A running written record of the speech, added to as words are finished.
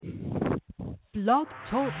Blog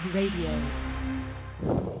Talk Radio. Hey,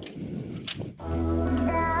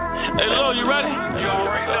 Lil, you ready? You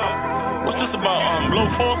already know. What's this about? Blow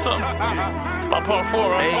 4 or something? About part 4,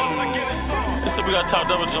 right? Hey. This is we got top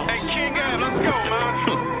double jump. Hey, King, let's go, man.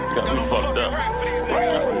 Got me fucked up.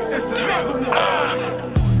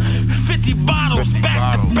 50 bottles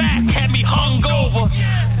back to back had me hungover.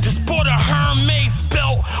 Just bought a Hermes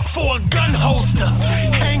belt for a gun holster.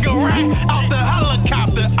 Hang a rack out the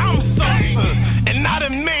helicopter. I'm sober. And I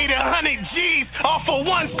done made 100 G's off of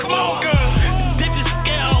one smoker. Digit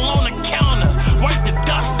scale on the counter. Wipe the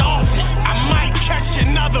dust off it. I might catch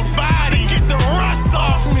another body. Get the rust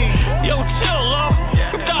off me. Yo, chill, love.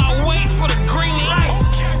 You gotta wait for the green light.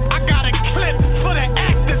 I got a clip for the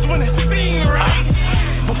actors when it's seen right.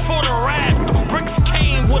 Before the rap, the bricks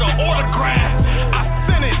came with an autograph. I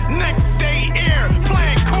sent it next day air,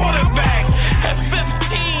 playing quarterback. At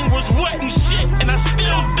 15 was wet and shit, and I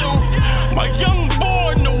still do. My young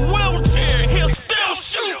boy in the wheelchair, he'll still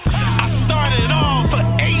shoot. I started off for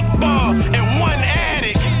 8 ball and 1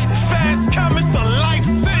 addict. Fast coming to life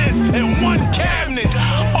sentence and 1 cabinet.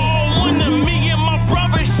 All one of me and my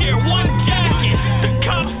brother share 1 jacket. The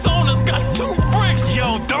cops on us got 2 bricks.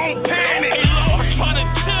 Yo, don't panic. Hey, Lord, I'm trying to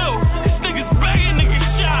chill. This nigga's begging to get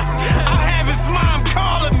shot. I have his mom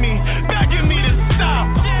calling me, begging me to stop.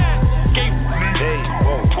 Gave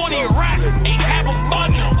 20 racks, ain't have a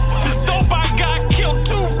bundle. This dope I got killed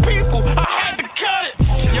 2 people. I had to cut it.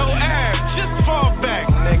 Yo, Ab, just fall back,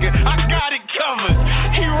 nigga. I got it covered.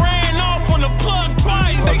 He ran off on the plug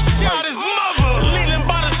twice. They shot his mother. Leaning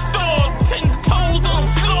by the store, 10 toes on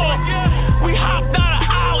the floor. We hopped out of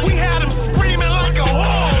alley. We had him screaming like a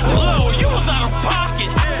whore. Lil, you was out of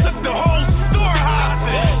pocket. I took the whole store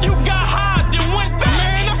hostage. You got high, then went back.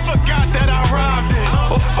 Man, I forgot that I robbed it.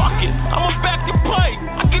 But fuck it, I'ma back to play.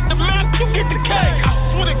 I get the map, you get the cake. I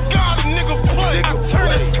swear to God, a nigga play. I turn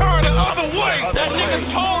his car the other way. That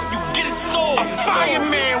nigga told you, get it sold. A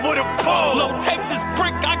fireman with a pole. Look, take this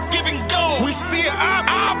brick, I give and go. We see it,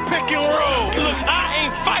 I pick and roll. Look, I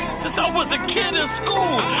ain't fight since I was a kid in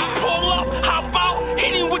school. Pull up, hop out,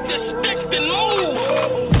 hit him with the sticks and move.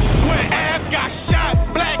 When Ab got shot,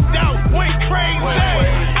 blacked out, went crazy.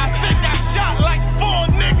 I think I shot like 4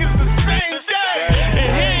 niggas the same day. And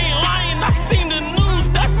he ain't lying, I seen the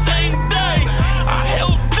news that same day. I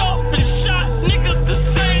held up and shot niggas the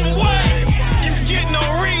same way. You get no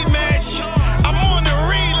rematch, I'm on the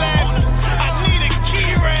relapse. I need a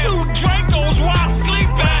key rat, 2 Dracos while I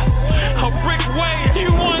sleep at. A brick way,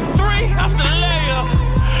 you want 3 after layup.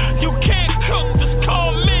 You can't cook, just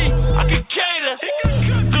call me, I can cater.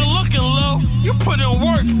 Good looking, low, you put in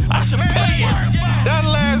work, I should pay it. That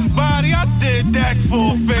last body, I did that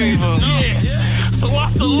for a favor. Yeah, so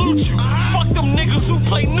I salute you. Fuck them niggas who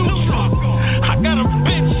play neutral. I got a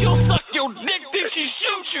bitch, she'll suck your dick, then she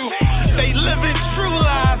shoot you. They living true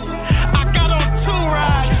lives. I got on 2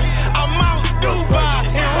 rides. I'm out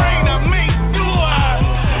Dubai. In rain, I make do eyes.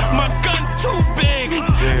 My gun too big.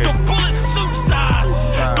 The bullet suit size.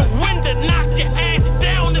 The wind that knock your ass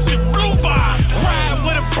down if it's blue vibe. Ride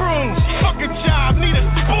with a broom. Fuck a job, need a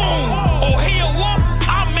spoon. Or he'll walk,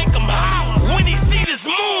 I'll make him holler when he see this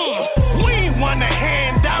moon. We ain't want a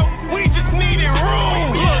handout, we just needed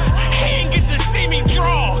room. Look, he ain't get to see me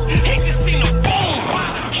draw, he just seen a boom.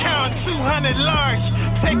 Count 200 large,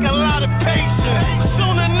 take a lot of patience.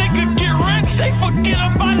 Soon a nigga get rich, they forget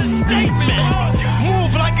about his statement.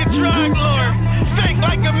 Move like a drug lord, fake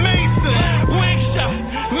like a mason. Wig shot,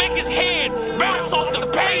 make his head bounce off the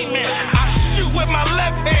pavement. I shoot with my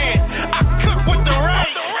left hand, I cook with the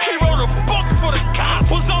right. He wrote a book for the cops,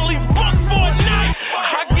 was only booked for a night.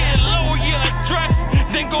 I get low your address,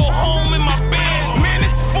 then go home in my bed. Man,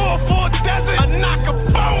 it's 4-4 desert, I knock a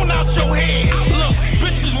bone out your head. Look,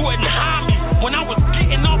 bitches wouldn't hide me when I was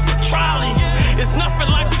getting off the trolley. It's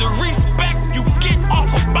nothing like the respect you get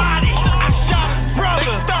off a body. I shot his brother,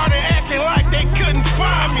 they started acting like they couldn't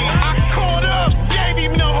find me. I caught up, gave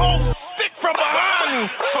him the whole stick from behind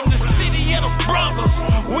me. From the city of the brothers,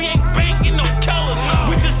 we ain't banking no colors.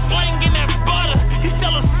 We just slanging that butter. He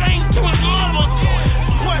sell the same to his mother.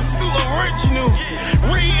 Sweatsuit original,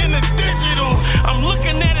 re in the digital. I'm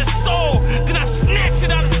looking at his soul, then I snatch it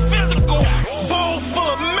out of his physical. Bowl full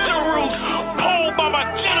of minerals, pulled by my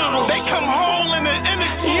genitals. They come whole in the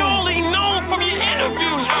energy. You only known from your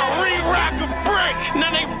interviews. I re-rock a brick, now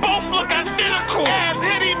they both look identical. Ass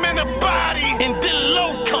hit him in the body, and then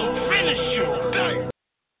low come finish you.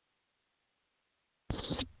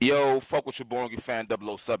 Yo, fuck with your boy, your fan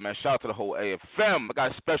 007, man. Shout out to the whole AFM. I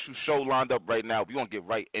got a special show lined up right now. We're going to get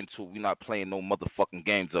right into it. We're not playing no motherfucking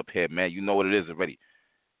games up here, man. You know what it is already.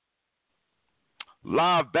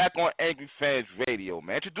 Live back on Angry Fans Radio,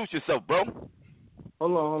 man. Introduce yourself, bro.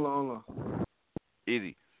 Hold on.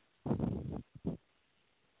 Easy.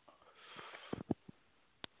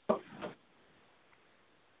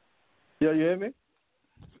 Yo, you hear me?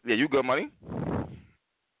 Yeah, you good, money?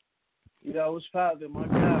 Yeah, I was popping, my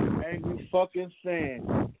guy. Angry fucking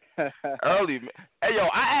fan. Early, man. Hey, yo,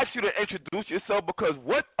 I asked you to introduce yourself because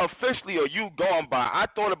what officially are you going by? I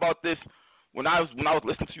thought about this when I was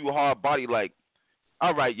listening to you hard body, like,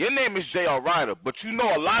 all right, your name is J.R. Ryder, but you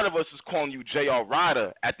know a lot of us is calling you J.R.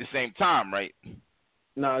 Ryder at the same time, right?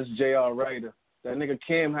 No, it's J.R. Ryder. That nigga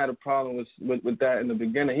Cam had a problem with that in the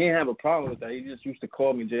beginning. He didn't have a problem with that. He just used to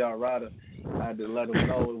call me J.R. Ryder. I had to let him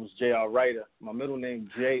know it was J.R. Ryder. My middle name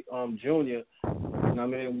Junior. You know what I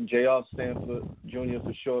mean? J.R. stands for Junior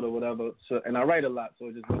for short or whatever. So, and I write a lot, so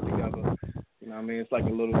it just went together. You know what I mean? It's like a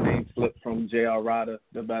little name flip from J.R. Ryder,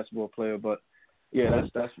 the basketball player. But yeah,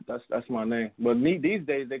 that's my name. But these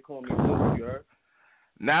days they call me Zeus. You heard?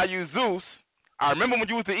 Now you Zeus. I remember when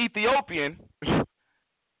you was the Ethiopian.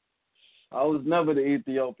 I was never the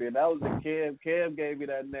Ethiopian. That was the Cam. Cam gave me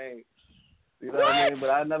that name. You know what I mean? But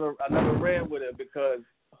I never ran with it because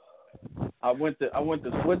I went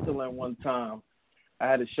to Switzerland one time. I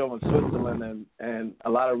had a show in Switzerland and a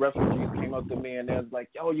lot of refugees came up to me and they was like,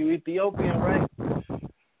 "Yo, you Ethiopian, right?"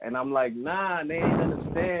 And I'm like, "Nah, they didn't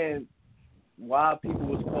understand why people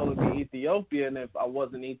was calling me Ethiopian if I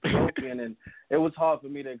wasn't Ethiopian," and it was hard for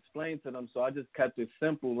me to explain to them, so I just kept it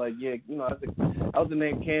simple. Like, yeah, you know, that was the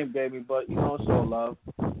name Cam gave me, but you know, it's all love.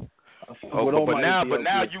 But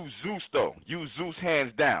now you Zeus though. You Zeus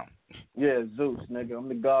hands down. Yeah, Zeus, nigga. I'm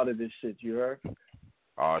the god of this shit. You heard?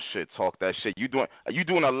 Oh shit, talk that shit. You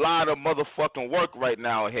doing a lot of motherfucking work right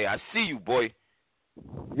now here. I see you, boy.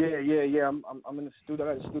 Yeah. I'm in the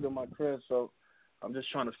studio. I got a studio in my crib, so I'm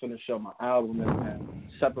just trying to finish up my album and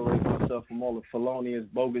separate myself from all the felonious,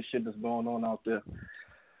 bogus shit that's going on out there.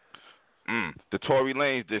 The Tory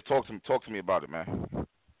Lanez, talk to me about it, man.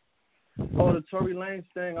 Oh, the Tory Lanez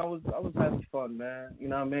thing, I was having fun, man. You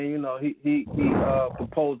know what I mean? You know, he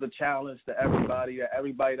proposed a challenge to everybody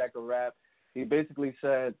that could rap. He basically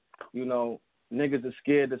said, you know, niggas are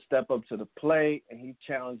scared to step up to the plate, and he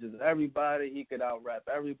challenges everybody. He could out-rap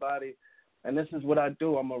everybody. And this is what I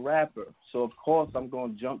do. I'm a rapper. So, of course, I'm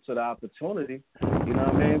going to jump to the opportunity, you know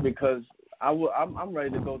what I mean? Because I'm ready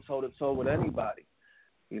to go toe-to-toe with anybody.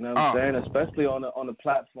 You know what I'm saying? Especially on a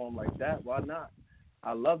platform like that. Why not?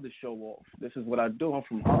 I love to show off. This is what I do. I'm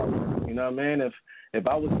from Harlem. You know what I mean? If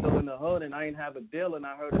I was still in the hood and I ain't have a deal and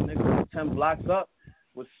I heard a nigga 10 blocks up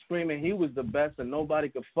was screaming he was the best and nobody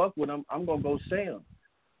could fuck with him, I'm going to go see him.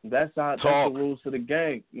 That's the rules to the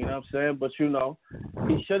game. You know what I'm saying? But, you know,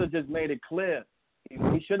 he should have just made it clear.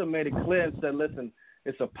 He should have made it clear and said, listen,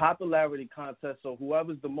 it's a popularity contest, so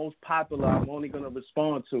whoever's the most popular, I'm only going to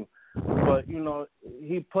respond to. But, you know,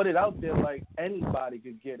 he put it out there like anybody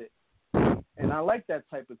could get it. And I like that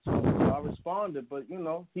type of tone, so I responded. But, you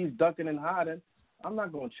know, he's ducking and hiding. I'm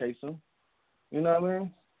not going to chase him. You know what I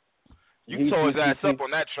mean? You tore his ass up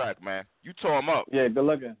on that track, man. You tore him up. Yeah, good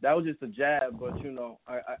looking. That was just a jab, but, you know,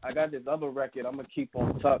 I got this other record. I'm going to keep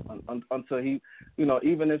on tuck until he, you know,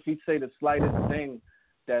 even if he say the slightest thing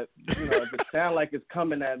that, you know, if it sound like it's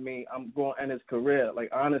coming at me, I'm going to end his career.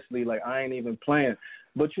 Like, honestly, like, I ain't even playing.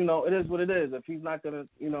 But, you know, it is what it is. If he's not going to,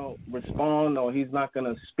 you know, respond or he's not going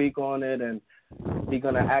to speak on it and he's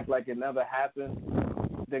going to act like it never happened,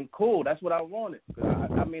 then cool. That's what I wanted.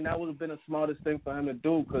 I mean, that would have been the smartest thing for him to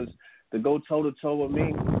do because to go toe-to-toe with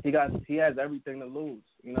me, he has everything to lose.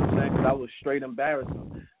 You know what I'm saying? Because I was straight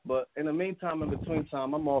embarrassing. But in the meantime, in between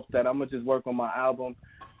time, I'm off that. I'm going to just work on my album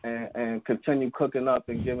and continue cooking up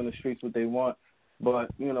and giving the streets what they want. But,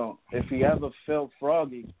 you know, if he ever felt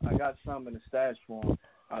froggy, I got something in the stash for him.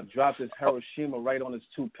 I dropped his Hiroshima right on his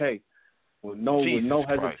toupee with no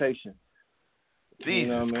hesitation.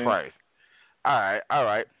 Jesus Christ. All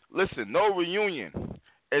right. Listen, no reunion.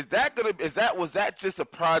 Was that just a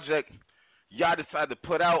project y'all decided to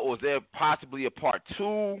put out, or is there possibly a part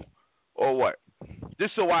 2, or what?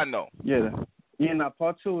 Just so I know. Yeah,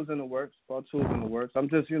 part 2 is in the works. I'm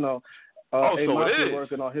just, you know, A-Mafia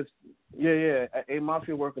working on his. Yeah.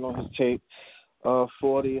 A-Mafia working on his tape.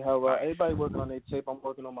 40, however, everybody working on their tape. I'm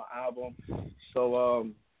working on my album. So,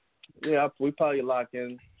 we probably lock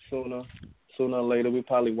in sooner or later. We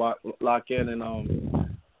probably lock in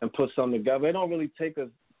and put something together. It don't really take us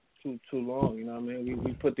too long, you know what I mean?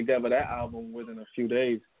 We put together that album within a few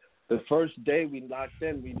days. The first day we locked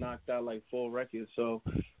in, we knocked out like 4 records. So,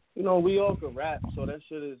 you know, we all can rap, so that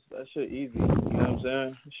shit easy. You know what I'm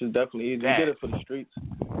saying? That shit's definitely easy. Damn. We did it for the streets.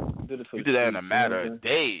 You did that in a matter of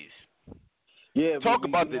days. Yeah,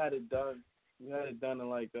 we had it done. We had it done in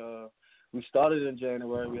like we started in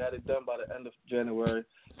January. We had it done by the end of January.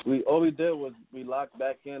 All we did was we locked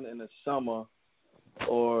back in the summer,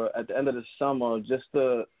 or at the end of the summer, just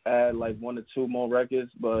to add like 1 or 2 more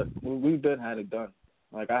records. But we've been had it done.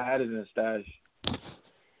 Like I had it in the stash.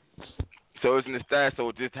 So it's in the stash. So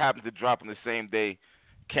it just happens to drop on the same day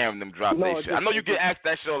Cam and them drop their shit. I know you get asked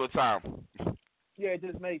that shit all the time. Yeah, it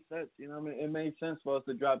just made sense. You know what I mean? It made sense for us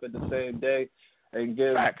to drop it the same day and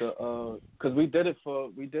give because we did it for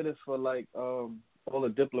like all the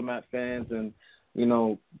Diplomat fans and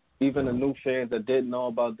even the new fans that didn't know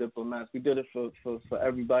about Diplomats. We did it for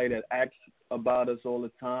everybody that asks about us all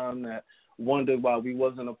the time, that wondered why we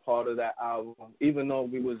wasn't a part of that album, even though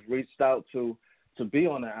we was reached out to be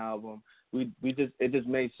on the album. It just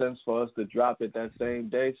made sense for us to drop it that same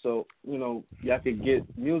day, so y'all could get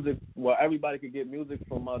music. Well, everybody could get music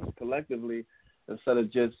from us collectively instead of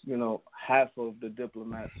just half of the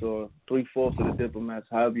Diplomats or 3/4 of the Diplomats,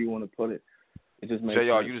 however you want to put it. It just makes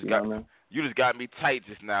sense. You just got me tight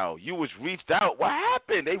just now. You was reached out. What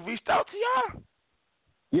happened? They reached out to y'all?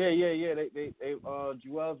 Yeah. They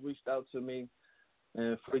Jewels reached out to me.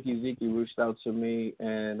 And Freaky Zeke reached out to me,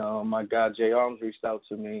 and my guy J Arms reached out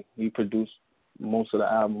to me. He produced most of the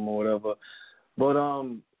album or whatever. But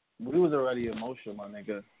we was already in motion, my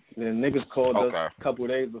nigga. The niggas called us a couple of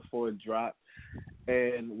days before it dropped,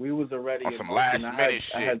 and we was already in some motion. last minute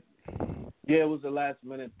shit. It was a last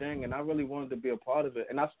minute thing, and I really wanted to be a part of it.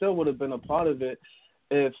 And I still would have been a part of it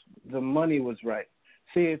if the money was right.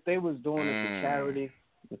 See, if they was doing it for charity,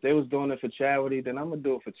 then I'm gonna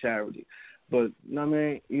do it for charity. But I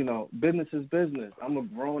mean, business is business. I'm a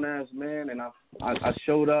grown ass man, and I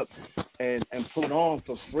showed up and put on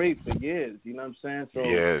for free for years. You know what I'm saying? So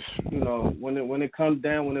yes. When it comes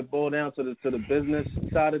down, when it boils down to the business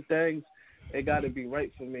side of things, it got to be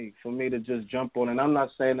right for me to just jump on. And I'm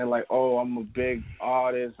not saying that like, oh, I'm a big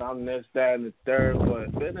artist, I'm this, that, and the third.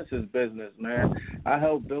 But business is business, man. I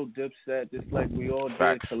helped build Dipset just like we all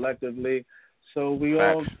did collectively. So we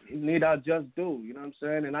all need our just due, you know what I'm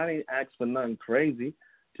saying? And I didn't ask for nothing crazy.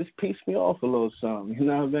 Just piece me off a little something, you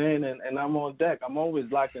know what I mean? And I'm on deck. I'm always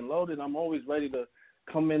locked and loaded. I'm always ready to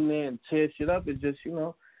come in there and tear shit up. It's just,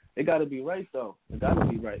 it got to be right, though. It got to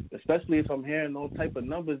be right. Especially if I'm hearing all type of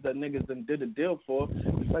numbers that niggas done did a deal for.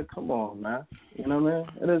 It's like, come on, man. You know what I mean?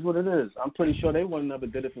 It is what it is. I'm pretty sure they wouldn't never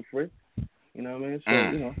did it for free. You know what I mean? So,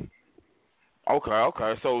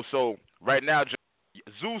 Okay. So right now,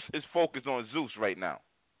 Zeus is focused on Zeus right now.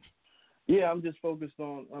 Yeah, I'm just focused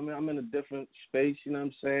on, I'm in a different space, you know what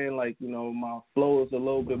I'm saying? Like, my flow is a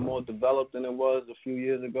little bit more developed than it was a few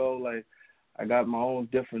years ago. Like, I got my own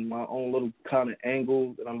little kind of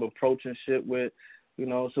angle that I'm approaching shit with.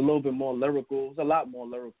 It's a little bit more lyrical. It's a lot more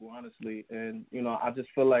lyrical, honestly. And, I just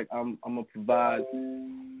feel like I'm going to provide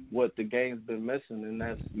what the game's been missing, and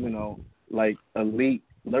that's, like elite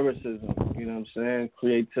lyricism, you know what I'm saying?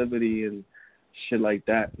 Creativity and shit like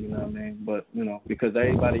that, you know what I mean? But, because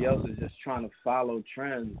everybody else is just trying to follow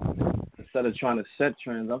trends instead of trying to set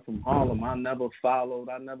trends. I'm from Harlem. I never followed.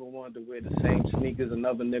 I never wanted to wear the same sneakers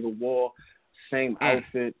another nigga wore, same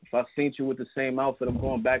outfit. If I seen you with the same outfit, I'm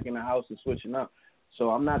going back in the house and switching up.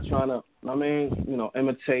 So I'm not trying to,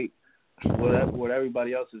 imitate what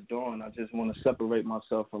everybody else is doing. I just want to separate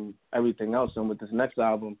myself from everything else. And with this next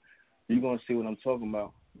album, you're going to see what I'm talking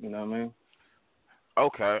about. You know what I mean?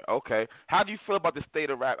 Okay. How do you feel about the state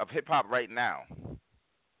of hip hop right now?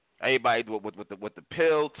 Everybody with the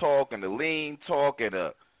pill talk and the lean talk and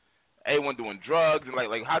everyone doing drugs and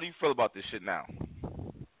like how do you feel about this shit now?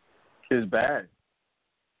 It's bad.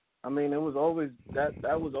 I mean, it was always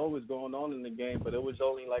that was always going on in the game, but it was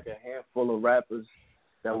only like a handful of rappers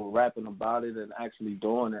that were rapping about it and actually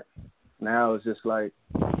doing it. Now it's just like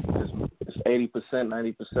it's 80%,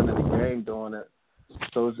 90% of the game doing it.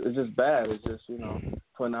 So it's just bad. It's just,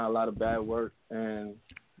 putting out a lot of bad work. And,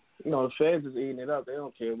 the feds is eating it up. They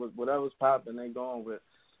don't care. Whatever's popping, they going with.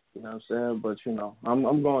 You know what I'm saying? But,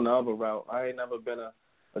 I'm going the other route. I ain't never been a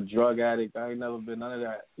drug addict. I ain't never been none of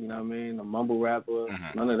that. You know what I mean? A mumble rapper,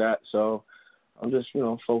 none of that. So I'm just,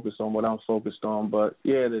 focused on what I'm focused on. But,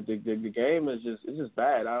 yeah, the game is just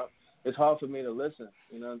bad. It's hard for me to listen.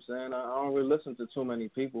 You know what I'm saying? I don't really listen to too many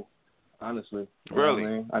people. Honestly, really, I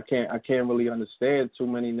mean? I can't really understand too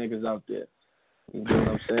many niggas out there. You know what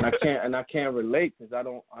I'm saying? I can't relate because I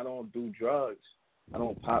don't do drugs. I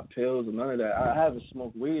don't pop pills or none of that. I haven't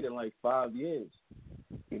smoked weed in like 5 years.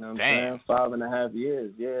 You know what I'm saying? 5.5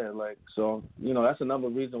 years. Yeah, like so. That's another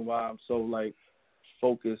reason why I'm so like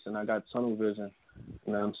focused and I got tunnel vision.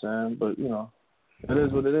 You know what I'm saying? But it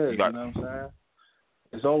is what it is. You know what I'm saying?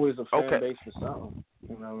 There's always a fan base for something.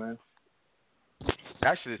 You know what I mean?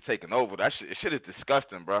 That shit is taking over. That shit is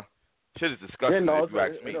disgusting, bro. Shit is disgusting. Yeah, no, if you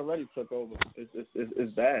ask me. It already took over.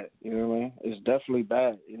 It's bad. You know what I mean? It's definitely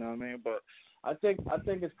bad. You know what I mean? But I think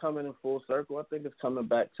it's coming in full circle. I think it's coming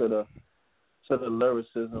back to the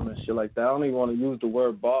lyricism and shit like that. I don't even want to use the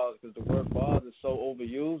word bars because the word bars is so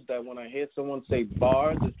overused that when I hear someone say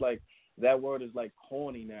bars, it's like that word is like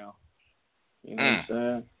corny now. You know what I'm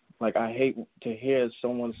saying? Like I hate to hear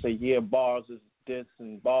someone say, yeah, bars is this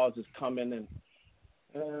and bars is coming and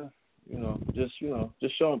just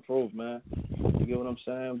show and prove, man. You get what I'm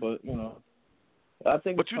saying? But I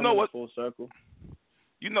think it's coming in full circle.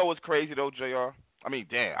 You know what's crazy though, JR? I mean,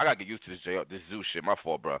 damn, I gotta get used to this Zoo shit. My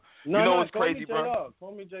fault, bro. No, what's crazy, bro?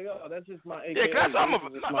 Call me JR. That's just my AKA. Yeah, cause I'm a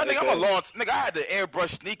long nigga. I had to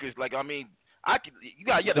airbrush sneakers. Like, I mean, you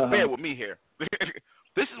got to bear with me here.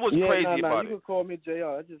 This is what's crazy about it. You can call me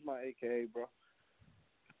JR. That's just my AKA, bro.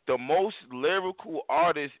 The most lyrical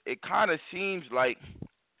artist, it kind of seems like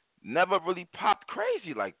never really popped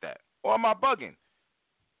crazy like that. Or am I bugging?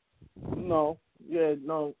 No. Yeah,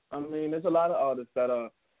 no. I mean, there's a lot of artists that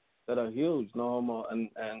are huge, no homo, and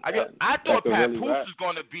I thought Papoose was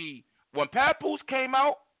going to be when Papoose came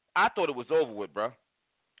out. I thought it was over with, bro.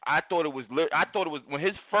 I thought it was when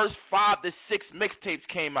his first 5 to 6 mixtapes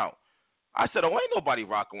came out. I said, "Oh, ain't nobody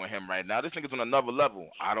rocking with him right now. This nigga's on another level."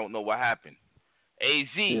 I don't know what happened.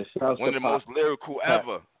 AZ, one of the most lyrical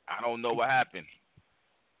ever. I don't know what happened.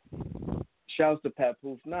 Shouts to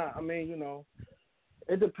Papoose. Nah, I mean,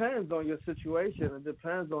 it depends on your situation. It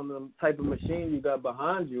depends on the type of machine you got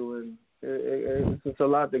behind you, and it's just a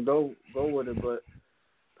lot to go with it. But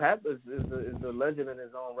Pap is a legend in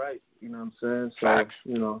his own right. You know what I'm saying? So Facts.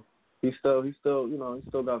 he still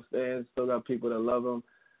got fans, still got people that love him.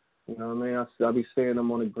 You know what I mean? I be seeing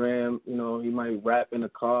him on the gram. He might rap in the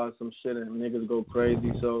car or some shit, and niggas go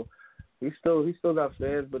crazy. So he still got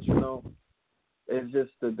fans, but it's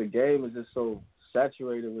just the game is just so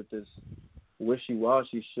saturated with this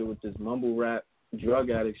wishy-washy shit, with this mumble rap,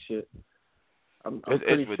 drug addict shit. I'm pretty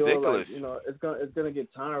it's sure, ridiculous. it's gonna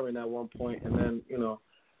get tiring at one point, and then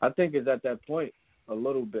I think it's at that point a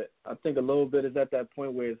little bit. I think a little bit is at that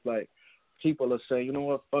point where it's like people are saying, you know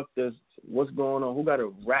what, fuck this. What's going on? Who got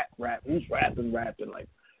to rap? Who's rapping? Like,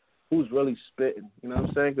 who's really spitting? You know what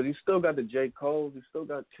I'm saying? Because you still got the J. Cole's, you still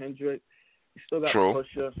got Kendrick, you still got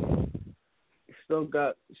Pusha. You still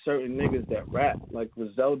got certain niggas that rap, like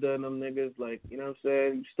Griselda and them niggas, like, you know what I'm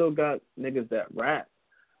saying? You still got niggas that rap.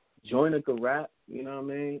 Joyner could rap, you know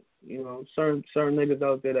what I mean? Certain niggas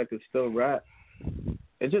out there that could still rap.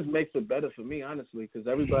 It just makes it better for me, honestly, because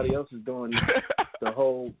everybody else is doing the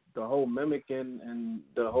whole mimicking and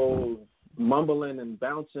the whole mumbling and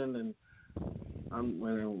bouncing, and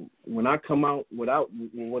when I come out without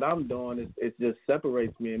what I'm doing, it just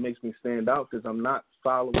separates me. It makes me stand out because I'm not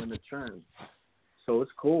following the trend. So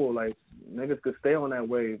it's cool. Like, niggas could stay on that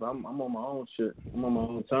wave. I'm on my own shit. I'm on my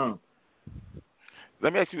own time.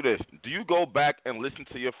 Let me ask you this: do you go back and listen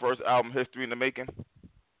to your first album, History in the Making?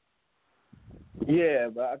 Yeah,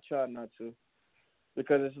 but I try not to,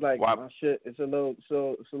 because it's like my shit. It's a little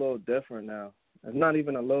different now. It's not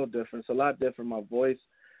even a little different. It's a lot different. My voice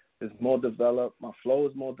is more developed. My flow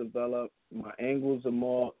is more developed. My angles are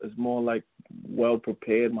more like well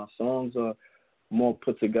prepared. My songs are more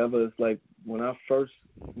put together. It's like when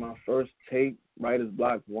my first tape, Writer's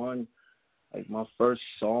Block 1, like my first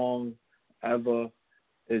song ever.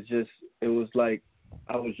 It was like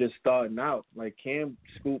I was just starting out. Like, Cam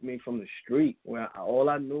scooped me from the street where all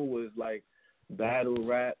I knew was like battle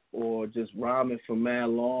rap or just rhyming for mad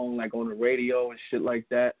long, like on the radio and shit like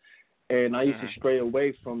that. And I used to stray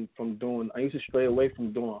away from doing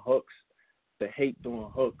hooks. To hate doing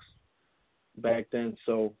hooks back then.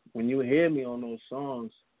 So when you hear me on those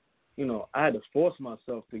songs, I had to force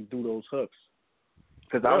myself to do those hooks,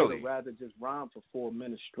 because I would rather just rhyme for 4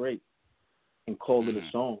 minutes straight and call it a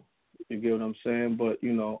song. You get what I'm saying? But,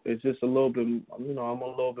 it's just a little bit, I'm a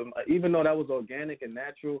little bit, even though that was organic and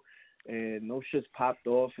natural and no shit's popped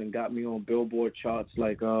off and got me on Billboard charts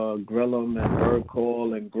like Grill'em and Bird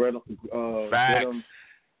Call and Grill'em.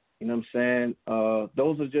 You know what I'm saying?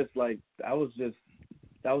 Those are just like, that was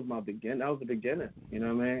my beginning. That was the beginning. You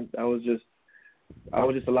know what I mean? I was just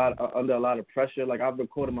under a lot of pressure. Like, I've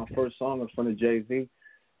recorded my first song in front of Jay-Z.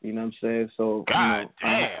 You know what I'm saying? So damn.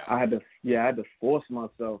 I had to force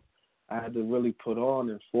myself. I had to really put on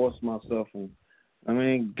and force myself and,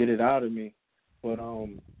 get it out of me. But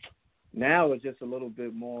now it's just a little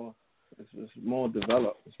bit more, it's more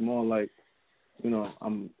developed. It's more like,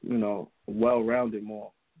 I'm, well-rounded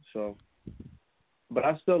more. So, but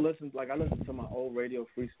I still listen to my old radio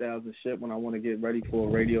freestyles and shit when I want to get ready for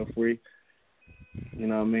a Radio Free. You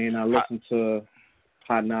know what I mean? I listen to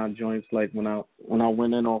hot 9 joints, like when I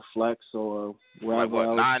went in on Flex or wherever Like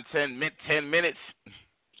what, else. 10 minutes?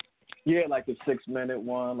 Yeah, like the 6-minute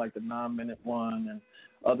one, like the 9-minute one, and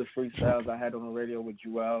other freestyles I had on the radio with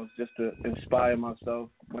Jewels, just to inspire myself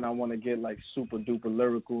when I want to get like super duper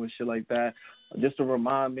lyrical and shit like that, just to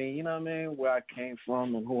remind me, you know what I mean, where I came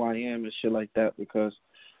from and who I am and shit like that. Because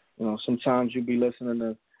sometimes you be listening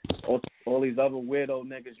to all these other weirdo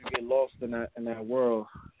niggas, you get lost in that world.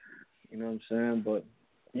 You know what I'm saying? But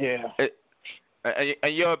yeah.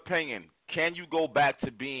 In your opinion, can you go back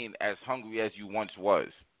to being as hungry as you once was?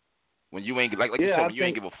 When you ain't like you said, when you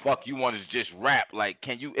ain't give a fuck, you want to just rap. Like,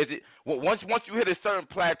 can you? Is it once you hit a certain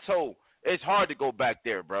plateau, it's hard to go back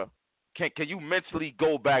there, bro. Can you mentally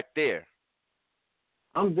go back there?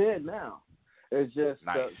 I'm there now. It's just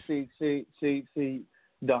nice. See.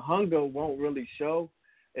 The hunger won't really show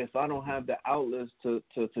if I don't have the outlets to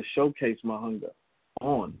showcase my hunger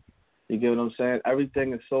on. You get what I'm saying?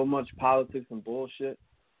 Everything is so much politics and bullshit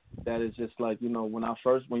that it's just like, when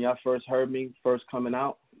y'all first heard me first coming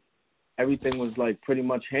out, everything was like pretty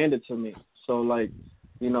much handed to me. So like,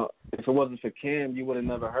 if it wasn't for Cam, you would have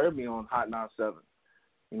never heard me on Hot 97.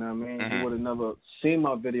 You know what I mean? Mm-hmm. You would have never seen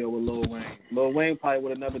my video with Lil Wayne. Lil Wayne probably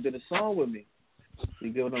would have never did a song with me.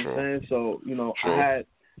 You get what I'm saying? So,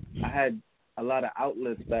 I had a lot of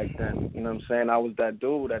outlets back then. You know what I'm saying? I was that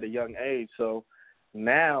dude at a young age. So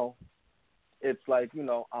now it's like,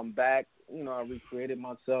 I'm back. I recreated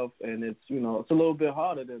myself, and it's, it's a little bit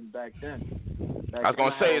harder than back then. I was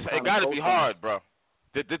going to say, it got to be hard, bro.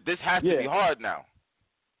 This has to be hard now.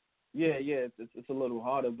 Yeah, it's a little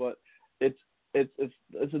harder, but it's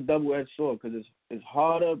a double-edged sword because it's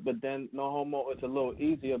harder, but then no homo, it's a little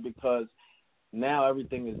easier because now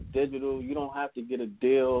everything is digital. You don't have to get a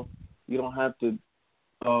deal. You don't have to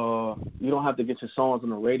get your songs on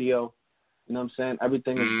the radio. You know what I'm saying?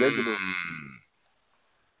 Everything is digital.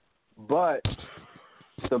 But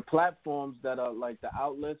the platforms that are like the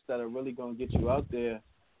outlets that are really going to get you out there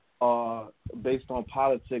are based on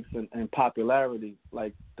politics and popularity,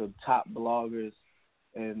 like the top bloggers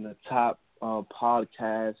and the top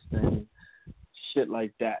podcasts and shit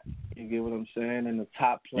like that. You get what I'm saying? And the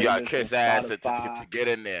top playlists. You got kiss ass to get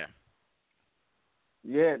in there.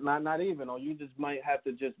 Yeah, not even. Or you just might have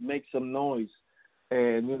to just make some noise.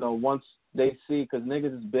 And, once they see, because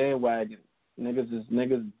niggas is bandwagon.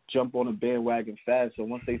 Niggas jump on a bandwagon fast. So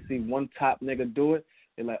once they see one top nigga do it,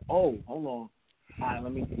 they're like, oh, hold on. All right,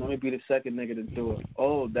 let me be the second nigga to do it.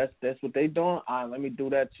 Oh, that's what they doing? All right, let me do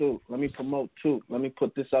that too. Let me promote too. Let me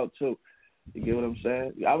put this out too. You get what I'm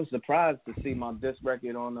saying? I was surprised to see my diss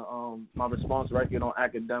record on the my response record on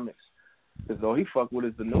Academics. Because though he fucked with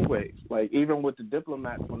is the new wave. Like even with the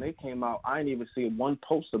Diplomats when they came out, I didn't even see one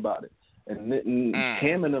post about it. And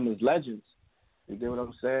Cam and them is legends. You get what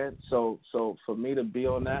I'm saying? So for me to be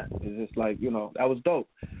on that is just like, that was dope.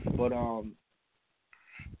 But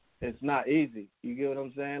it's not easy. You get what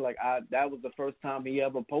I'm saying? Like that was the first time he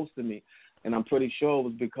ever posted me. And I'm pretty sure it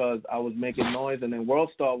was because I was making noise and then World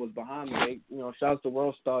Star was behind me. They, shouts to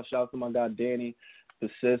World Star, shouts to my guy Danny, the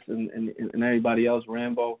sis and everybody else,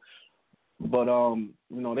 Rambo. But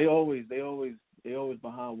they always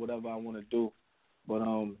behind whatever I want to do. But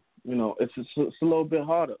it's a little bit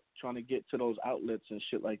harder trying to get to those outlets and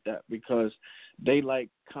shit like that because they like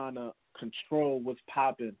kind of control what's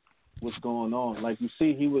popping, what's going on. Like you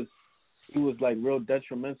see, he was like real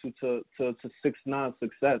detrimental to 6ix9ine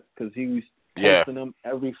success because he was posting them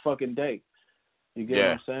every fucking day. You get what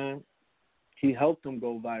I'm saying? He helped them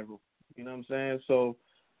go viral. You know what I'm saying? So,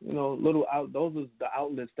 those are the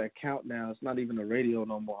outlets that count now. It's not even the radio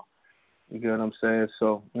no more. You get what I'm saying?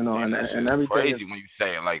 So, and everything crazy when you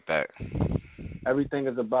say it like that. Everything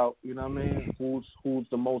is about, you know what I mean? Who's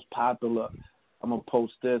the most popular? I'm gonna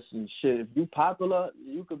post this and shit. If you popular,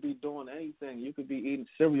 you could be doing anything. You could be eating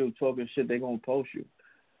cereal, talking shit. They gonna post you.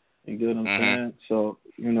 You get what I'm saying? So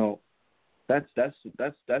that's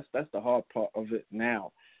the hard part of it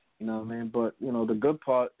now. You know what I mean? But the good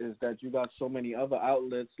part is that you got so many other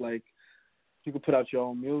outlets. Like you can put out your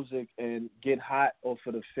own music and get hot off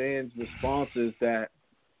of the fans' responses. That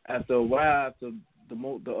after a while, after the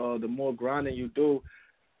more grinding you do,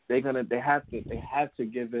 they have to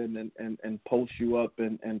give in and post you up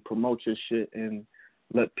and promote your shit and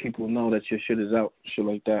let people know that your shit is out, shit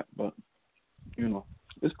like that. But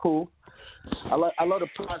it's cool. I love the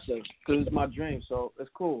process because it's my dream, so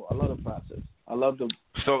it's cool. I love the process. I love to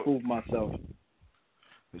prove myself.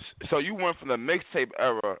 So you went from the mixtape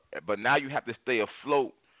era, but now you have to stay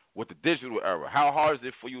afloat with the digital era. How hard is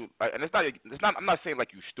it for you? And it's not. I'm not saying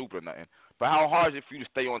like you stupid or nothing, but how hard is it for you to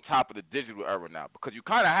stay on top of the digital era now? Because you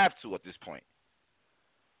kind of have to at this point.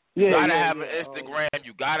 You gotta have an Instagram.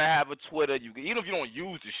 You gotta have a Twitter. Even if you don't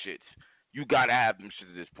use the shits, you gotta have them shit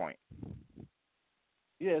at this point.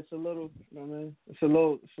 Yeah, it's a little. I mean, it's a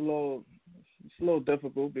little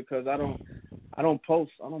difficult because I don't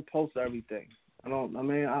post everything.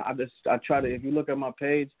 I try to. If you look at my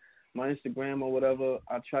page, my Instagram or whatever,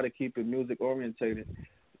 I try to keep it music orientated.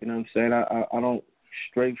 You know what I'm saying? I don't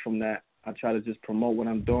stray from that. I try to just promote what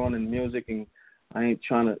I'm doing in music, and I ain't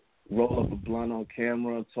trying to roll up a blunt on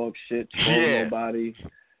camera, talk shit, troll nobody.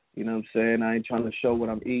 You know what I'm saying? I ain't trying to show what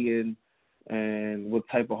I'm eating and what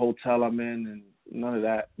type of hotel I'm in and none of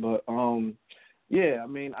that. But I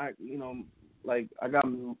mean, I got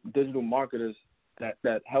digital marketers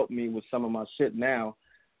that help me with some of my shit now.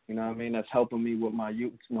 You know what I mean? That's helping me with my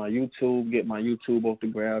YouTube, get my YouTube off the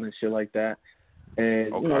ground and shit like that. And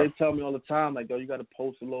you know, they tell me all the time, like, yo, you got to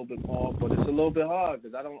post a little bit more, but it's a little bit hard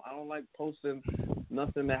because I don't like posting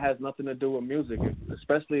nothing that has nothing to do with music,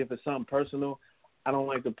 especially if it's something personal. I don't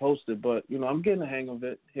like to post it, but you know, I'm getting the hang of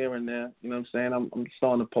it here and there. You know what I'm saying? I'm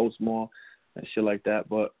starting to post more and shit like that.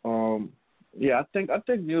 But I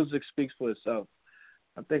think music speaks for itself.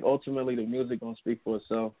 I think ultimately the music gonna speak for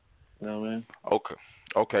itself. You know what I mean?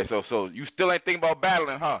 Okay. So you still ain't thinking about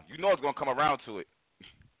battling, huh? You know it's gonna come around to it.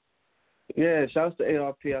 Yeah, shouts to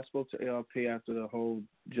ARP. I spoke to ARP after the whole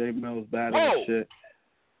J Mills battle and shit.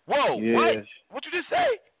 Whoa, yeah. What? What you just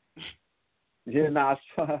say? Yeah,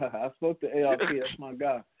 I spoke to ARP. That's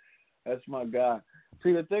my guy.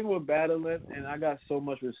 See, the thing with battling, and I got so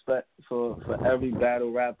much respect for every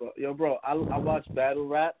battle rapper. Yo, bro, I watch battle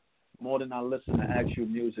rap more than I listen to actual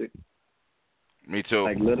music. Me too.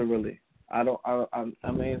 Like, literally. I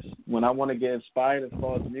mean, when I want to get inspired as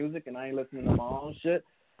far as music and I ain't listening to my own shit,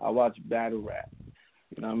 I watch battle rap.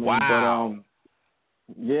 You know what I mean? Wow.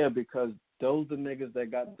 But, yeah, because those are niggas that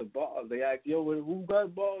got the bars. They ask, yo, who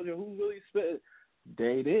got bars? Yo, who really spitting?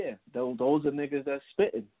 They there. Those are niggas that's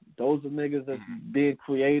spitting. Those are niggas that's being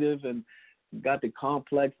creative and got the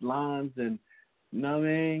complex lines and, you know what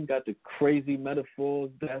I mean? Got the crazy metaphors.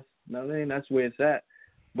 That's, you know what I mean? That's where it's at.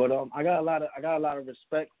 But I got a lot of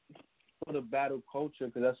respect for the battle culture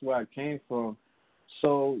because that's where I came from.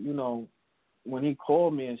 So, you know, when he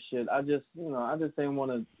called me and shit, I just didn't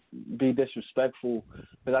want to be disrespectful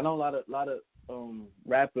because I know a lot of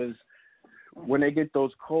rappers, when they get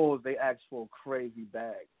those calls, they ask for a crazy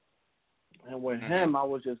bag. And with him, I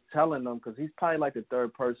was just telling them because he's probably like the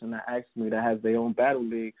third person that asked me that has their own battle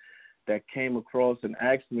league that came across and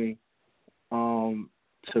asked me to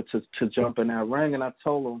jump in that ring, and I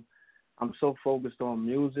told him I'm so focused on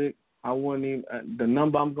music. I wouldn't even the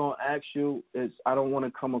number I'm gonna ask you is I don't want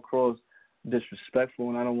to come across disrespectful,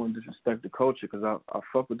 and I don't want to disrespect the culture because I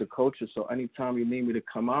fuck with the culture. So anytime you need me to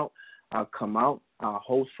come out, I'll come out. I'll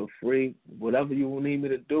host for free. Whatever you need me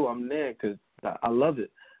to do, I'm there because I love it.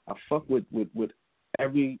 I fuck with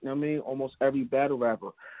every, you know what I mean, almost every battle rapper.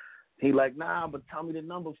 He like, nah, but tell me the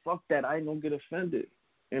number. Fuck that. I ain't gonna get offended.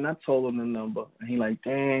 And I told him the number. And he like,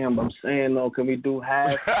 damn, I'm saying, though, can we do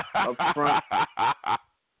half up front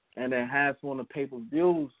and then half on the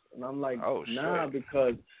pay-per-views? And I'm like, nah,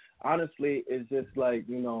 because honestly, it's just like,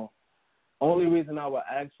 you know, only reason I would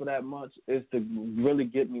ask for that much is to really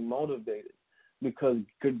get me motivated. Because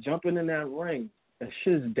jumping in that ring, that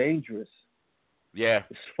shit is dangerous. Yeah.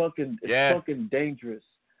 It's fucking dangerous.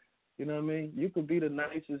 You know what I mean? You could be the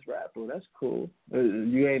nicest rapper. That's cool.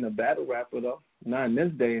 You ain't a battle rapper, though. Not in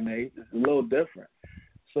this day and age. It's a little different.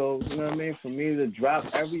 So, you know what I mean? For me to drop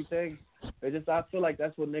everything, I feel like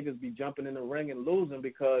that's what niggas be jumping in the ring and losing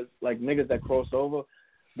because, like, niggas that cross over,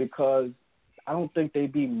 because I don't think they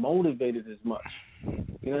be motivated as much.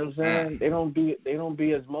 You know what I'm saying? They don't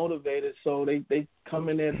be as motivated, so they come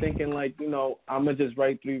in there thinking like, you know, I'm gonna just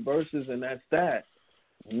write 3 verses and that's that.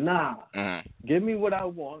 Nah. Give me what I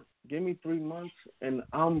want. Give me 3 months and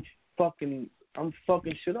I'm fucking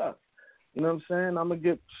shit up. You know what I'm saying? I'm gonna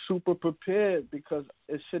get super prepared because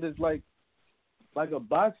this shit is like a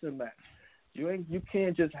boxing match. You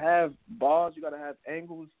can't just have bars, you gotta have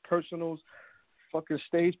angles, personals, fucking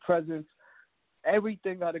stage presence.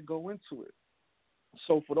 Everything gotta go into it.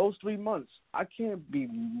 So for those 3 months, I can't be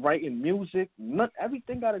writing music.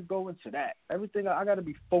 Everything got to go into that. Everything I got to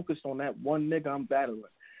be focused on that one nigga I'm battling.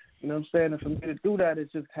 You know what I'm saying? And for me to do that, it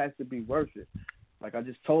just has to be worth it. Like I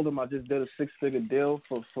just told him, I just did a 6-figure deal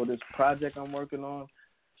for this project I'm working on.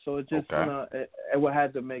 So it just, you know, it would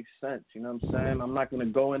have to make sense. You know what I'm saying? I'm not gonna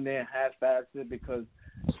go in there and half-ass it because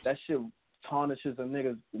that shit tarnishes a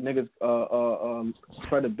nigga's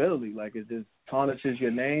credibility. Like it just tarnishes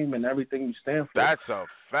your name and everything you stand for. That's a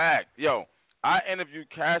fact. Yo, I interviewed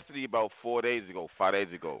Cassidy about 5 days ago.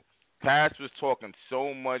 Cass was talking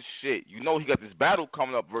so much shit. You know he got this battle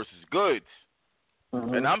coming up versus Goods.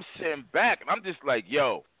 And I'm sitting back, and I'm just like,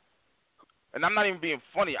 yo. And I'm not even being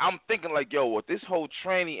funny. I'm thinking like, yo, with this whole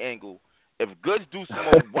tranny angle, if Goods do some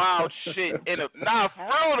more wild shit nah, for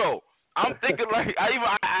real though. I'm thinking like,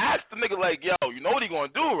 I asked the nigga like, yo, you know what he gonna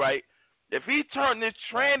do, right? If he turn this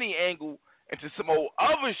tranny angle into some old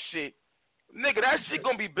other shit, nigga, that shit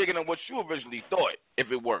gonna be bigger than what you originally thought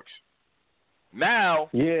if it works. Now,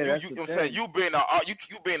 you know what I'm saying, you being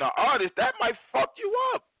an artist, that might fuck you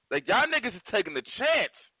up. Like, y'all niggas is taking the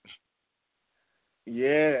chance.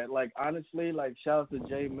 Yeah, like, honestly, like, shout out to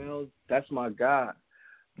Jay Mills. That's my guy.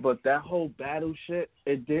 But that whole battle shit,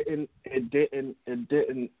 it didn't,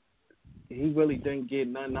 he really didn't get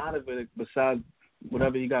nothing out of it besides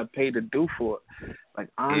whatever he got paid to do for it. Like,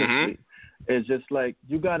 honestly, it's just like,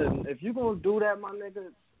 you gotta, if you gonna do that, my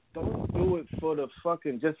nigga, don't do it for the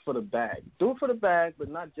just for the bag. Do it for the bag, but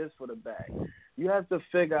not just for the bag. You have to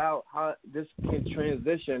figure out how this can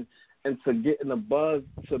transition into getting the buzz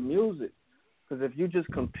to music. Because if you just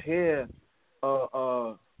compare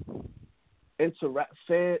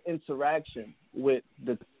fair interaction with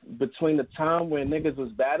between the time when niggas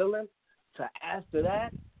was battling to after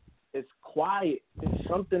that, it's quiet.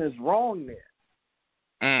 Something is wrong there.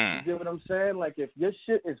 You get what I'm saying? Like, if your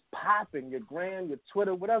shit is popping, your gram, your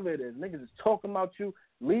Twitter, whatever it is, niggas is talking about you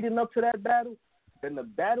leading up to that battle, then the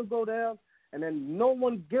battle go down, and then no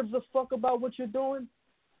one gives a fuck about what you're doing,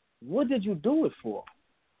 what did you do it for?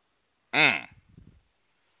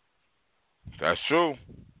 That's true.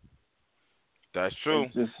 That's true.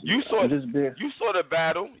 You saw the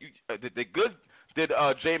battle. Did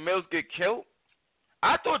Jay Mills get killed?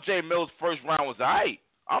 I thought Jay Mills' first round was alright.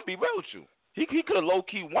 I'll be real with you. He could have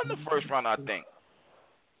low-key won the first round, I think.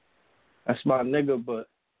 That's my nigga, but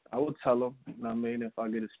I would tell him, you know what I mean, if I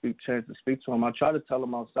get a chance to speak to him. I try to tell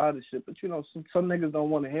him outside of shit, but, you know, some niggas don't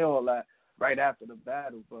want to hear all that right after the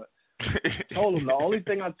battle. But I told him, the only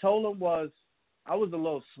thing I told him was, I was a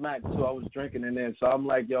little smacked, too. I was drinking in there, so I'm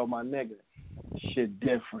like, yo, my nigga, shit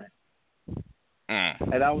different.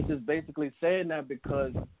 And I was just basically saying that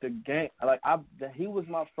because the game, like, he was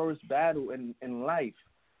my first battle in life.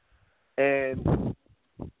 And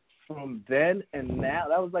from then and now,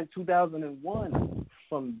 that was like 2001.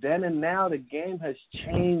 From then and now, the game has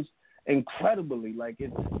changed incredibly. Like,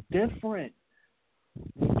 it's different.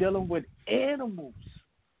 We're dealing with animals.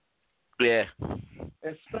 Yeah.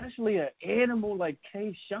 Especially an animal like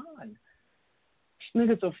K-Shine. This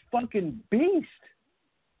nigga's a fucking beast.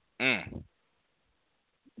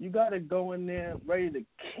 You got to go in there ready to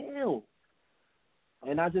kill.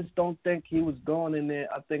 And I just don't think he was going in there.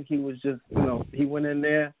 I think he was just, you know, he went in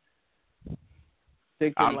there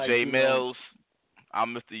thinking I'm like, Jay Mills.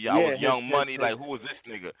 I'm Mr. I was Young Money. Like, who was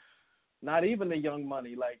this nigga? Not even the Young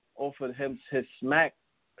Money. Like, off of him, his smack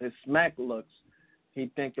looks. He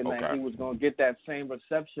thinking that he was going to get that same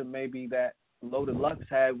reception maybe that Loaded Lux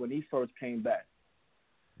had when he first came back.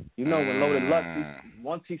 You know, when Loaded Lux,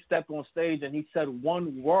 once he stepped on stage and he said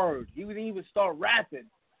one word, he didn't even start rapping.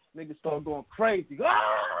 Niggas start going crazy. Ah!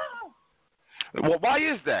 Well, why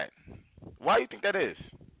is that? Why do you think that is?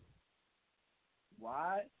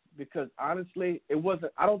 Why? Because honestly, it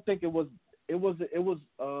wasn't. I don't think it was. It was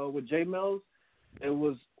with J Mills. It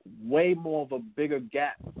was way more of a bigger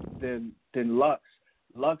gap than Lux.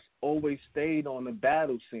 Lux always stayed on the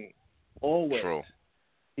battle scene. Always. True.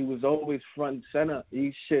 He was always front and center.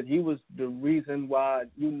 He was the reason why,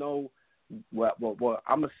 you know. Well,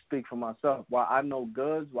 I'm going to speak for myself. Why I know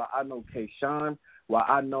Goods, why I know K-Shine, why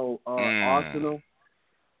I know Arsenal.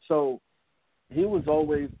 So he was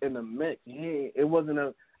always in the mix. It wasn't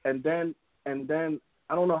and then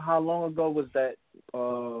I don't know how long ago was that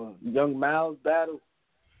Young Miles battle.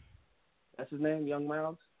 That's his name, Young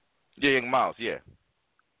Miles? Yeah, Young Miles, yeah.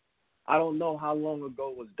 I don't know how long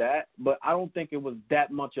ago was that, but I don't think it was that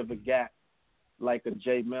much of a gap like a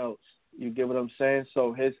Jay Mills. You get what I'm saying?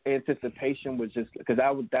 So his anticipation was just because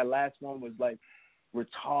that last one was like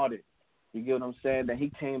retarded. You get what I'm saying? That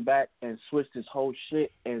he came back and switched his whole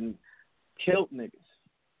shit and killed niggas.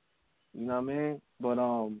 You know what I mean? But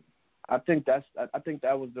I think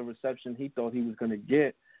that was the reception he thought he was gonna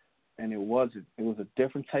get, and it wasn't. It was a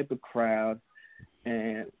different type of crowd,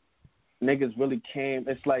 and niggas really came.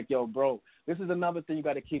 It's like, yo, bro, this is another thing you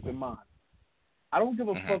got to keep in mind. I don't give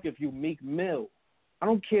a fuck if you Meek Mill. I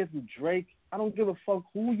don't care if you Drake. I don't give a fuck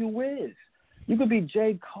who you is. You could be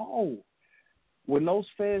J. Cole. When those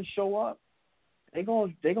fans show up, they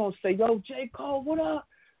gonna say, yo, J. Cole, what up?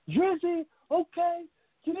 Drizzy, okay,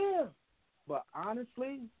 yeah. But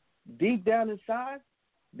honestly, deep down inside,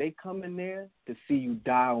 they come in there to see you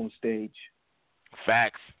die on stage.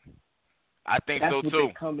 Facts. I think That's so what too.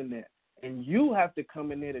 they come in there. And you have to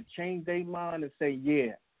come in there to change their mind and say,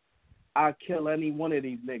 yeah, I'll kill any one of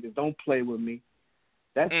these niggas. Don't play with me.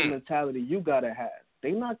 That's the mentality you got to have.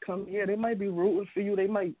 They not coming here. They might be rooting for you. They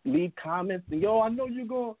might leave comments. And, yo, I know you're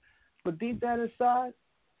going, but deep down inside,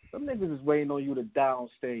 some niggas is waiting on you to die on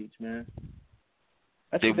stage, man.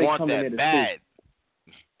 That's They what they want come in that there to bad.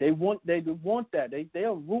 see. They want that.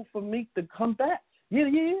 They'll root for Meek to come back. Yeah,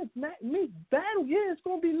 Meek battle. Yeah, it's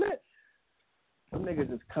gonna be lit. Some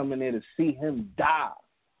niggas is coming there to see him die.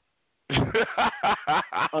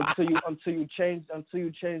 until you change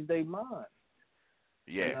their mind.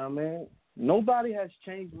 Yeah. You know what I mean? Nobody has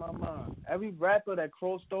changed my mind. Every rapper that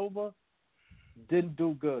crossed over didn't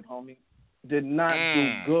do good, homie. Did not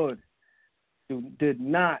do good. Did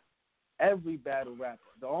not. Every battle rapper.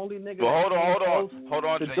 The only nigga. But hold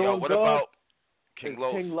on, J.O. What about King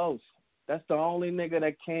Los? King Los. That's the only nigga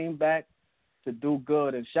that came back to do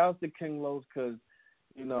good. And shouts to King Los because,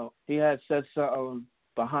 you know, he had said something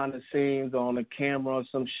behind the scenes on the camera or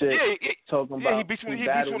some shit. Talking about he beat you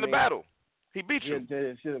in the battle. He beat you.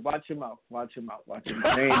 Yeah, watch him out.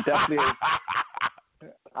 They ain't definitely.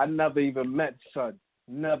 I never even met son.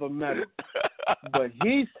 Never met him. But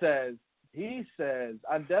he says,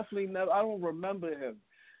 I definitely never. I don't remember him.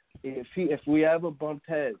 If we ever bumped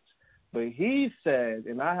heads. But he said,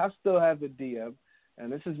 and I still have a DM,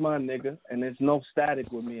 and this is my nigga, and there's no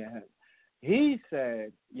static with me and him. He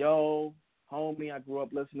said, yo, homie, I grew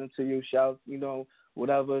up listening to you, shout, you know,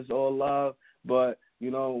 whatever, it's all love. But,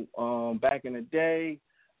 you know, back in the day,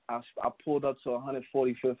 I pulled up to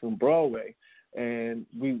 145th and Broadway, and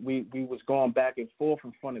we was going back and forth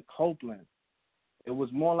in front of Copeland. It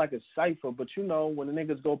was more like a cipher, but, you know, when the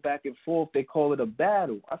niggas go back and forth, they call it a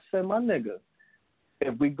battle. I said, my nigga,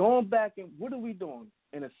 if we going back and what are we doing?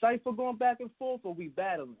 In a cipher going back and forth or we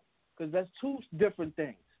battling? Because that's two different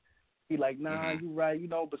things. He like, nah, you right, you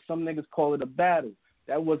know, but some niggas call it a battle.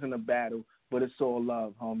 That wasn't a battle, but it's all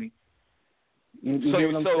love, homie. You get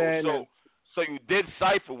what I'm saying? So you did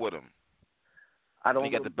cipher with him. I don't he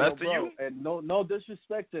got the best of you? And no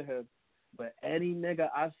disrespect to him, but any nigga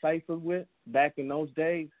I ciphered with back in those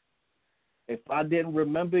days, if I didn't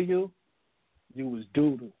remember you, you was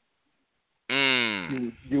doodle.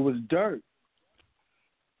 You was dirt.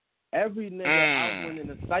 Every nigga I went in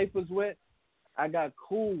the ciphers with, I got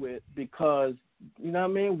cool with because, you know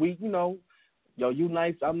what I mean? We, you know, yo, you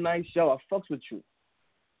nice, I'm nice, yo, I fucks with you.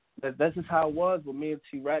 That's just how it was with me and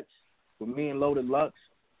T-Rex, with me and Loaded Lux,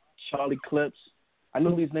 Charlie Clips. I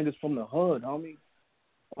knew these niggas from the hood, homie.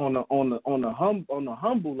 On the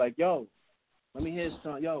humble, like, yo, let me hear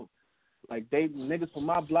some, yo. Like they niggas from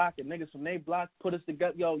my block and niggas from their block put us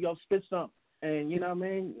together, yo, spit something. And you know what I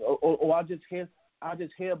mean? Or I just hear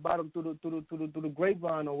about them through the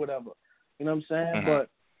grapevine or whatever. You know what I'm saying? But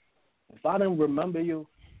if I don't remember you,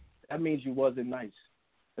 that means you wasn't nice.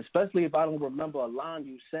 Especially if I don't remember a line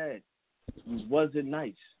you said. You wasn't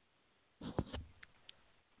nice.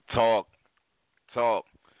 Talk.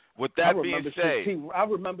 With that being said, I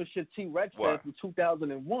remember shit T-Rex said from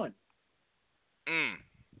 2001.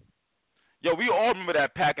 Yo, we all remember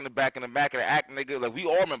that pack in the back of the act, nigga. Like we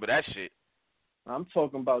all remember that shit. I'm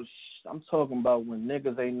talking about when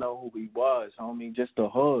niggas ain't know who he was, homie. Just the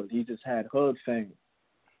hood. He just had hood fame.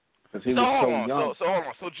 Cause he was so young. So hold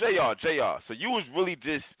on. So JR. So you was really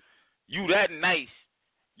just you that nice.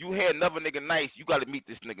 You hear another nigga nice. You got to meet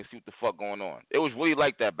this nigga. See what the fuck going on. It was really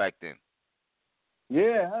like that back then.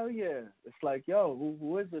 Yeah, hell yeah. It's like, yo,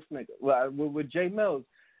 who is this nigga? Well, with J Mills,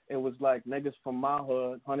 it was like niggas from my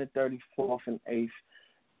hood, 134th and 8th,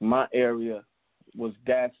 my area was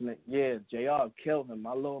gassing it. Yeah, JR killed him.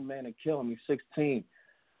 My little man had killed him. He's 16.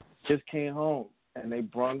 Just came home. And they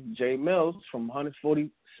brought J Mills from 142nd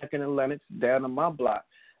and Lenox down to my block.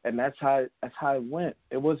 And that's how it went.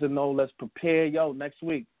 It wasn't no let's prepare, yo, next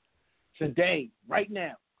week. Today, right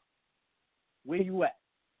now. Where you at?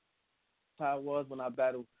 That's how it was when I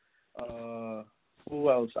battled who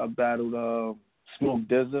else? I battled Smoke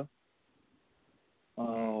Dizza.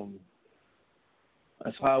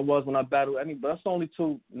 That's how it was when I battled but that's the only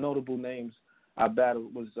two notable names I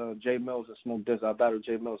battled was J Mills and Smoke Dizza. I battled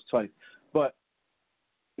J Mills twice. But,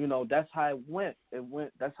 you know, that's how it went.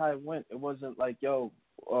 That's how it went. It wasn't like, yo,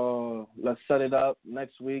 let's set it up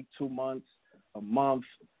next week, 2 months, a month.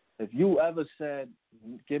 If you ever said,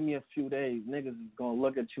 give me a few days, niggas is gonna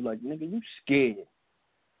look at you like, nigga, you scared.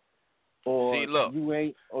 Or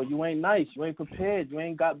you ain't nice, you ain't prepared, you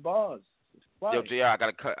ain't got bars. Right. Yo, JR, I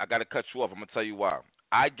gotta cut you off. I'm gonna tell you why.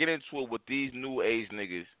 I get into it with these new age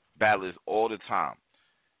niggas, battlers all the time.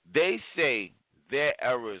 They say their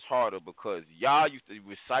era is harder because y'all used to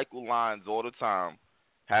recycle lines all the time,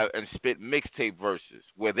 have and spit mixtape verses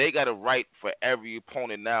where they got to write for every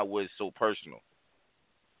opponent now where it's so personal.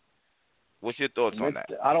 What's your thoughts on that?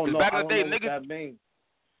 I don't know. Back in I the don't day, know niggas, what that means.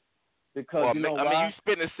 Because you know why? I mean, you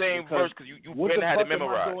spit the same verse because you been had to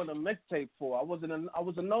memorize. What the fuck am I doing a mixtape for? I was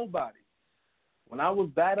a nobody. When I was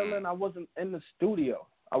battling, I wasn't in the studio.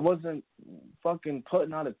 I wasn't fucking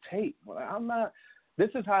putting out a tape. I'm not. This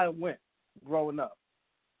is how it went growing up.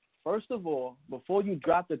 First of all, before you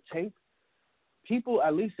drop the tape, people,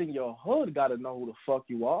 at least in your hood, got to know who the fuck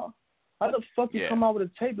you are. How the fuck you come out with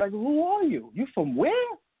a tape? Like, who are you? You from where?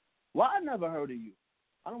 Why I never heard of you?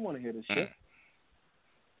 I don't want to hear this shit.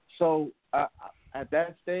 So at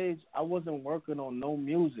that stage, I wasn't working on no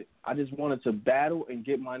music. I just wanted to battle and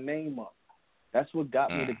get my name up. That's what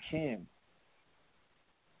got me to Cam.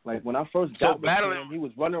 Like, when I first got with Cam, he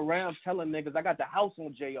was running around telling niggas, I got the house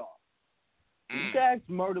on JR. You can ask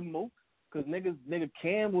Murder Mook, because nigga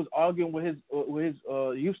Cam was arguing with his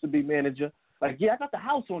used-to-be manager. Like, yeah, I got the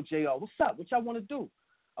house on JR. What's up? What y'all want to do?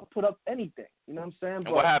 I'll put up anything. You know what I'm saying?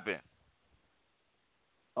 And what happened?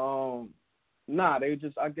 Nah, they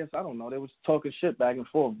just, I guess, I don't know. They was talking shit back and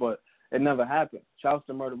forth, but it never happened. Shouts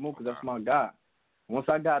to Murder Mook, because that's my guy. Once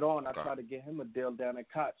I got on, I tried to get him a deal down at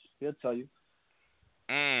Koch. He'll tell you.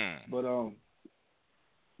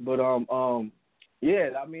 Yeah,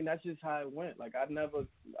 I mean, that's just how it went. Like,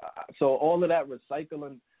 so all of that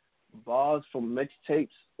recycling bars from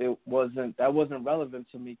mixtapes, that wasn't relevant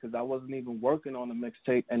to me because I wasn't even working on the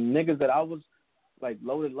mixtape. And niggas that I was, like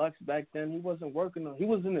Loaded Lux back then, he was in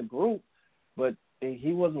the group, but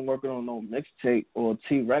he wasn't working on no mixtape, or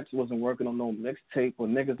T-Rex wasn't working on no mixtape, or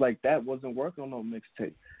niggas like that wasn't working on no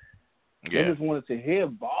mixtape. Yeah. Niggas wanted to hear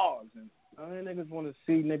bars, and niggas want to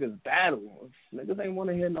see niggas battle. Niggas ain't want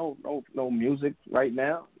to hear no music right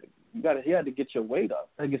now. You had to get your weight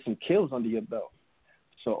up. You got to get some kills under your belt.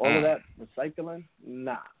 So all of that recycling,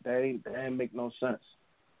 nah, that ain't make no sense.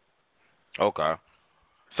 Okay.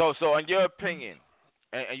 So in your opinion,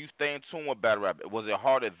 and you stay in tune with battle rap, was it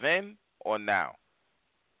harder then or now?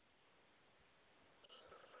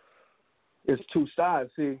 It's two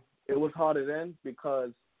sides. See, it was harder then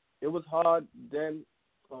because it was hard then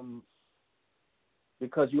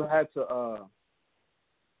because you had to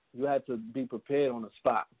be prepared on the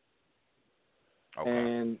spot. Okay.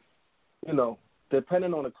 And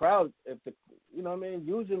depending on the crowd, you know what I mean,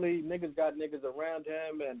 usually niggas got niggas around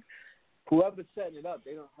him, and whoever's setting it up,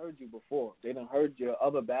 they done heard you before. They done heard your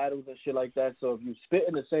other battles and shit like that. So if you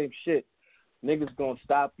spitting the same shit, niggas gonna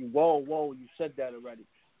stop you. Whoa, you said that already.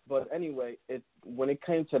 But anyway, when it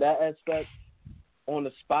came to that aspect, on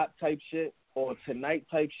the spot type shit or tonight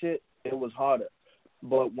type shit, it was harder.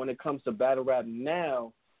 But when it comes to battle rap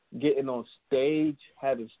now, getting on stage,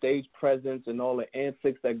 having stage presence and all the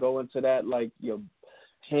antics that go into that, like your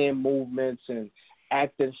hand movements and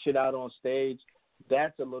acting shit out on stage,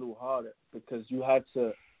 that's a little harder because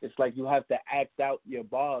it's like you have to act out your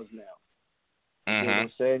bars now. You know what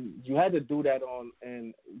I'm saying? You had to do that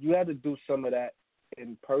and you had to do some of that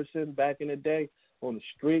in person back in the day on the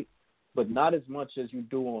street, but not as much as you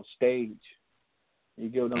do on stage. You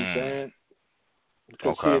get what I'm saying?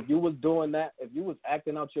 Because see, if you was doing that, if you was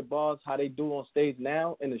acting out your bars how they do on stage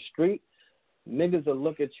now in the street, niggas will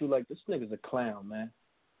look at you like, this nigga's a clown, man.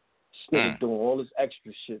 This nigga's doing all this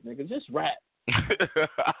extra shit, nigga. Just rap.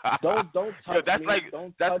 don't touch that's me. Like,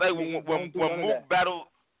 don't that's touch like me. when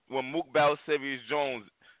Mook battled Serious Jones,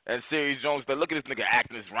 and Serious Jones, but look at this nigga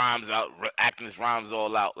acting his rhymes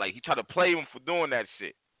all out. Like, he tried to play him for doing that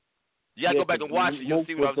shit. You gotta go back and watch it. You'll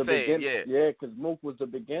see what I'm saying. Yeah, because Mook was the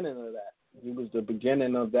beginning of that. He was the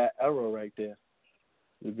beginning of that era right there.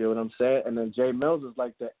 You get what I'm saying? And then Jay Mills is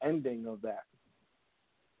like the ending of that,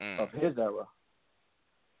 of his era.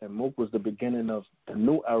 And Mook was the beginning of the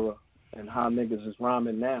new era and how niggas is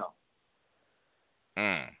rhyming now.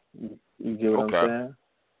 You get what I'm saying?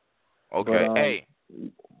 Okay. But, hey.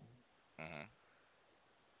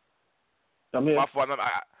 I'm here. My fault.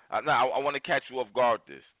 I want to catch you off guard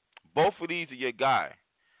with this. Both of these are your guy.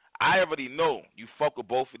 I already know you fuck with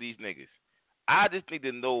both of these niggas. I just need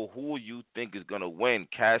to know who you think is going to win,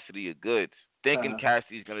 Cassidy or Goods. Thinking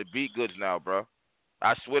Cassidy's going to beat Goods now, bro.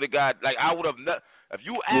 I swear to God. Like, I would have if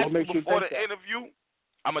you asked me before the interview,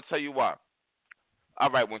 I'm going to tell you why. All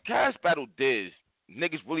right, when Cass battled Diz,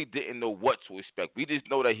 niggas really didn't know what to expect. We just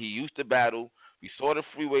know that he used to battle. We saw the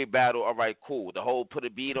freeway battle. All right, cool. The whole put a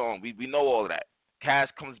beat on. We know all of that. Cass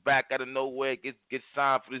comes back out of nowhere, gets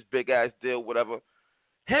signed for this big-ass deal, whatever.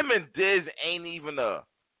 Him and Diz ain't even a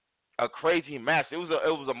crazy match. It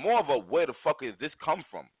was a more of a where the fuck is this come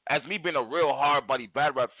from? As me being a real hard-body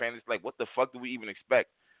battle rap fan, it's like, what the fuck do we even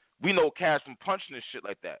expect? We know Cass from punching and shit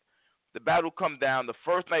like that. The battle come down. The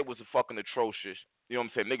first night was fucking atrocious. You know what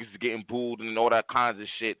I'm saying? Niggas was getting booed and all that kinds of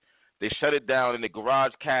shit. They shut it down, and the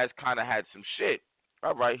garage cast kind of had some shit.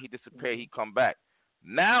 All right, he disappeared. He come back.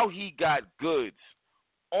 Now he got goods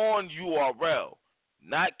on URL.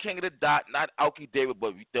 Not King of the Dot, not Alki David,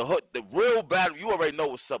 but the real battle. You already know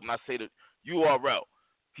what's up when I say the URL.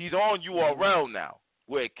 He's on URL now,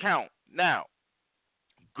 where it count. Now,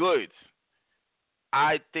 Goods.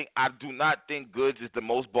 I do not think Goods is the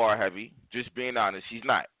most bar heavy. Just being honest, he's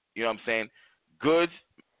not. You know what I'm saying? Goods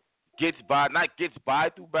gets by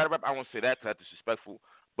through battle rap. I won't say that because that's disrespectful.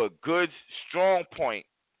 But Goods' strong point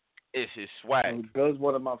is his swag. Goods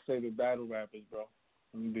one of my favorite battle rappers, bro.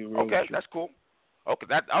 Let me be real. Okay, that's cool. Okay,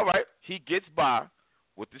 all right. He gets by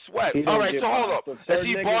with the swag. All right, so hold up. Is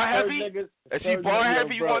he bar heavy? Is he bar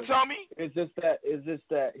heavy? You want to tell me? It's just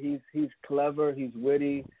that he's clever. He's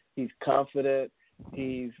witty. He's confident.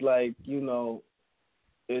 He's like, you know,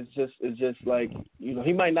 it's just like, you know,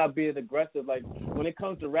 he might not be as aggressive. Like when it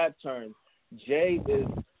comes to rap terms, Jay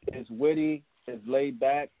is witty, is laid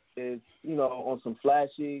back, is, you know, on some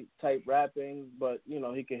flashy type rapping, but you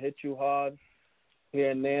know he can hit you hard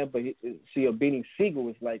here and there. But see, a Beanie Siegel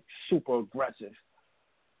is like super aggressive,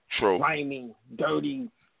 true, rhyming, dirty.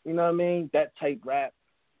 You know what I mean? That type rap.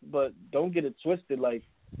 But don't get it twisted. Like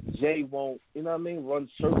Jay won't, you know what I mean, run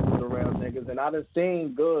circles around niggas. And I done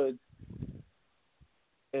seen Goods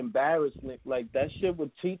embarrassment like that shit with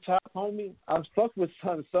T-Top, homie. I was fucked with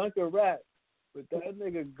Son could rap, but that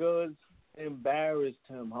nigga Goods embarrassed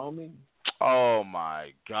him, homie. Oh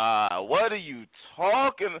my God, what are you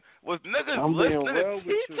talking? Was niggas listening to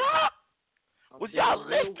T-Top? Was y'all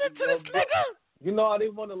listening to this nigga? You know, I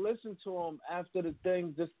didn't want to listen to him after the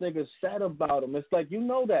things this nigga said about him. It's like, you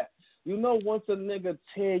know that. You know, once a nigga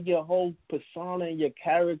tear your whole persona and your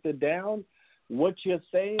character down, what you're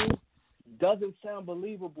saying doesn't sound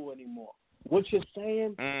believable anymore. What you're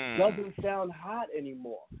saying doesn't sound hot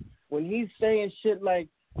anymore. When he's saying shit like,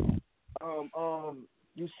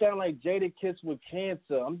 you sound like Jadakiss with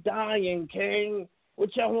cancer. I'm dying, King.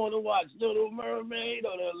 What y'all want to watch, Little Mermaid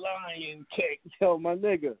or The Lion King? Yo, my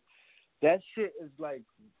nigga, that shit is like,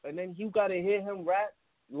 and then you got to hear him rap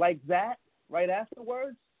like that right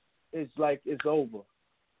afterwards. It's like it's over.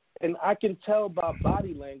 And I can tell by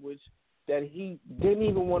body language that he didn't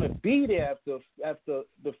even want to be there after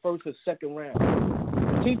the first or second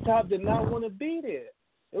round. T-Top did not want to be there.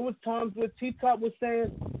 It was times where T-Top was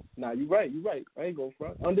saying, nah, you right. I ain't going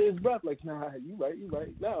front. Under his breath, like, nah, you right.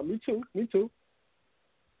 Nah, me too.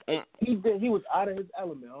 He was out of his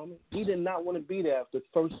element, homie. He did not want to be there after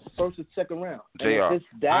first or second round. And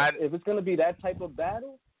if it's going to be that type of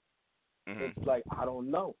battle, it's like, I don't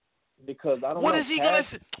know. Because I don't know. What is he going to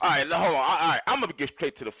say? All right, hold on. All right, I'm going to get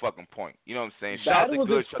straight to the fucking point. You know what I'm saying? Shout out to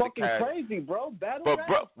Good, shout out to Cass. Crazy, bro. Battle but,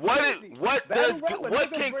 bro, a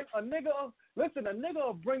nigga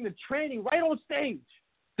will bring the training right on stage.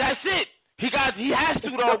 That's it. He has to,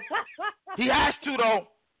 though.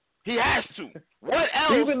 He has to. What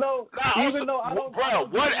else? Even though I don't. Bro,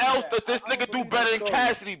 what else does this nigga do better than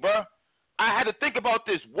Cassidy, bro? I had to think about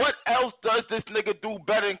this. What else does this nigga do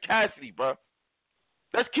better than Cassidy, bro?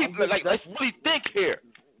 Let's really think here.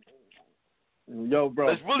 Yo,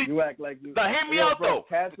 bro, really, you act like you. Now, hear me out, bro,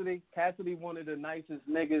 though. Cassidy, one of the nicest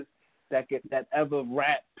niggas that ever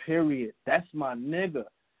rap. Period. That's my nigga.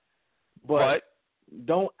 But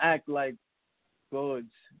don't act like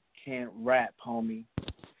Goods can't rap, homie.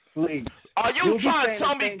 Please. Are you trying to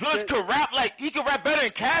tell me Goods could rap like he could rap better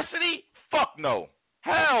than Cassidy? Fuck no.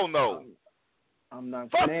 Hell no. I'm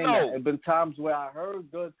not Fuck saying no. that. There have been times where I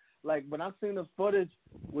heard Goods. Like, when I seen the footage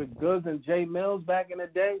with Goods and Jay Mills back in the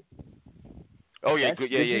day. Oh, yeah,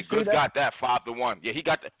 Goods got that 5-1. Yeah, he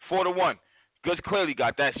got that 4-1. Goods clearly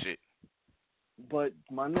got that shit. But,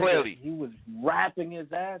 my nigga, he was rapping his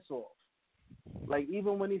ass off. Like,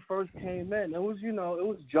 even when he first came in, it was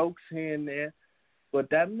jokes here and there.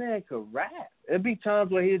 But that man could rap. It'd be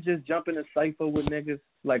times where he'd just jump in a cypher with niggas,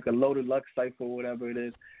 like a Loaded Luck cypher or whatever it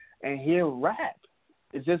is, and he'll rap.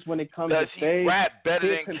 It's just when it comes to stage. Does he rap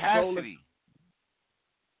better than Cassidy?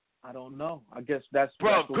 I don't know. I guess that's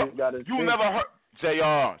what we got to see. You never heard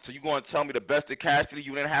JR. So you going to tell me the best of Cassidy?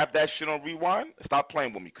 You didn't have that shit on rewind? Stop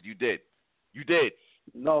playing with me, because you did. You did.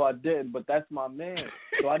 No, I didn't. But that's my man.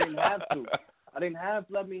 So I didn't have to. I didn't have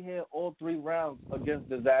to let me hear all 3 rounds against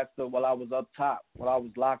Disaster while I was up top, while I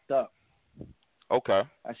was locked up. Okay.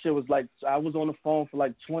 That shit was like, I was on the phone for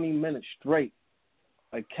like 20 minutes straight.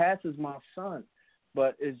 Like, Cass is my son.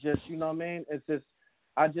 But it's just, you know what I mean? It's just,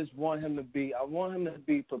 I want him to be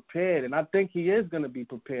prepared. And I think he is going to be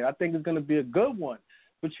prepared. I think it's going to be a good one.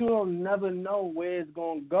 but you don't never know where it's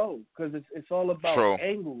gonna go because it's all about True.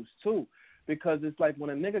 angles too. Because it's like when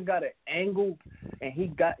a nigga got an angle and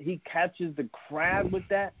he captures the crowd with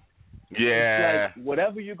that. Yeah. It's like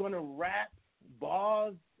whatever you're gonna rap,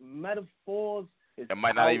 bars, metaphors, it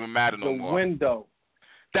might not even matter no more. The window.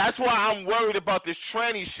 That's why I'm worried about this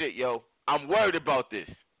tranny shit, yo. I'm worried about this.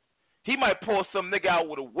 He might pull some nigga out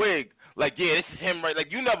with a wig, like, yeah, this is him, right?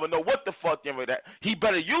 Like, you never know what the fuck him with that. He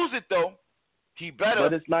better use it though. He better.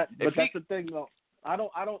 But it's not. But that's the thing, though. I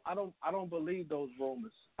don't believe those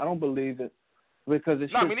rumors. I don't believe it because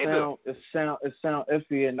it sound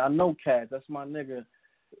iffy, and I know Cass. That's my nigga.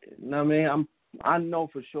 You know what I mean? I know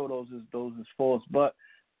for sure those is false. But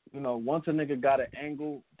you know, once a nigga got an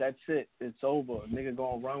angle, that's it. It's over. A nigga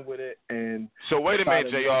gonna run with it. And so wait a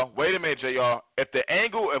minute, JR.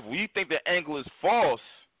 If we think the angle is false,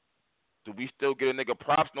 do we still get a nigga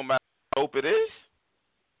props no matter how dope it is?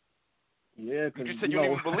 Yeah, because you said you don't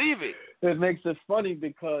even believe it. It makes it funny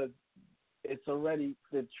because it's already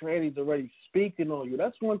the tranny's already speaking on you.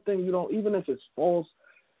 That's one thing you don't. Even if it's false,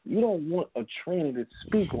 you don't want a tranny to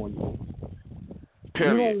speak on you.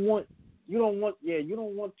 Period. You don't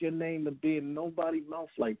want your name to be in nobody's mouth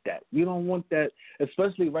like that. You don't want that,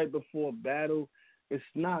 especially right before a battle. It's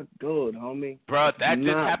not good, homie. Bro, that just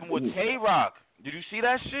happened with Tay-Rock. Did you see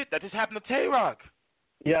that shit? That just happened to Tay-Rock.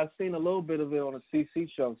 Yeah, I've seen a little bit of it on a CC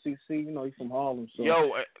show. CC, you know, he's from Harlem. So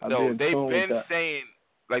they've been saying,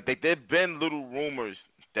 like, there've been little rumors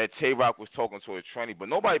that Tay-Rock was talking to a tranny, but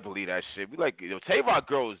nobody believe that shit. We like, Tay-Rock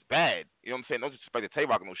girl is bad. You know what I'm saying? No disrespect to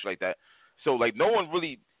Tay-Rock, no shit like that. So, like, no one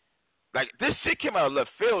really, like, this shit came out of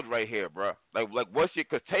left field right here, bro. Like what's your,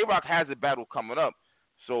 because Tay-Rock has a battle coming up,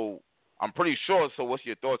 so I'm pretty sure. So, what's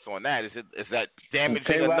your thoughts on that? Is that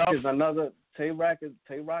damaging enough? Tay-Rock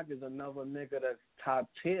is another nigga that's top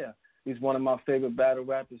tier. He's one of my favorite battle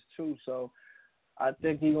rappers too. So I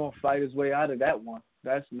think he's gonna fight his way out of that one.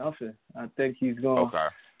 That's nothing. I think he's gonna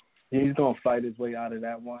fight his way out of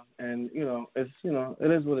that one. And it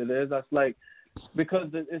is what it is. That's like because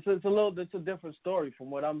it's a different story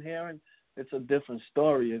from what I'm hearing. It's a different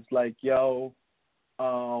story. It's like we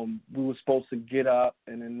were supposed to get up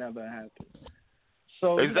and it never happened.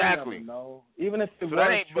 So exactly. You never know. Even if it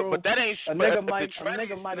was true, but that ain't a nigga might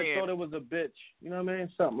have thought it was a bitch. You know what I mean?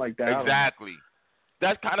 Something like that. Exactly.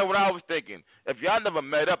 That's kind of what I was thinking. If y'all never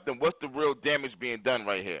met up, then what's the real damage being done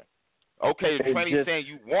right here? Okay, the tranny saying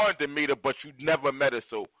you wanted to meet her, but you never met her.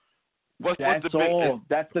 So what's the all.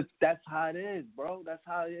 That's how it is, bro. That's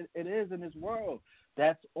how it is in this world.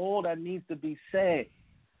 That's all that needs to be said.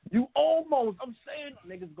 I'm saying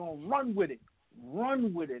niggas gonna run with it.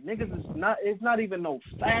 Run with it. Niggas it's not even no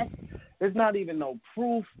fact. It's not even no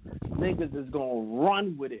proof. Niggas is gonna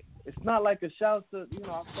run with it. It's not like a shout to,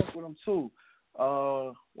 I fuck with him too.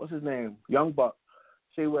 What's his name? Young Buck.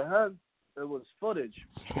 See, with her, it was footage.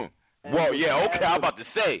 Well, yeah, okay, I'm about to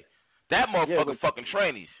say. That motherfucker fucking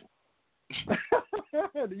trannies.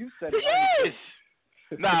 You said it. He is.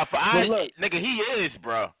 Nah, nigga, he is,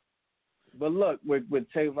 bro. But look, with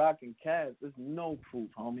Tay-Rock and Cass, there's no proof,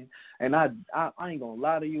 homie. And I ain't gonna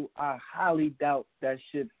lie to you. I highly doubt that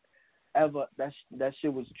shit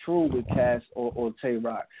was true with Cass or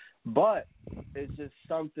Tay-Rock. But it's just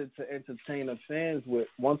something to entertain the fans with.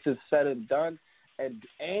 Once it's said and done,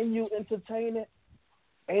 and you entertain it,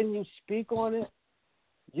 and you speak on it,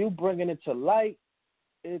 you bringing it to light.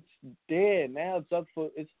 It's there now.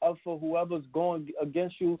 It's up for whoever's going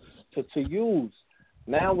against you to use.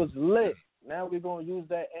 Now it's lit. Now we're going to use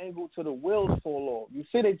that angle till the wheels fall off. You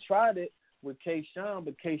see, they tried it with K-Shine,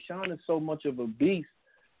 but K-Shine is so much of a beast.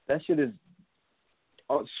 That shit is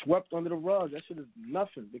swept under the rug. That shit is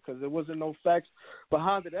nothing because there wasn't no facts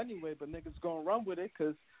behind it anyway, but niggas going to run with it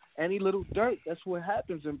because any little dirt, that's what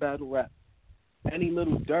happens in battle rap. Any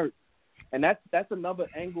little dirt. And that's another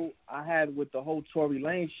angle I had with the whole Tory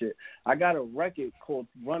Lanez shit. I got a record called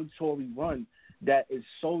Run Tory Run that is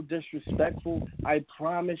so disrespectful. I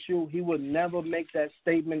promise you, he would never make that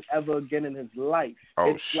statement ever again in his life. Oh,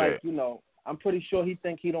 it's shit. like, I'm pretty sure he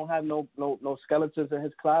think he don't have no skeletons in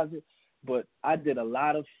his closet, but I did a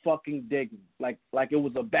lot of fucking digging. Like it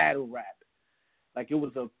was a battle rap. Like it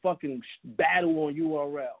was a fucking battle on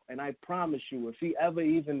URL. And I promise you, if he ever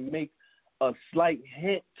even make a slight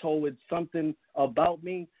hint towards something about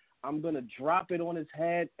me, I'm going to drop it on his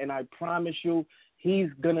head, and I promise you he's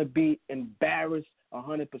going to be embarrassed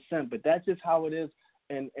 100%. But that's just how it is,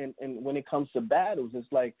 and when it comes to battles,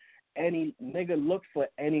 it's like any nigga look for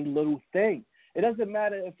any little thing. It doesn't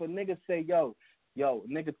matter if a nigga say, yo,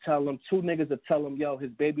 nigga tell him, two niggas will tell him, yo,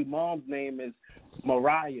 his baby mom's name is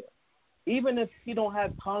Mariah. Even if he don't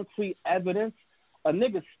have concrete evidence, a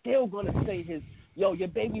nigga still going to say yo, your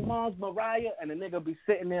baby mom's Mariah, and the nigga be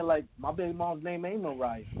sitting there like, my baby mom's name ain't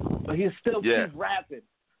Mariah, but he'll still keep rapping,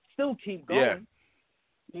 still keep going.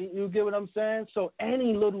 You get what I'm saying? So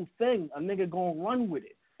any little thing, a nigga gonna run with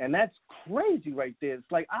it, and that's crazy right there.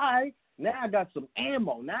 It's like, now I got some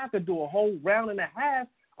ammo. Now I could do a whole round and a half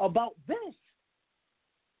about this.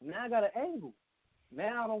 Now I got an angle.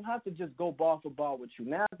 Now I don't have to just go bar for bar with you.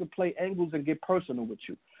 Now I can play angles and get personal with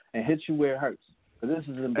you and hit you where it hurts. Because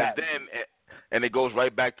this is embarrassing. And it goes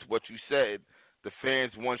right back to what you said. The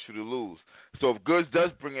fans want you to lose. So if Goods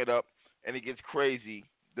does bring it up and it gets crazy,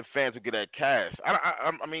 the fans will get that cash.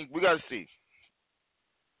 I mean, we got to see.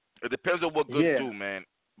 It depends on what Goods do, man.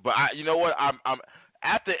 But you know what? I'm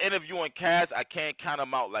after interviewing Cass, I can't count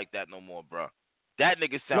him out like that no more, bro. That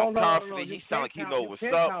nigga sound confident. He sound like he know what's up.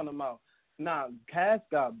 You can't count him out. Nah, Cass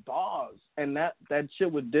got bars, and that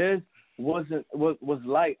shit with Diz was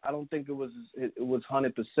light. I don't think it was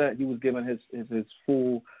 100%. He was giving his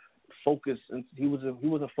full focus, and he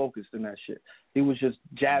wasn't focused in that shit. He was just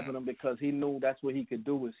jabbing him because he knew that's what he could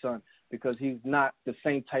do with Son, because he's not the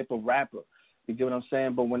same type of rapper. You get what I'm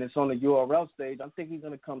saying? But when it's on the URL stage, I think he's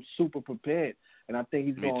gonna come super prepared, and I think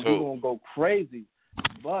he's gonna go crazy.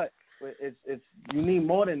 But it's you need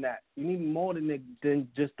more than that. You need more than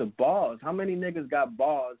just the bars. How many niggas got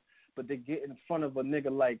bars, but they get in front of a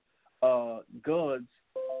nigga like Goods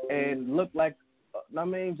and look like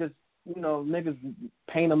just niggas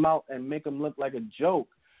paint them out and make them look like a joke.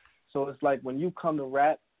 So it's like when you come to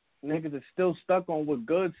rap, niggas are still stuck on what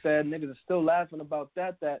Goods said. Niggas are still laughing about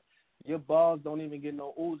that your bars don't even get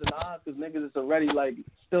no oohs and ahs because niggas is already like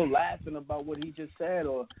still laughing about what he just said,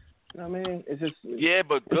 or you know what I mean? It's just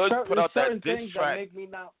but Goods put out that diss track.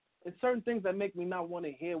 It's certain things that make me not want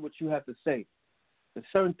to hear what you have to say. There's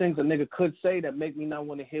certain things a nigga could say that make me not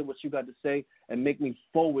want to hear what you got to say and make me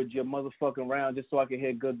forward your motherfucking round just so I can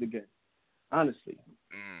hear Goods again. Honestly.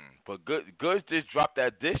 But Goods just dropped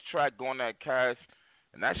that diss track going that Cash,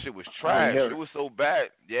 and that shit was trash. It was so bad.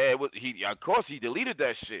 Yeah, it was. Of course he deleted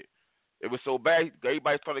that shit. It was so bad.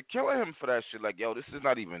 Everybody started killing him for that shit. Like, yo, this is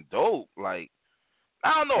not even dope. Like,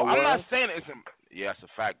 I don't know. I'm not saying it's. That's a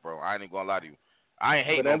fact, bro. I ain't even gonna lie to you. I ain't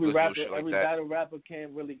hating on Goods shit like that. Every battle rapper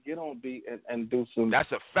can't really get on beat and do some.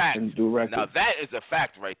 That's a fact. And do records. Now that is a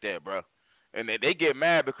fact right there, bro. And they get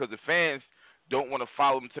mad because the fans don't want to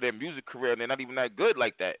follow them to their music career, and they're not even that good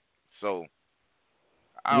like that. So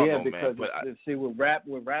I don't know, because man. See, with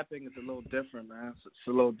rapping, it's a little different, man. It's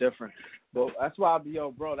a little different. But that's why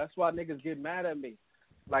that's why niggas get mad at me.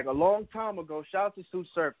 Like a long time ago, shout out to Sue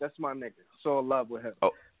Surf. That's my nigga. So in love with him.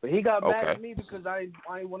 Oh. But he got mad at me because I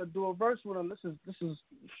didn't want to do a verse with him. This is a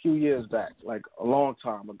few years back, like a long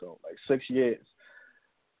time ago, like 6 years.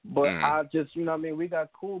 But I just, you know what I mean, we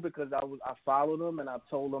got cool because I followed him and I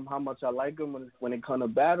told him how much I like him when it comes to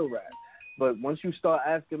battle rap. But once you start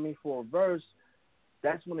asking me for a verse,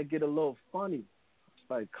 that's when it get a little funny. It's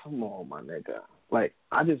like, come on, my nigga. Like,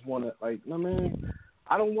 I just want to, like, you know what I mean?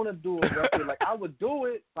 I don't want to do a record. Like, I would do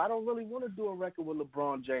it, but I don't really want to do a record with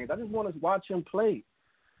LeBron James. I just want to watch him play.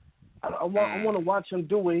 I want to watch him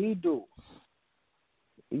do what he do.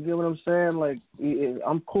 You get what I'm saying? Like,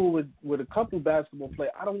 I'm cool with a couple basketball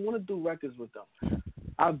players. I don't want to do records with them.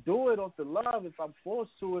 I'll do it off the love if I'm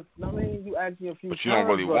forced to. If I mean, you ask me a few times. But you don't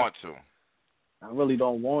really want to. I really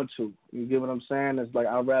don't want to. You get what I'm saying? It's like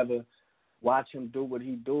I'd rather watch him do what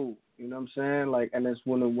he do. You know what I'm saying? Like, and it's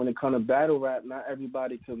when it comes to battle rap, not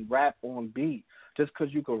everybody can rap on beat. Just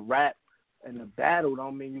because you can rap in a battle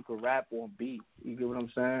don't mean you can rap on beat. You get what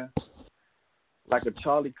I'm saying? Like a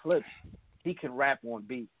Charlie Clips, he can rap on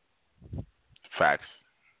beat. Facts.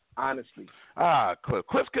 Honestly.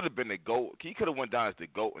 Clips could have been the GOAT. He could have went down as the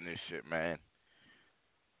GOAT in this shit, man.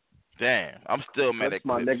 Damn, I'm still mad at Clips,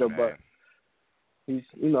 my nigga, man. But he's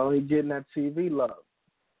getting that TV love.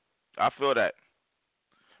 I feel that.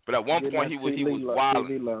 But at one point he was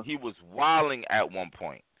wilding. He was wilding at one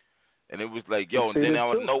point, and it was like, yo, and then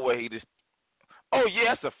out of nowhere he just. Oh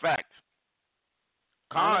yeah, that's a fact.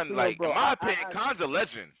 Khan, like, in my opinion, Khan's a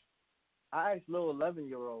legend. I asked little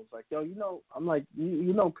 11-year-olds, like, yo, I'm like,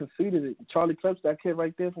 conceited Charlie Clips, that kid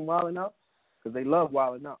right there from Wildin' Out, because they love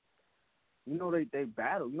Wildin' Out. They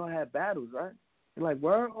battle. Have battles, right? They're like,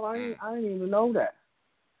 word? Oh, I didn't even know that.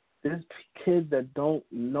 There's kids that don't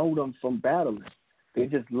know them from battling. They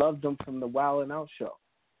just love them from the Wildin' Out show.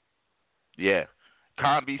 Yeah.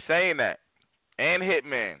 Khan be saying that. And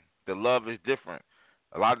Hitman. The love is different.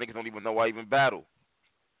 A lot of niggas don't even know why I even battle.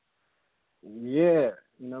 Yeah.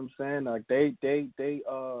 You know what I'm saying? Like they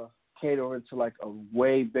cater into like a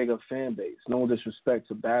way bigger fan base. No disrespect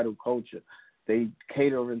to battle culture. They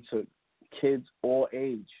cater into kids all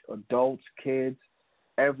age, adults, kids,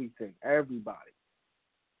 everything, everybody.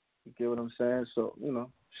 You get what I'm saying? So,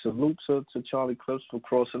 salute to Charlie Clips for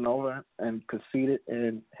crossing over and Conceited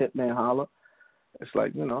and Hitman Holla. It's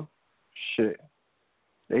like, shit.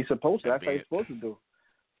 They supposed to. That's how you're supposed to do.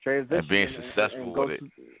 Transition and being successful and go with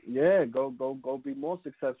it. Go be more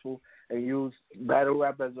successful and use battle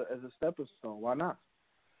rap as a stepping stone. Why not?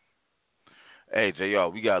 Hey, JR,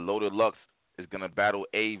 we got Loaded Lux is going to battle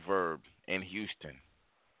A-Verb in Houston.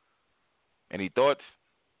 Any thoughts?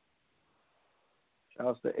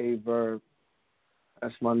 Shouts to A-Verb.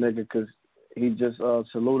 That's my nigga because he just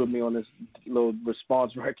saluted me on this little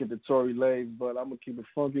response record to Tory Lanez, but I'm going to keep it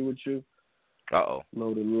funky with you. Uh-oh.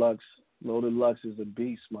 Loaded Lux is a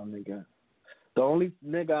beast, my nigga. The only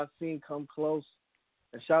nigga I've seen come close,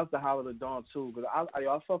 and shout out to Howard the Dawn, too, because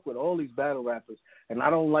I fuck with all these battle rappers, and I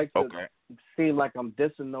don't like to seem like I'm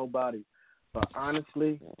dissing nobody. But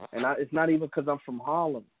honestly, it's not even because I'm from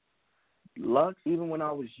Harlem. Lux, even when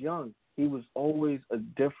I was young, he was always a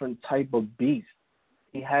different type of beast.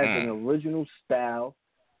 He has an original style,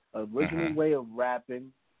 original way of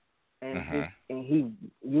rapping, and you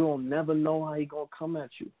don't never know how he gonna come at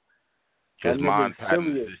you. His mind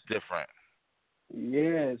pattern is different.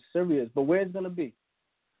 Yeah, it's serious. But where's it gonna be?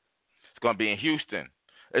 It's gonna be in Houston.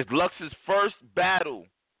 It's Lux's first battle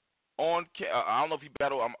on. I don't know if he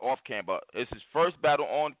battled off cam, but it's his first battle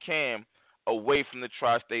on cam away from the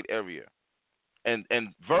tri-state area. And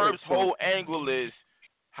Verb's whole angle is,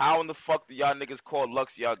 how in the fuck do y'all niggas call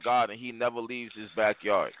Lux y'all god and he never leaves his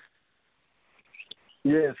backyard?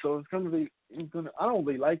 Yeah, so it's gonna be. I don't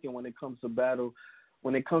really like it when it comes to battle.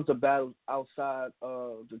 When it comes to battles outside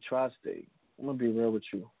of the tri-state, I'm gonna be real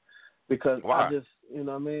with you, because Why? I just, what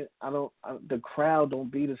I mean. The crowd don't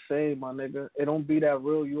be the same, my nigga. It don't be that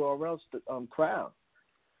real URL crowd.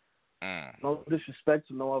 No disrespect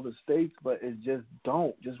to no other states, but it just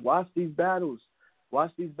don't. Just watch these battles.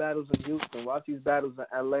 Watch these battles in Houston. Watch these battles in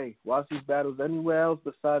L.A. Watch these battles anywhere else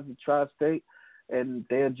besides the tri-state, and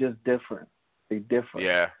they're just different. They're different.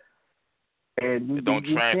 Yeah. And you don't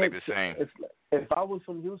translate the same. If I was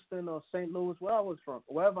from Houston or St. Louis,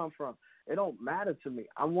 wherever I'm from, it don't matter to me.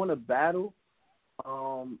 I want to battle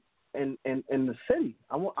in the city.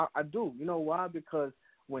 I do. You know why? Because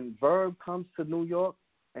when Verb comes to New York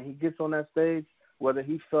and he gets on that stage, whether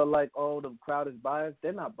he feel like, the crowd is biased,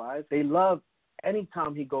 they're not biased. They love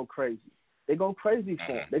anytime he go crazy. They go crazy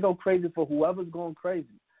for him. They go crazy for whoever's going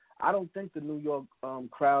crazy. I don't think the New York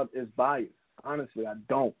crowd is biased. Honestly, I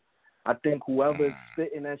don't. I think whoever is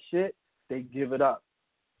spitting that shit, they give it up.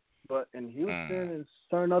 But in Houston and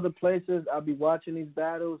certain other places, I'll be watching these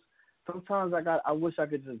battles. Sometimes I wish I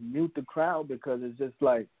could just mute the crowd, because it's just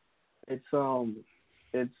like it sways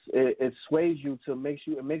you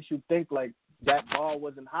it makes you think like that ball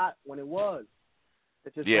wasn't hot when it was.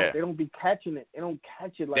 It's just they don't be catching it. They don't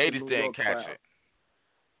catch it like they the just New didn't York catch crowd. it.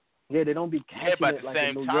 Yeah, they don't be catching it like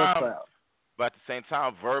the New York crowd. But at the same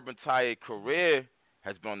time, Verb's entire career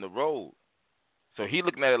has been on the road. So he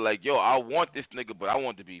looking at it like, yo, I want this nigga, but I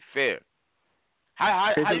want it to be fair.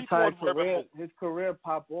 How you call his career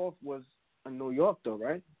pop off was in New York, though,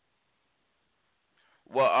 right?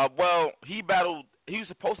 Well, he battled. He was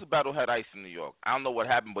supposed to battle Head Ice in New York. I don't know what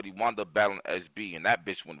happened, but he wound up battling SB, and that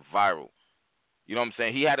bitch went viral. You know what I'm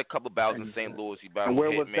saying? He had a couple battles in St. Louis. He battled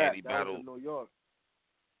Hitman. Was that? He battled in New York.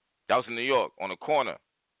 That was in New York on the corner.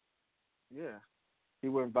 Yeah, he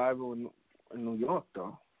went viral in New York,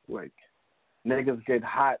 though. Like, niggas get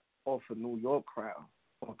hot off a New York crowd,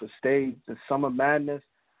 off the stage, the Summer Madness.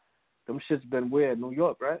 Them shit's been weird. New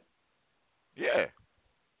York, right? Yeah.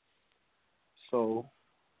 So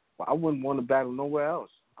I wouldn't want to battle nowhere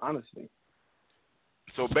else, honestly.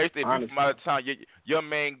 So basically, if you're from out of town, your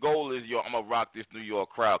main goal is, I'm going to rock this New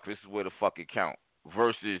York crowd because this is where the fuck it count,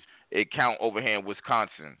 versus it count over here in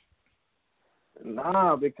Wisconsin.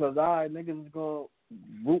 Nah, because niggas is going to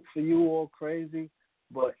root for you all crazy,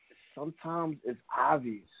 but sometimes it's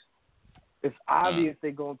obvious. It's obvious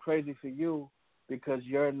they're going crazy for you because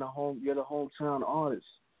you're the hometown artist.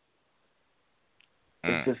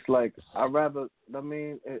 It's just like,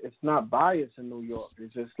 it's not biased in New York.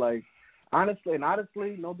 It's just like, honestly,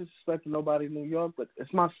 no disrespect to nobody in New York, but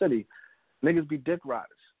it's my city. Niggas be dick riders.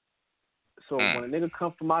 So when a nigga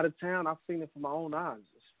come from out of town, I've seen it from my own eyes,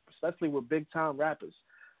 especially with big time rappers.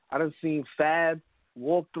 I done seen Fab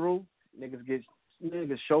walk through, niggas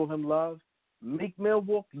show him love. Meek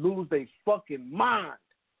Mill lose they fucking mind.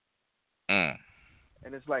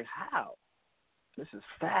 And it's like, how? This is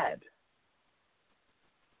Fab.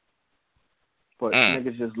 But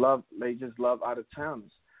niggas just love out of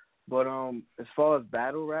towners. But as far as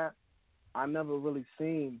battle rap, I never really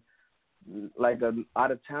seen like an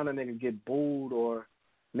out of towner nigga get booed or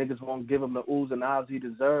niggas won't give him the oohs and ahs he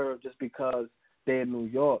deserves just because they're in New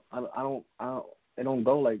York. It don't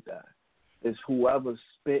go like that. It's whoever's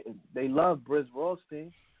spitting. They love Briz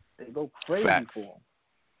Rothstein. They go crazy Facts. for him.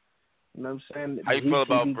 You know what I'm saying? How you feel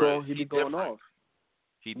about Briz? He be going off.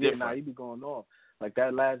 He different. Yeah, he be going off. Like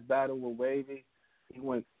that last battle with Wavy, he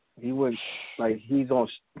went like his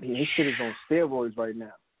shit is on steroids right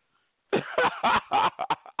now.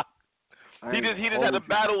 He just had a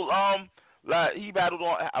battle. Like he battled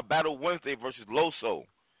on a battle Wednesday versus Loso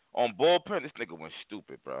on Bullpen. This nigga went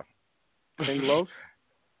stupid, bro. King Los?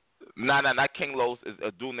 Nah, not King Los. It's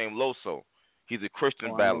a dude named Loso. He's a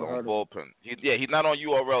Christian battler on Bullpen. He's not on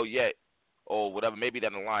URL yet or whatever. Maybe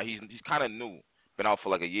down the line. He's kind of new. Been out for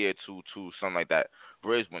like a year, two, something like that.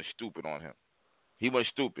 Briz went stupid on him. He went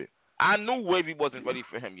stupid. I knew Wavy wasn't ready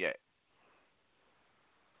for him yet.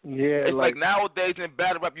 Yeah, it's like nowadays in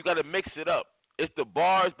battle rap, you got to mix it up. It's the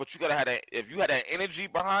bars, but you got to have that. If you had that energy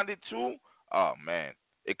behind it too, oh man,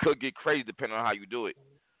 it could get crazy depending on how you do it.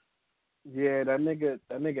 Yeah, that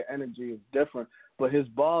nigga energy is different, but his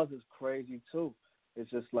bars is crazy too.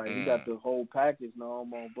 It's just like he got the whole package no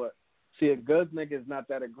more. But see, a good nigga is not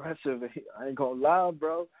that aggressive. I ain't gonna lie,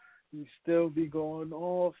 bro. He still be going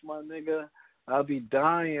off, my nigga. I'll be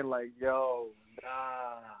dying like, yo,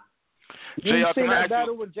 nah. You seen that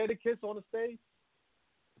battle with Jadakiss on the stage?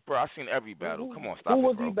 Bro, I seen every battle. Come on, stop it, Who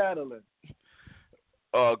was bro. he battling?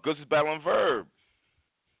 Goods is battling Verb.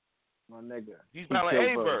 My nigga. He's battling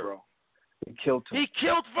A Verb. Bro. He killed him. He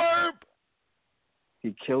killed Verb?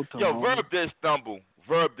 He killed him. Yo, Verb did stumble.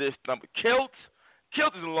 Kilt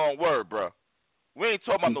is a long word, bro. We ain't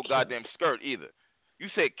talking about no goddamn skirt either. You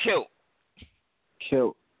said kilt.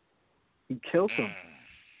 Killed. He killed him.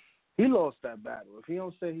 He lost that battle. If he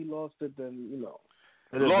don't say he lost it, then, you know.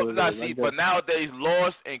 But nowadays,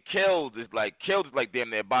 lost and killed is like damn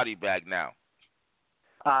near body bag now.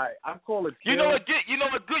 I call it killed. You know what,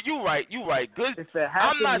 good. You right. Good. If it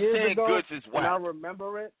happened I'm not years saying ago, goods is whack. and I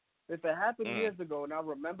remember it. If it happened years ago and I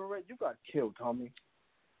remember it, you got killed, homie.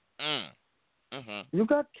 You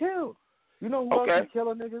got killed. You know who else is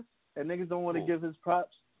killing niggas? And niggas don't want to give his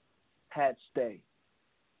props? Pat Stay.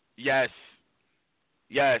 Yes.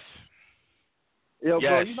 Yo,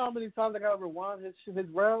 bro, you know how many times I got to rewind his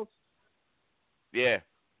rails? Yeah.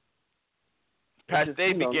 Pat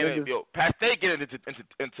Stay getting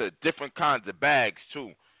into different kinds of bags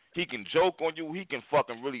too. He can joke on you. He can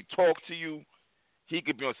fucking really talk to you. He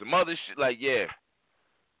could be on some other shit. Like, yeah.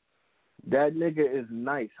 That nigga is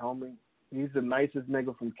nice, homie. He's the nicest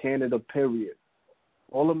nigga from Canada, period.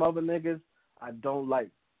 All them other niggas, I don't like.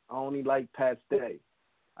 I only like Pat Stay.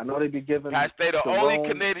 I know they be giving Pat Stay the Sharon. only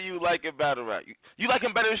Canadian you like in battle rap. You like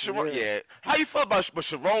him better than Sharon? Yeah. How you feel about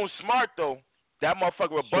Sharon Smart, though? That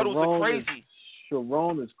motherfucker rebuttals are crazy.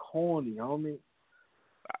 Sharon is corny, homie.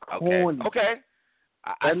 Corny. Okay.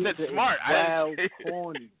 I said smart. Wild,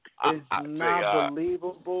 corny. It's not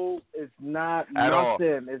believable. It's not at all.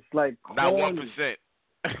 Nothing. It's like corny.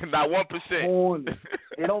 Not 1%. Corny.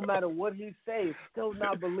 It don't matter what he say. It's still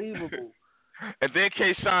not believable. And then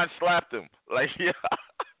K-Shine slapped him. Like, yeah.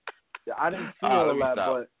 I didn't see all that,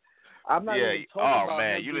 but I'm not even talking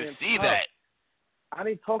about him you didn't being see tough. that.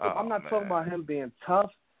 I'm not talking about him being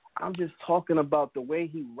tough. I'm just talking about the way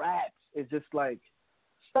he raps. It's just like,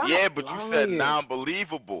 stop. Yeah, but lying. you said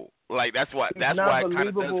non-believable. Like that's why it kind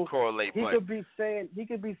of does correlate. He could be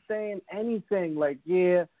saying anything. Like,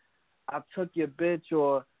 yeah, I took your bitch,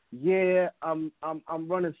 or yeah, I'm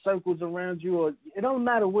running circles around you, or it don't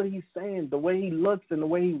matter what he's saying. The way he looks and the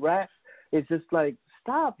way he raps, it's just like,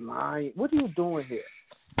 stop lying. What are you doing here?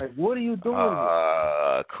 Like, what are you doing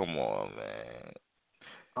here? Come on, man.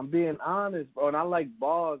 I'm being honest, bro, and I like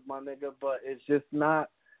bars, my nigga, but it's just not.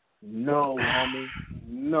 No, homie.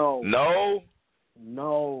 No.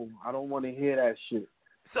 No, I don't want to hear that shit.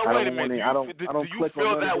 So wait a minute. Do you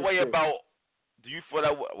feel that way about? Do you feel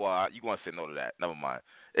that way? Well, you gonna say no to that? Never mind.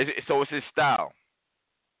 So it's his style.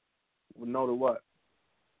 No to what?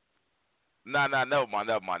 Nah, never mind.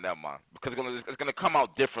 Because it's gonna come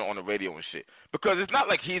out different on the radio and shit. Because it's not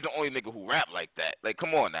like he's the only nigga who rap like that. Like,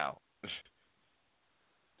 come on now.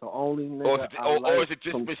 The only nigga or is it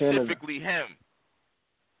just specifically him?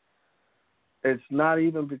 It's not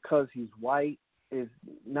even because he's white. It's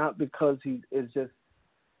not because it's just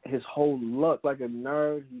his whole look, like a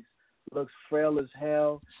nerd. He looks frail as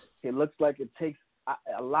hell. It looks like it takes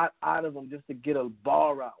a lot out of him just to get a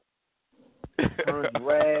bar out. It turns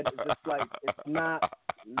red. It's just like, it's not,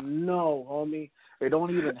 no, homie. It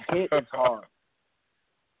don't even hit as hard.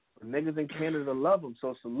 The niggas in Canada love him,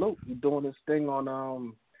 so salute. He doing this thing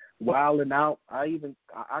on Wildin' Out. I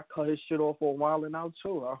cut his shit off on Wildin' Out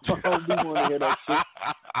too. I don't be want to hear that shit.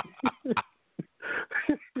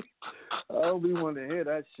 I don't be want to hear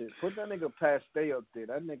that shit. Put that nigga Pastay up there.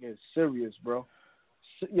 That nigga is serious, bro.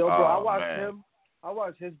 Yo, bro, I watched him. I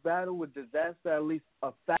watched his battle with Disaster at least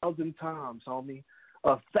 1,000 times, homie.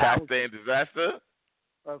 1,000. Pastay and Disaster?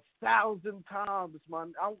 1,000 times,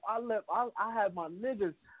 man. I had my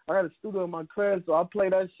niggas. I had a studio in my crib, so I play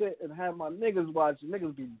that shit and have my niggas watch.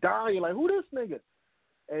 Niggas be dying like, who this nigga?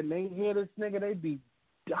 And they hear this nigga, they be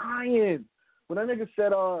dying. When that nigga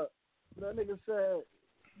said,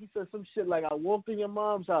 he said some shit like, I walked in your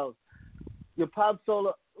mom's house. Your pop told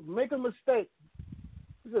her, make a mistake.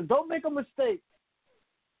 He said, don't make a mistake.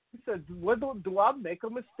 He said, what do I make a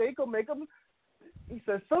mistake or make a mistake? He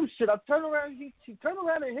said, some shit. I turned around, he turned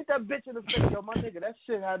around and hit that bitch in the face. Yo, my nigga, that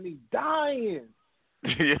shit had me dying.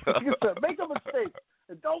 Yeah. He said, make a mistake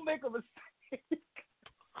and don't make a mistake.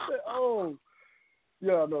 Said, oh.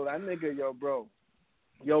 Yo, no, that nigga, yo, bro,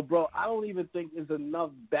 I don't even think there's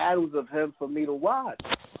enough battles of him for me to watch.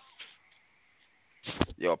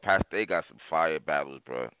 Yo, Pastay got some fire battles,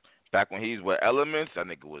 bro. Back when he was with Elements, that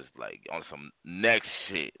nigga was, like, on some next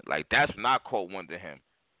shit. Like, that's when I caught one to him.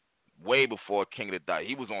 Way before King of the Dot.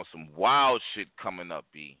 He was on some wild shit coming up,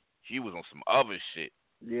 B. He was on some other shit.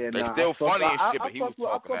 Yeah, they still funny and shit, but he was talking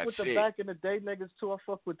that shit. I fuck with the back in the day niggas, too. I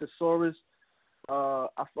fuck with the Saurus. I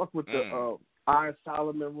fuck with the Iron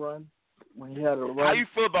Solomon run when he had a run. How you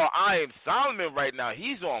feel about Iron Solomon right now?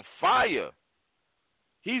 He's on fire.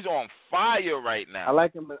 He's on fire right now. I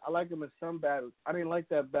like him in some battles. I didn't like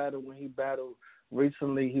that battle when he battled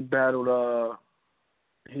recently. He battled Old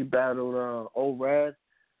Red.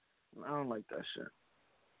 I don't like that shit.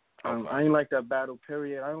 I ain't like that battle,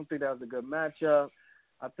 period. I don't think that was a good matchup.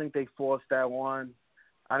 I think they forced that one.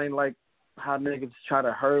 I didn't like how niggas try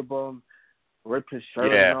to herb him, rip his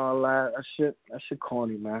shirt and all that. That shit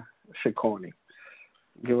corny, man. That shit corny.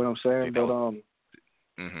 You get what I'm saying? But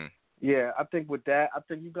yeah, I think with that, I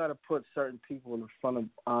think you got to put certain people in front of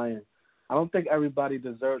Iron. I don't think everybody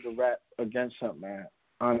deserves to rap against him, man.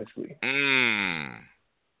 Honestly.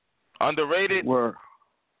 Underrated.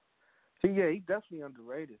 See, yeah, he's definitely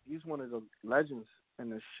underrated. He's one of the legends in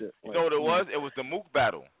this shit. You know what it was? It was the Mook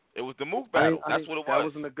battle. That's what it was. That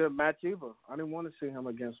wasn't a good match either. I didn't want to see him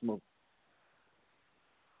against Mook.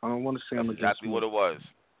 I don't want to see him against exactly Mook. What it was.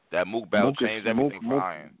 That Mook battle changed everything for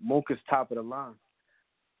Iron. Mook is top of the line.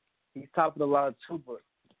 He's top of the line too, but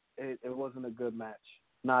it wasn't a good match.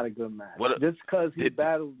 Not a good match. Just because he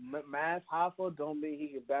battled Mass Hoffa don't mean he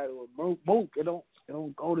can battle with Mook. It don't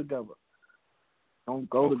go together. Don't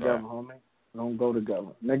go together, homie. Don't go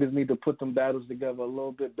together. Niggas need to put them battles together a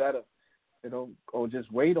little bit better. They don't, or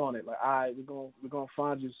just wait on it. Like, all right, we're gonna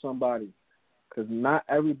find you somebody, because not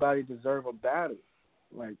everybody deserve a battle.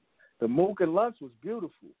 Like the Mook and Lux was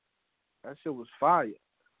beautiful. That shit was fire.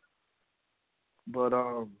 But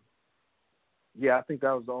yeah, I think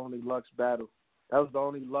that was the only Lux battle. That's the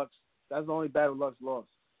only battle Lux lost.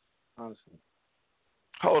 Honestly.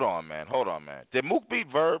 Hold on, man. Did Mook beat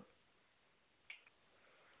Verb?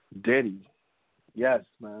 Did he? Yes,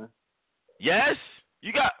 man. Yes?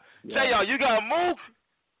 You got Mook?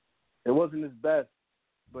 It wasn't his best,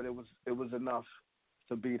 but it was enough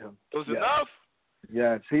to beat him. It was enough?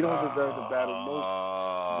 Yes, he don't deserve to battle Mook.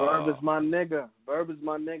 Verb is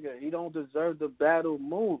my nigga. He don't deserve to battle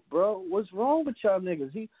Mook, bro. What's wrong with y'all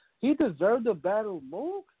niggas? He deserved to battle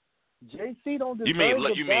Mook? JC don't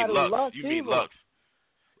deserve to battle Lux. You mean Lux.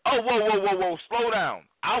 Oh, whoa. Slow down.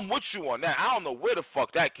 I'm with you on that. I don't know where the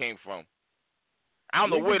fuck that came from. I don't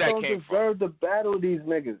know where that came from. Niggas don't deserve to battle these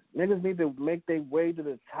niggas. Niggas need to make their way to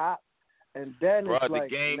the top, and then it's like, the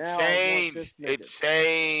game now changed. It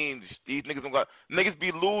changed. These niggas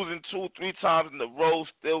be losing 2-3 times in a row,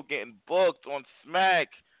 still getting booked on Smack.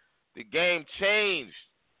 The game changed.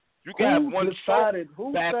 You can have one shot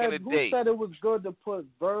back in the day. Who said it was good to put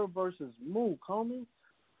Verb versus Mook, homie?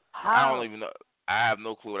 I don't even know. I have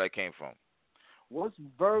no clue where that came from. What's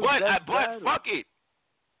Verb's But battle? fuck it.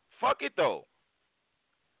 Fuck it though.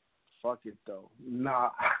 Nah.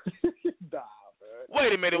 Man.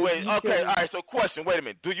 Wait a minute. Okay, all right. So question. Wait a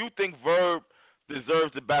minute. Do you think Verb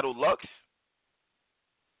deserves to battle Lux?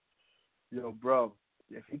 Yo, bro.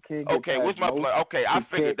 If he can't get where's my play? Okay, I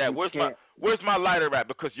figured that. Where's my lighter at?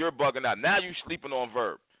 Because you're bugging out. Now you sleeping on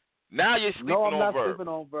Verb. Now you're sleeping on Verb. No, I'm not sleeping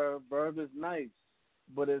on Verb. Verb is nice.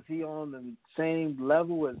 But is he on the same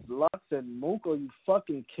level as Lux and Mook? Are you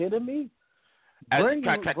fucking kidding me? Can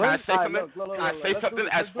I say something? Can I say something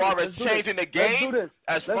as far as changing the game?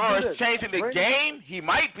 As far as changing the game, he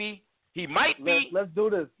might be. Let's do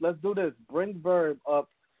this. Bring Verb up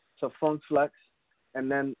to Funk Flex,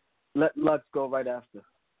 and then let Lux go right after.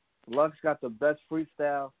 Lux got the best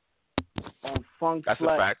freestyle on Funk That's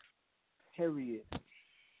Flex. a fact. Period.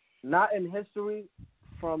 Not in history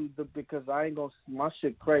because I ain't gonna my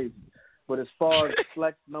shit crazy. But as far as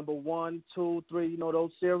Flex number 1, 2, 3, you know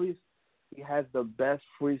those series, he has the best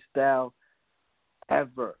freestyle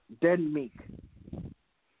ever. Then Meek.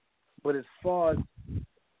 But as far as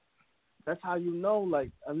that's how you know,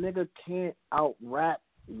 like, a nigga can't out-rap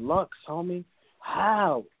Lux, homie.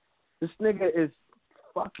 How? This nigga is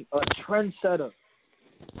fucking a trendsetter.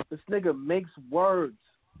 This nigga makes words.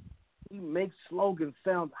 He makes slogans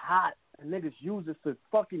sound hot, and niggas use it for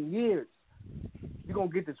fucking years. You gonna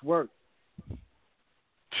get this work.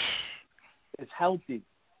 It's healthy.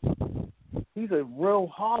 He's a real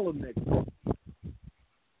Harlem nigga.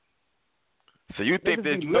 So you think Niggas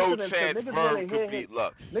there's be no listening to chance niggas Verb wanna could hear beat him.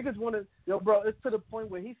 Lux? Niggas want to, yo, bro, it's to the point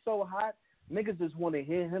where he's so hot, niggas just want to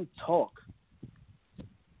hear him talk.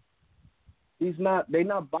 They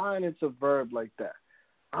not buying into Verb like that.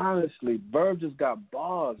 Honestly, Verb just got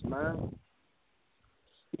bars, man.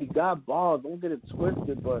 He got bars, don't get it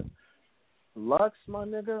twisted, but Lux, my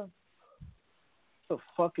nigga, it's a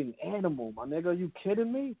fucking animal, my nigga. Are you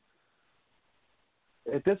kidding me?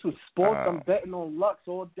 If this was sports, I'm betting on Lux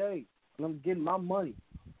all day, and I'm getting my money.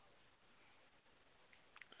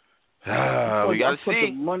 We gotta put the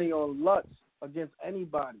see. money on Lux against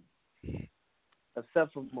anybody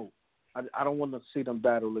except for Mook. I don't want to see them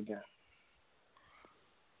battle again.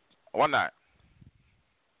 Why not?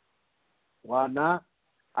 Why not?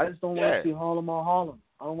 I just don't want to see Harlem on Harlem.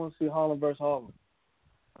 I don't want to see Harlem versus Harlem.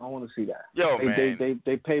 I don't want to see that. Yo, man. Man.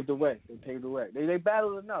 They paved the way. They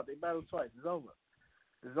battled enough. They battled twice. It's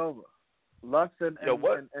over. Lux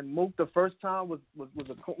and Mook the first time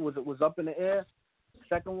was up in the air.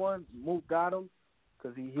 Second one, Mook got him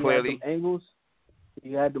because he had them angles.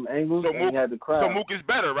 He had them angles and he had the crowd. So Mook is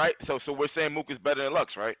better, right? So we're saying Mook is better than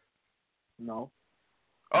Lux, right? No.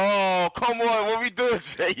 Oh, come on. What we doing,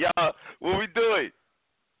 Jay, y'all? What we doing?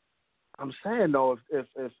 I'm saying though, if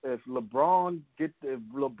LeBron beat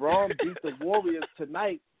the Warriors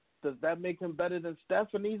tonight, does that make him better than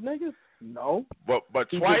Steph and these niggas? No. But twice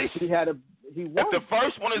he won. If the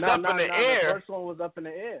first one is up in the air, the first one was up in the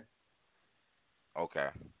air. Okay.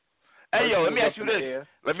 Hey, yo, let me ask you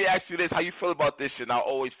this. How you feel about this shit? And I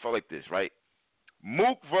always feel like this, right?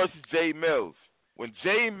 Mook versus Jay Mills. When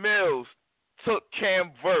Jay Mills took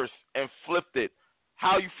Cam verse and flipped it,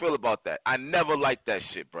 how you feel about that? I never liked that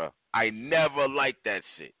shit, bro. I never liked that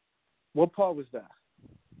shit. What part was that?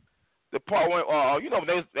 The part when,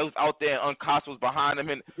 they was out there and Uncasa was behind him.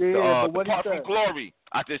 And but what the part he said? from Glory,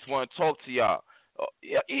 I just want to talk to y'all.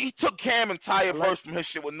 He took Cam entire verse from his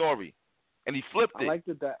shit with Nori, and he flipped it.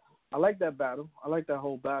 I like that battle. I like that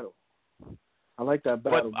whole battle. I like that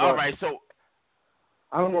battle. But all right, so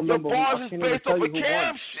I don't remember. Your bars is based off of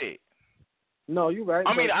Cam shit. No, you're right.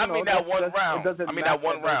 I mean that one round. That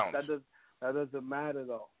one round. That doesn't matter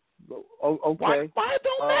though. Okay. Why it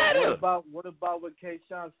don't matter? What about what K.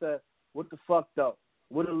 Sean said? What the fuck though?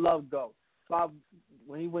 Where the love go?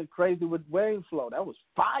 When he went crazy with Wayne Flow, that was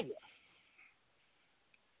fire.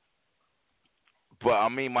 But I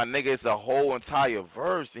mean, my nigga, it's a whole entire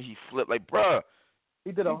verse, and he flipped like, bruh.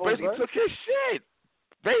 He did a whole basically verse. Took his shit,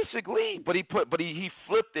 basically. But he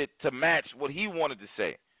flipped it to match what he wanted to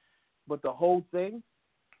say. But the whole thing.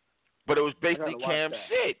 But it was basically Cam's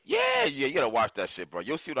shit. Yeah, you gotta watch that shit, bro.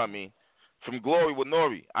 You'll see what I mean. From Glory with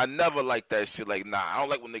Nori, I never liked that shit. Like, nah, I don't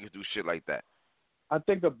like when niggas do shit like that. I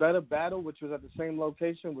think a better battle, which was at the same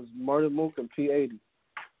location, was Murder Mook and P80.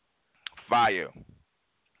 Fire.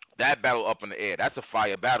 That battle up in the air. That's a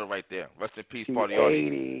fire battle right there. Rest in peace, Party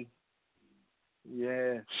Artie.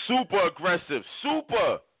 Yeah. Super aggressive.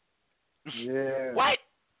 Super. Yeah. What?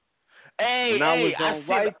 Hey, when I was on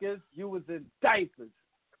Rikers, you was in diapers.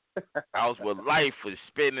 I was with life for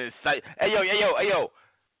spitting in sight. Hey, yo.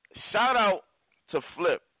 Shout out to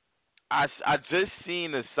Flip. I just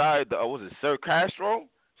seen the side, was it Sir Castro?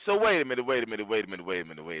 So wait a minute.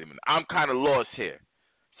 I'm kind of lost here.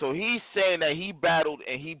 So he's saying that he battled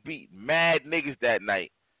and he beat mad niggas that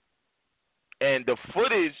night. And the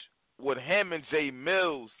footage with him and Jay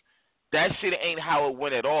Mills, that shit ain't how it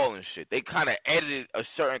went at all and shit. They kind of edited a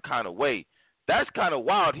certain kind of way. That's kind of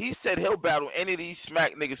wild. He said he'll battle any of these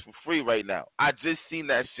smack niggas for free right now. I just seen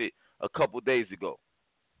that shit a couple days ago.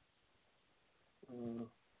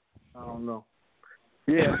 I don't know.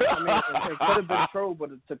 Yeah, I mean, it could have been true, but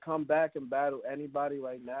to come back and battle anybody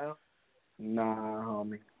right now, nah,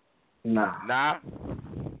 homie. Nah. Nah.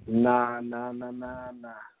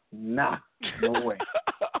 No way.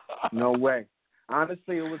 No way.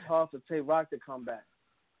 Honestly, it was hard for Tay Rock to come back.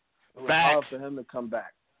 It was hard for him to come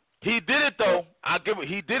back. He did it though. I give it.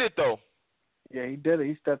 He did it though. Yeah, he did it.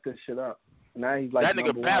 He stepped this shit up. Now he's like that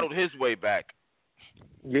nigga number battled one. his way back.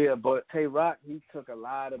 Yeah, but Tay Rock, he took a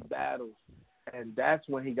lot of battles, and that's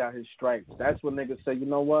when he got his stripes. That's when niggas say, you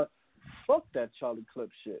know what? Fuck that Charlie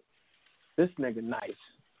Clips shit. This nigga nice.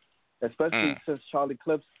 Especially since Charlie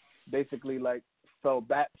Clips basically like fell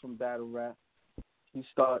back from battle rap. He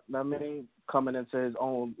started, coming into his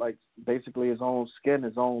own, like basically his own skin,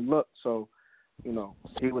 his own look. So, you know,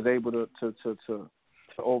 he was able to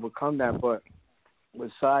overcome that. But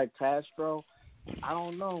with Side Castro, I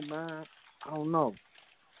don't know, man. I don't know.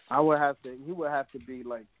 He would have to be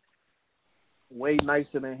like way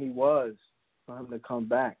nicer than he was for him to come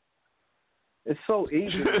back. It's so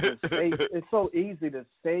easy to say. It's so easy to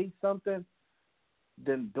say something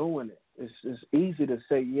than doing it. It's easy to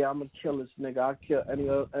say, yeah, I'm gonna kill this nigga. I'll kill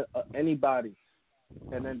anybody,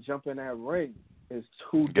 and then jump in that ring. It's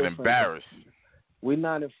too Get different. embarrassed. We're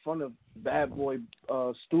not in front of Bad Boy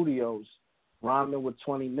Studios rhyming with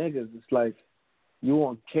 20 niggas. It's like you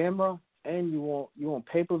on camera and you on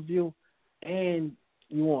pay-per-view and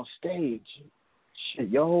you on stage. Shit,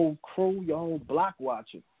 your whole crew, your whole block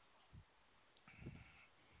watching.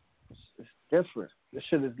 It's different. This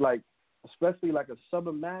shit is like, especially like a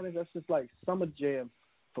Summer Madness, that's just like Summer Jam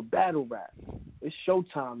for battle rap. It's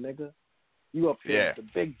showtime, nigga. You up here with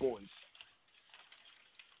the big boys.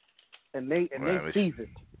 And they seasoned.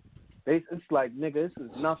 It's like, nigga, this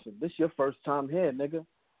is nothing. This your first time here, nigga.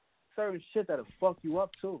 Certain shit that'll fuck you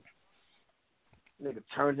up too. Nigga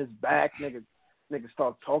turn his back, nigga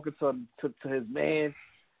start talking to his man.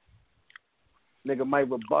 Nigga might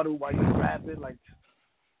rebuttal while you rapping, like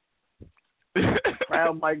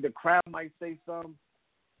the crowd might say something.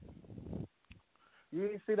 You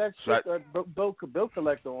ain't see that shit? Bill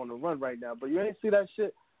Collector on the run right now, but you ain't see that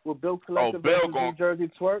shit with Bill Collector versus New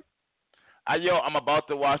Jersey Twerk? I'm about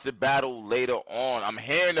to watch the battle later on. I'm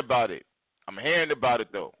hearing about it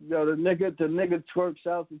though. Yo, the nigga Twerk,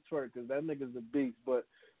 shout out to Twerk, because that nigga's a beast, but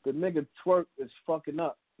the nigga Twerk is fucking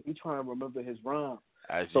up. He trying to remember his rhyme.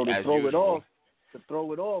 To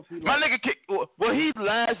throw it off, he my nigga, well, he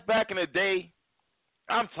last back in the day.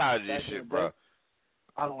 I'm tired of this shit, bro.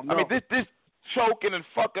 I don't know. I mean, this choking and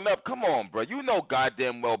fucking up. Come on, bro. You know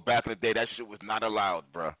goddamn well back in the day that shit was not allowed,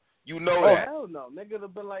 bro. You know that. Oh, hell no. Nigga would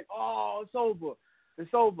have been like, oh, it's over.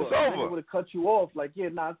 Nigga would have cut you off like, yeah,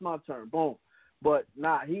 nah, it's my turn. Boom. But,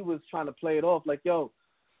 nah, he was trying to play it off like, yo,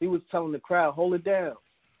 he was telling the crowd, hold it down.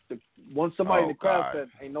 Once somebody in the crowd said,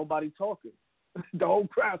 ain't nobody talking, the whole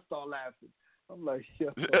crowd started laughing. I'm like,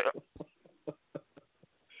 yo.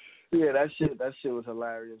 Yeah, that shit was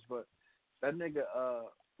hilarious. But that nigga,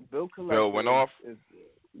 Bill Collector. Bill went off?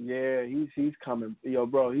 He's coming. Yo,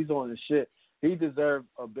 bro, he's on his shit. He deserved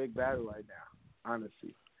a big battle right now,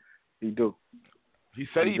 honestly. He do. He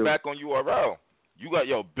said he back on URL. You got,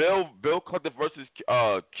 Bill Collector versus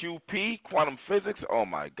QP, Quantum Physics. Oh,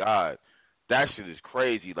 my God. That shit is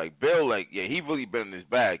crazy. Like, Bill, he really been in his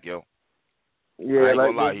bag, yo. Yeah, I ain't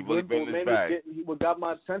gonna lie, he really been in his bag. What got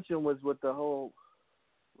my attention was with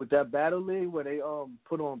that battle league where they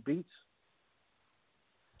put on beats.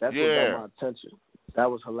 That's what got my attention. That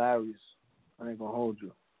was hilarious. I ain't gonna hold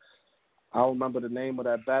you. I don't remember the name of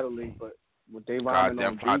that battle league, but what they rhyming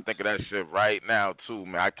on I'm trying to think of that shit right now too,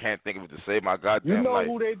 man. I can't think of it to save my goddamn life.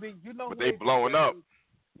 But they blowing up.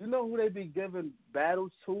 You know who they be giving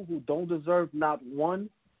battles to who don't deserve not one?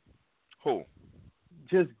 Who?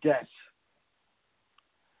 Just guess.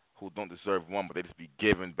 Who don't deserve one, but they just be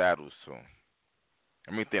giving battles to.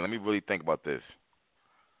 Let me think. Let me really think about this.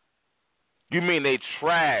 You mean they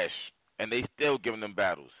trash and they still giving them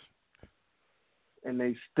battles? And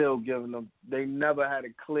they still giving them. They never had a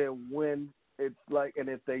clear win. It's like, and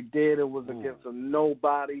if they did, it was against a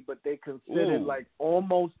nobody, but they considered like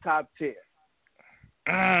almost top tier.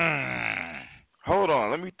 Hold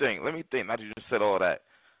on. Let me think. Now that you just said all that,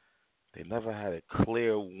 they never had a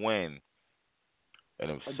clear win. And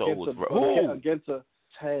if so was against a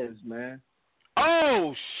Tez, man.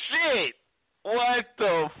 Oh shit! What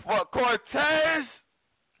the fuck, Cortez?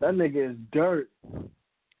 That nigga is dirt.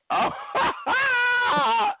 Oh.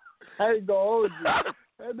 I ain't gonna hold you.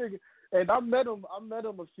 That nigga, and I met him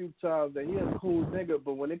a few times, and he a cool nigga.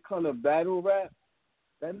 But when it comes to battle rap,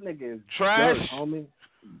 that nigga is trash, dirt, homie.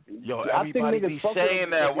 Yo, everybody be saying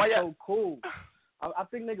that. Why so cool? I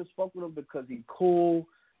think niggas fuck with him because he cool.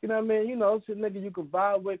 You know what I mean? You know, it's a nigga you can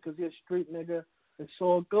vibe with because he a street nigga. It's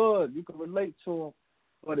all good. You can relate to him.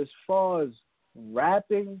 But as far as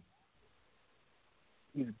rapping,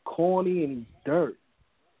 he's corny and he's dirt.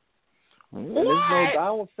 What? And I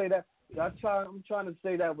don't say that. I'm trying to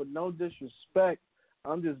say that with no disrespect.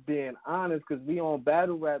 I'm just being honest because we on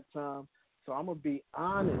battle rap time. So I'm gonna be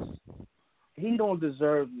honest. He don't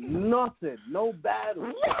deserve nothing. No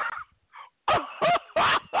battle.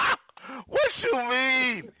 What you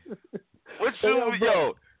mean? What you mean,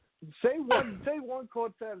 yo? Say one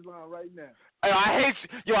Cortez line right now. Hey, I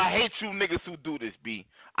hate you niggas who do this, B.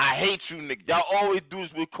 I hate you niggas. Y'all always do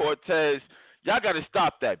this with Cortez. Y'all gotta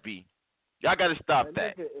stop that, B. Y'all gotta stop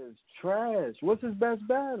that. Nigga is trash. What's his best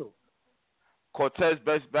battle? Cortez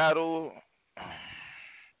best battle.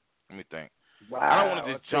 Let me think. Wow, I don't want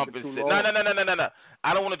to just jump and say no.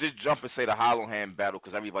 I don't want to just jump and say the Hollow Hand battle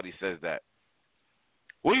because everybody says that.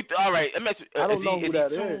 All right, I don't know who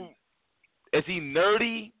that is. Is he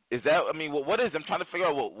nerdy? Is that? I mean, what is? I'm trying to figure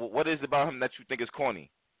out what is about him that you think is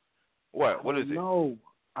corny. What? What is it? No,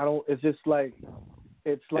 I don't. It's just like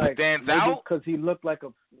it stands maybe out because he looked like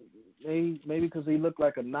maybe because he looked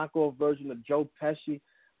like a knockoff version of Joe Pesci.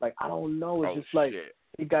 Like I don't know. It's just like shit.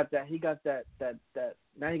 he got that.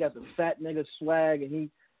 Now he got the fat nigga swag, and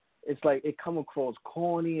it's like it come across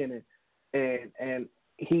corny, and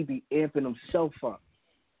he be amping himself up,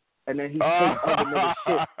 and then he takes other niggas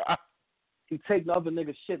shit. He take the other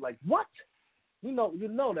niggas shit like what? You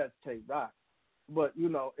know that's Tay Rock, but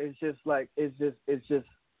it's just like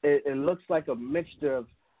it looks like a mixture of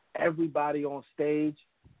everybody on stage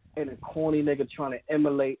and a corny nigga trying to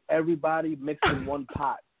emulate everybody mixed in one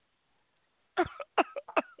pot.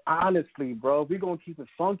 Honestly, bro, if we gonna keep it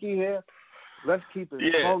funky here, let's keep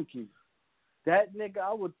it funky. That nigga,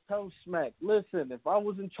 I would tell Smack, listen, if I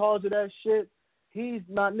was in charge of that shit, he's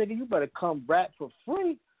not, nigga, you better come rap for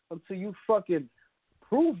free until you fucking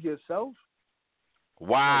prove yourself.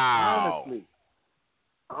 Wow. Like, honestly,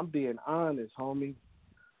 I'm being honest, homie.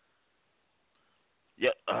 Yeah.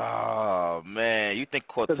 Oh man, you think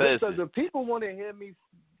Cortez? Because the people want to hear me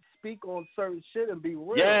speak on certain shit and be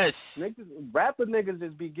real. Yes. Niggas, rapper niggas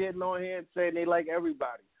just be getting on here and saying they like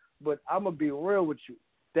everybody, but I'm gonna be real with you.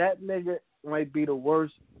 That nigga might be the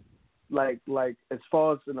worst. Like as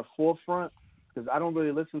far as in the forefront. Because I don't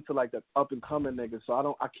really listen to like the up and coming niggas,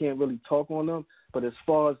 so I can't really talk on them. But as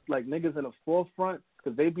far as like niggas in the forefront,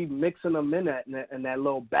 because they be mixing them in that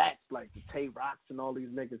little batch, like the Tay Rocks and all these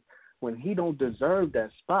niggas, when he don't deserve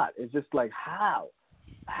that spot, it's just like how?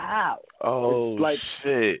 Oh it's like,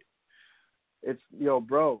 shit! It's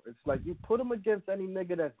bro. It's like you put him against any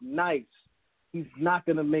nigga that's nice, he's not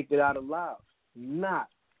gonna make it out alive. Not.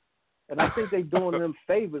 And I think they doing them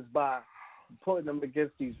favors by putting them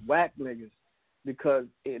against these whack niggas. Because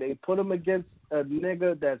they put him against a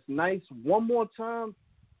nigga that's nice one more time,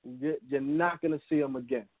 you're not going to see him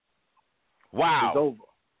again. Wow. It's over.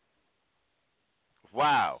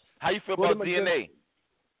 Wow. How you feel about DNA?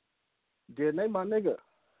 DNA, my nigga.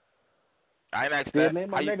 I ain't asked DNA, that.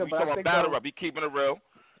 my nigga, you talking about battle rap? You keeping it real?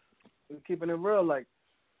 Keeping it real. Like,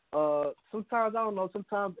 sometimes, I don't know,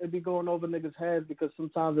 sometimes it be going over niggas' heads because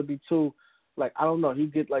sometimes it be too... Like, I don't know, he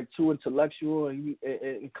get like too intellectual and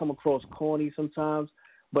it come across corny sometimes.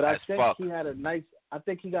 But I think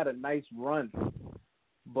he got a nice run.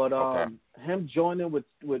 But him joining with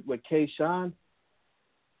K-Shine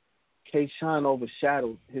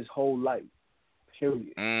overshadowed his whole life.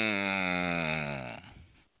 Period. Damn,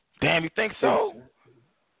 you think so?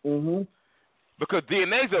 Mm-hmm. Because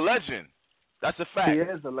DNA's a legend. That's a fact. He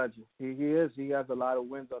is a legend. He is. He has a lot of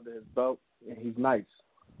wins under his belt and he's nice.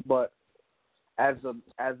 But as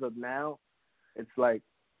of now, it's like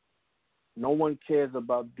no one cares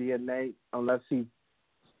about DNA unless he's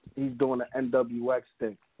doing an NWX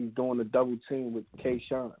thing. He's doing a double team with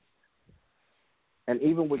K-Shine. And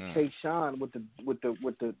even with K-Shine with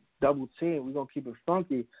the double team, we're gonna keep it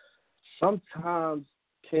funky. Sometimes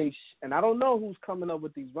and I don't know who's coming up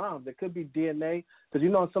with these rhymes. It could be DNA,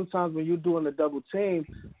 because sometimes when you're doing a double team,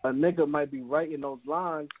 a nigga might be writing those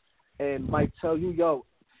lines and might tell you, yo,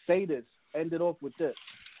 say this. End it off with this.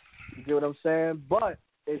 You get what I'm saying? But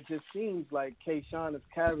it just seems like K-Shine is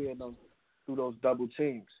carrying them through those double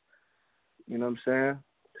teams. You know what I'm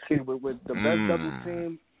saying? See, with the best double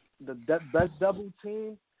team, best double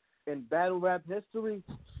team in battle rap history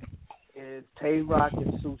is Tay Rock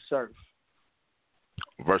and Sue Surf.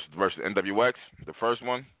 Versus NWX, the first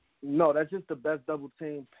one? No, that's just the best double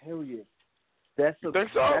team, period. That's the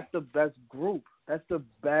best group. That's the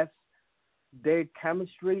best. Their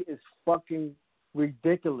chemistry is fucking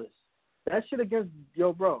ridiculous. That shit against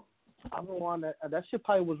bro. I rewind that shit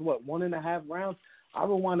probably was 1.5 rounds. I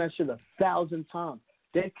rewind that shit 1,000 times.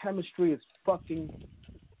 Their chemistry is fucking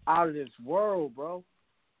out of this world, bro.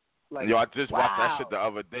 Like, I just watched that shit the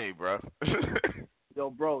other day, bro.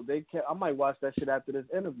 Bro, I might watch that shit after this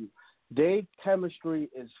interview. Their chemistry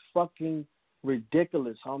is fucking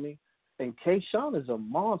ridiculous, homie. And K-Shine is a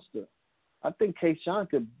monster. I think K-Shine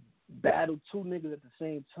could battle two niggas at the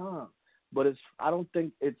same time. But I don't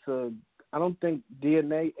think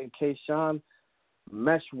DNA and K-Shine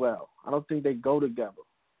mesh well. I don't think they go together,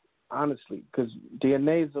 honestly, because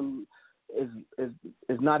DNA is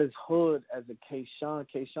not as hood as a K-Shine.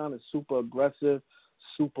 K-Shine is super aggressive,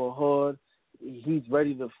 super hood. He's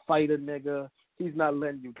ready to fight a nigga. He's not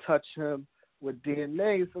letting you touch him. With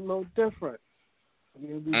DNA, it's a little different.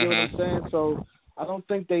 You know what I'm saying? So I don't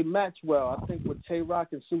think they match well. I think with Tay Rock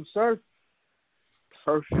and Sue Surf,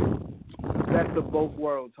 perfect. Best of both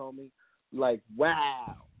worlds, homie. Like,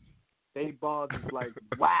 wow. They bars is like,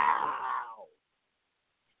 wow.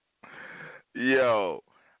 Yo,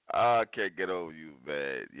 I can't get over you,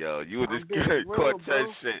 man. Yo, you with this Cortez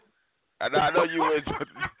shit. And I know you was,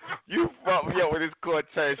 you fuck me up with this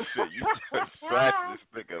Cortez shit. You just trash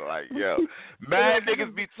this nigga like, yo. Mad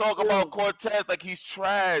niggas be talking about Cortez like he's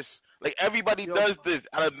trash. Like everybody does this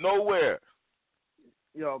out of nowhere.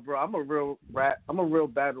 Yo, bro, I'm a real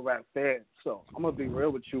battle rap fan, so I'm gonna be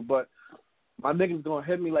real with you, but my niggas gonna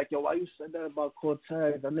hit me like, yo, why you said that about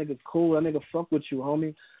Cortez? That nigga cool, that nigga fuck with you,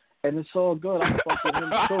 homie. And it's all good. I fuck with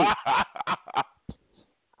him too.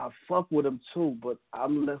 I fuck with him too, but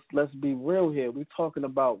let's be real here. We talking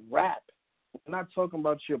about rap. We're not talking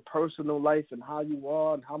about your personal life and how you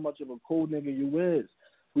are and how much of a cool nigga you is.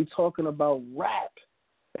 We talking about rap.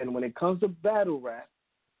 And when it comes to battle rap,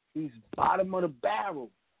 he's bottom of the barrel.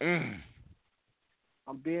 I'm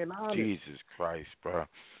being honest. Jesus Christ, bro.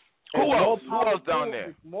 Who else down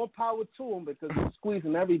there? More power to him because he's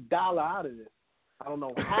squeezing every dollar out of this. I don't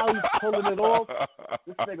know how he's pulling it off.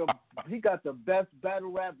 This nigga, he got the best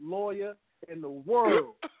battle rap lawyer in the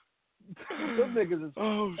world. Them niggas is,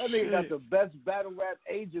 that nigga got the best battle rap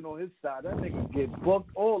agent on his side. That nigga get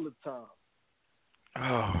booked all the time.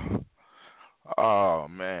 Oh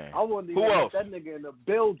man. I wouldn't Who even else? let that nigga in the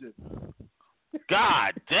building.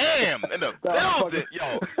 God damn, in the building,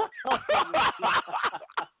 yo.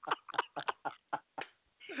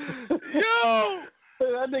 Yo.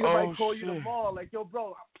 That nigga might call you tomorrow, like, yo,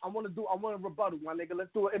 bro, I want to rebuttal, my nigga. Let's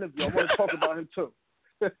do an interview. I want to talk about him too.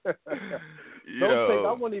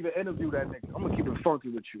 I won't even interview that nigga. I'm gonna keep it funky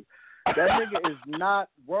with you. That nigga is not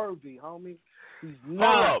worthy, homie. He's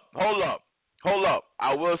not. Hold up.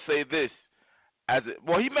 I will say this.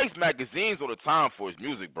 He makes magazines all the time for his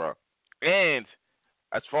music, bro. And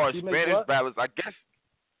as far as Spanish ballads, I guess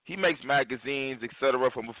he makes magazines, etc.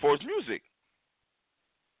 from before his music.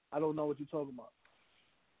 I don't know what you're talking about.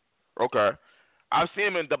 Okay. I've seen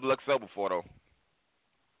him in XXL before, though.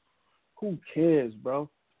 Who cares, bro?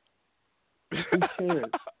 Who cares?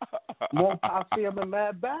 I see him in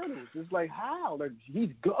mad battles. It's like, how? Like, he's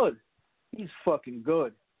good. He's fucking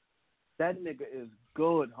good. That nigga is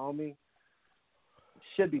good, homie.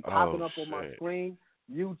 Should be popping up on my screen.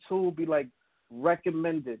 YouTube be like,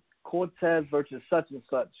 recommended. Cortez versus such and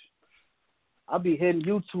such. I'll be hitting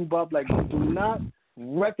YouTube up like, do not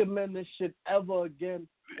recommend this shit ever again.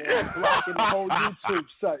 And blocking the whole YouTube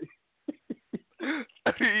site.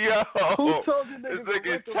 Yo, who told you this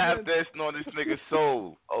nigga is tap dancing on this nigga's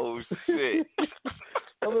soul. Oh shit.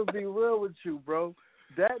 I'm gonna be real with you, bro.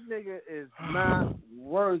 That nigga is not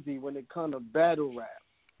worthy when it comes to battle rap.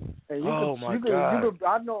 And God.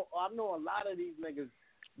 I know a lot of these niggas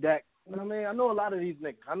that. You know what I mean? I know a lot of these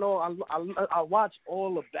niggas. I watch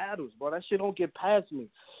all the battles, bro. That shit don't get past me.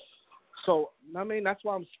 So I mean, that's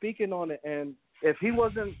why I'm speaking on it. And if he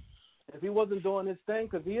wasn't doing his thing,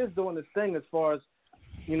 because he is doing his thing as far as,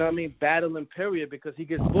 you know what I mean, battling period, because he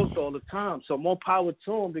gets booked all the time. So more power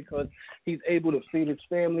to him because he's able to feed his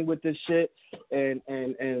family with this shit and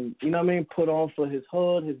you know what I mean, put on for his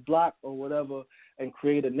hood, his block or whatever, and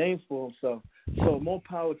create a name for himself. So more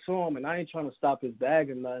power to him, and I ain't trying to stop his bag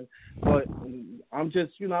or nothing, but I'm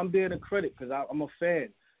just, you know, I'm being a critic because I'm a fan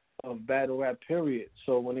of battle rap period.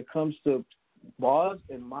 So when it comes to bars,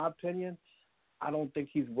 in my opinion, I don't think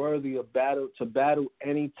he's worthy of battle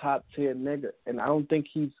any top tier nigga, and I don't think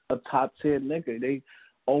he's a top tier nigga. They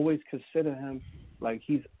always consider him like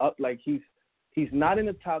he's up, like he's not in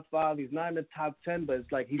the top 5, he's not in the top 10, but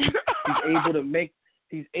it's like he's able to make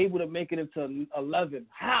it into 11.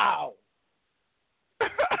 How?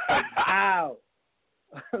 Like, how?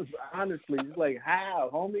 Honestly, it's like how,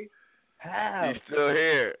 homie? How? He's still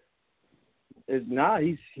here. It's not.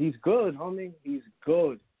 He's good, homie. He's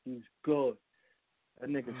good. That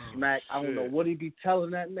nigga smack. I don't know what he be telling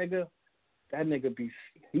that nigga. That nigga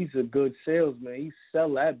he's a good salesman. He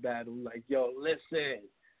sell that battle like, yo, listen,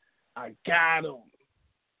 I got him.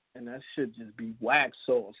 And that shit just be wax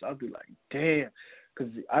sauce. I'll be like, damn.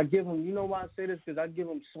 Because I give him, you know why I say this? Because I give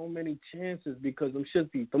him so many chances because them battles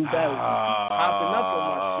be popping up on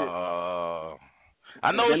my shit.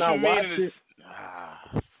 I know what you mean.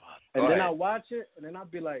 And then I watch it, and then I'll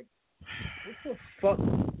be like, what the fuck?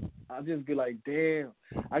 I'll just be like, damn.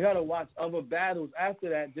 I got to watch other battles after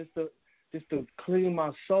that just to clean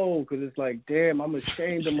my soul because it's like, damn, I'm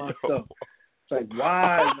ashamed of myself. It's like,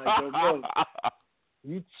 why? Like, yo,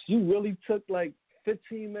 look, you really took like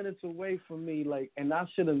 15 minutes away from me, like, and I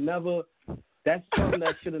should have never. That's something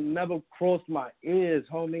that should have never crossed my ears,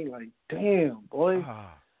 homie. Like, damn, boy.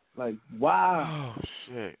 Like, wow. Oh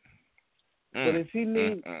shit. But if he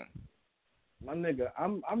need, my nigga,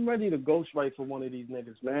 I'm ready to ghostwrite for one of these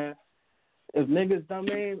niggas, man. If niggas done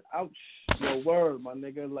mean, ouch, your word, my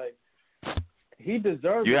nigga. Like, he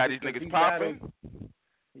deserves. You had these niggas popping.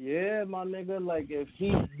 Yeah, my nigga. Like, if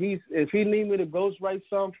he need me to ghostwrite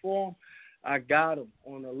something for him, I got him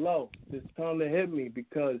on the low. Just come to hit me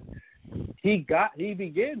because he be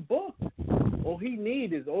getting booked. All he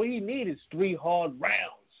need is 3 hard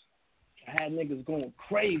rounds. I had niggas going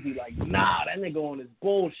crazy like, nah, that nigga on his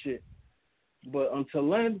bullshit. But until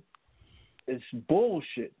then, it's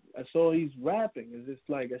bullshit. That's all he's rapping. It's just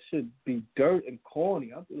like, that should be dirt and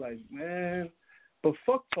corny. I'll be like, man, but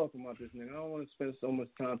fuck talking about this nigga. I don't want to spend so much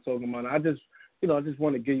time talking about it. I just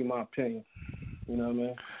want to give you my opinion. You know what I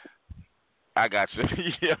mean? I got you.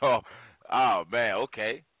 Yo, oh man,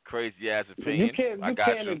 okay, crazy ass opinion. You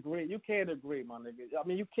can't agree. You can't agree, my nigga. I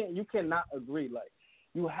mean, you cannot agree. Like,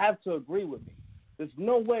 you have to agree with me. There's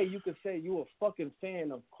no way you could say you a fucking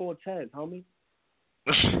fan of Cortez, homie.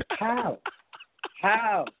 How?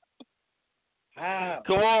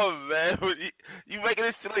 Come on, man. You making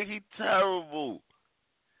it seem like he's terrible.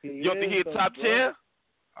 You don't think he's top 10?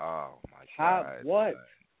 Oh my God. What? Man.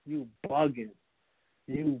 You bugging.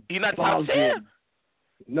 He not top 10?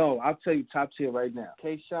 No, I'll tell you top 10 right now.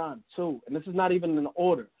 K-Shine 2, and this is not even in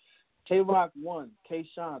order. K-Rock 1,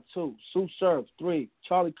 K-Shine 2, Sue Surf 3,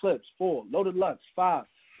 Charlie Clips 4, Loaded Lux 5,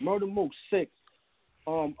 Murder Mook 6.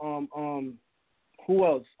 Who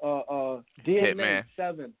else? DNA Hitman.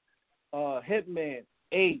 7, Hitman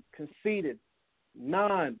 8, Conceited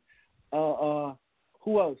 9.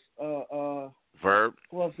 Who else? Verb.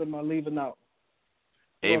 Who else am I leaving out?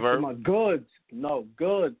 Verb. Goods. No,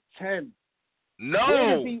 Goods 10.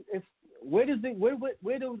 No. Where does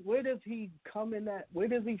he come in at? Where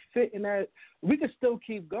does he fit in that? We could still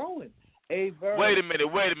keep going. Verb. Wait a minute.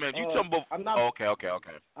 You talking about? I'm not, okay.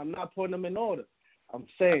 I'm not putting them in order. I'm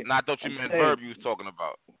saying. I thought you meant Verb you was talking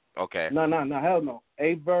about. Okay. No, hell no.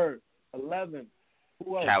 Verb 11.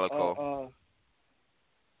 Who else? Calico.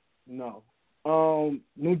 No.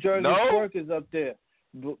 New Jersey Twerk is up there.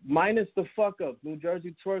 Minus the fuck up. New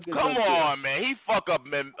Jersey Twerk is Come up on, man. He fuck up,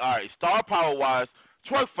 man. All right, star power wise,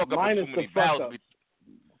 Twerk fuck up minus too many the fuck battles.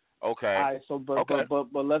 Okay. All right, so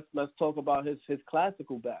but let's talk about his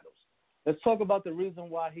classical battles. Let's talk about the reason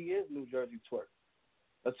why he is New Jersey Twerk.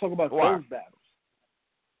 Let's talk about those battles.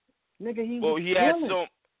 Nigga, he had some.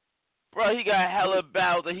 Bro, he got hella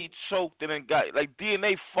battles that he choked and then got like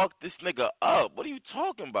DNA fucked this nigga up. What are you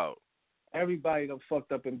talking about? Everybody done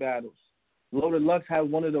fucked up in battles. Loaded Lux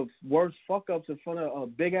had one of the worst fuck ups in front of a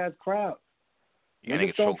big ass crowd. Yeah,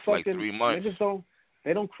 nigga choked for like 3 months.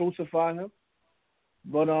 They don't crucify him.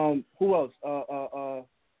 But who else?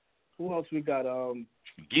 Who else we got?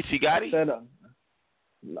 Geechee Gotti?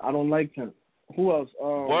 I don't like him. Who else?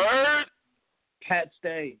 Word? Pat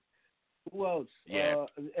Stay. Who else? Yeah.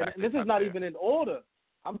 And this is not even in order.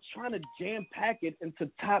 I'm trying to jam pack it into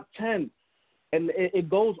top 10. And it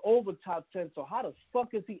goes over top 10. So how the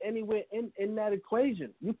fuck is he anywhere in that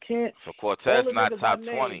equation? You can't. So Cortez not top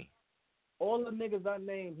 20. All the niggas I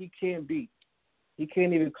named, he can't beat. He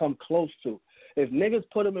can't even come close to. If niggas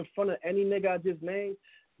put him in front of any nigga I just named,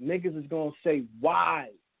 niggas is going to say,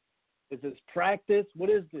 why? Is this practice? What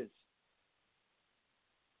is this?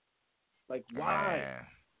 Like, why? Man.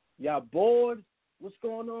 Y'all bored? What's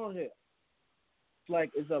going on here? It's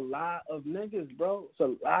like, it's a lot of niggas, bro. It's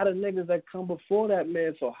a lot of niggas that come before that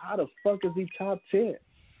man. So how the fuck is he top 10?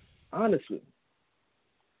 Honestly.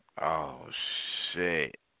 Oh,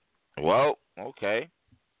 shit. Well, okay.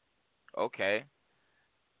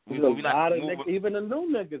 There's a lot of niggas, even the new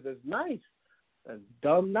niggas, is nice. That's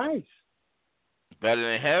dumb nice. Better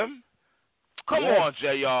than him? Come on,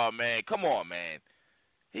 JR, man. Come on, man.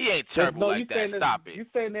 He ain't terrible like that. Stop it. You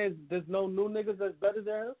saying there's no new niggas that's better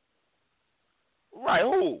than him? Right,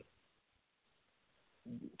 who?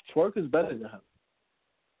 Twerk is better than him.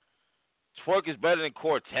 Twerk is better than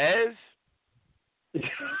Cortez?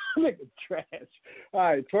 Nigga trash. All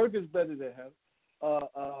right, Twerk is better than him.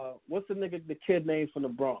 What's the kid name from the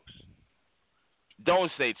Bronx?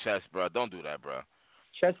 Don't say Chess, bro. Don't do that, bro.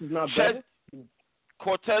 Chess is not Chess, better.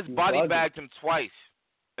 Cortez He's body bugging. bagged him twice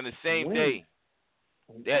in the same When? day.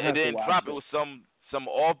 Yeah, it didn't drop. It was some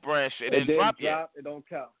off-brand shit. It didn't drop yet. It don't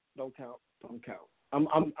count. Don't count.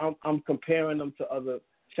 I'm comparing them to other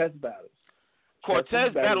chess battles.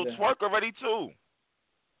 Cortez battled Twerk already too.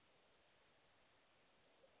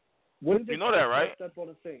 When did you know that, right? Step on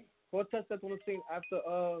the scene? Cortez stepped on the scene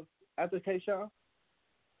after K-Shine?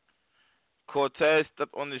 Cortez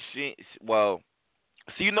stepped on the scene. Well,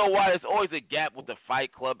 so you know why? There's always a gap with the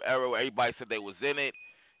Fight Club era where everybody said they was in it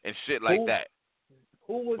and shit like that.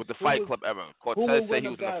 With the Fight Club era. Cortez said he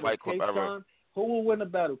was in the Fight Club era. Who will win the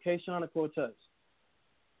battle, K-Shine or Cortez?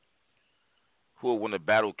 Who will win the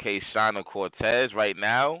battle, K-Shine or Cortez right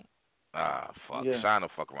now? Fuck. Yeah. Shine will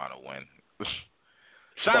fuck around and win.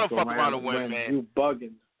 Shine will fuck around and win, man. You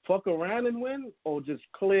bugging. Fuck around and win or just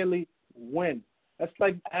clearly win? That's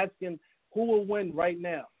like asking who will win right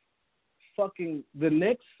now. Fucking the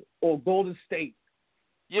Knicks or Golden State?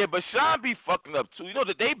 Yeah, but Shine be fucking up too. You know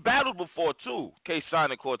that they battled before too,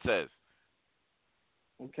 K-Shine and Cortez.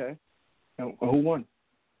 Okay. And who won?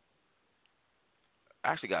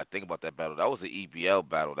 I actually got to think about that battle. That was an EBL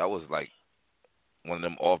battle. That was like one of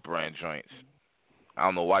them off-brand joints. I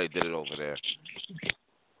don't know why they did it over there.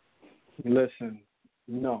 Listen,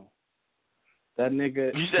 no. That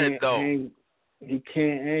nigga he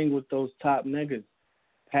can't hang with those top niggas.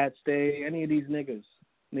 Pat Stay, any of these niggas.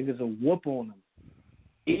 Niggas will whoop on him.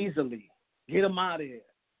 Easily. Get him out of here.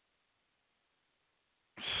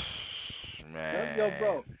 Man. Yo,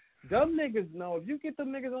 bro. Them niggas know. If you get them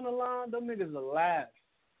niggas on the line, them niggas will laugh.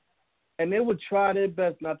 And they would try their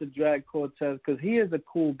best not to drag Cortez because he is a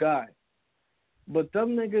cool guy. But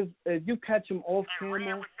them niggas, if you catch him off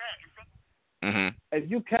camera, if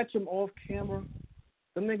you catch him off camera,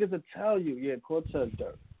 them niggas will tell you, yeah, Cortez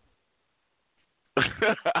dirt.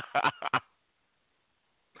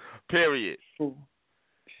 Period.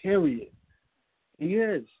 Period. He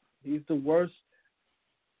is. He's the worst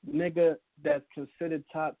nigga that's considered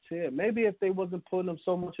top tier. Maybe if they wasn't putting him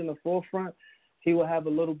so much in the forefront, he would have a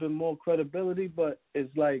little bit more credibility. But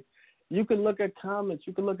it's like, you can look at comments,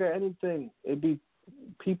 you can look at anything. It'd be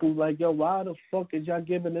people like, yo, why the fuck is y'all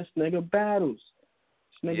giving this nigga battles?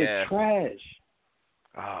 This nigga trash.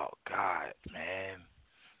 Oh, God, man.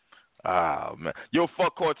 Oh, man. Yo,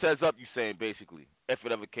 fuck Cortez up, you saying, basically, if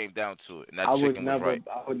it ever came down to it. And that chicken was right.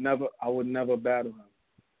 I would never battle him.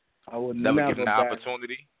 I would never never give him the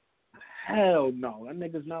opportunity? Hell no. That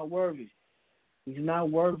nigga's not worthy. He's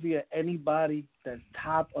not worthy of anybody that's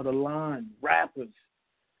top of the line. Rappers.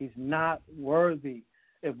 He's not worthy.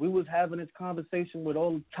 If we was having this conversation with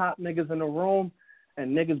all the top niggas in the room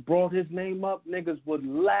and niggas brought his name up, niggas would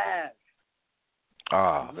laugh.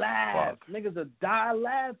 Laugh. Fuck. Niggas would die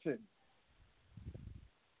laughing.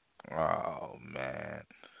 Oh, man.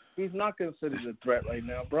 He's not considered a threat right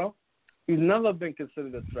now, bro. He's never been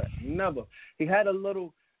considered a threat. Never. He had a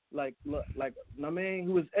little, I mean, he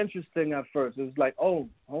was interesting at first. It was like, oh,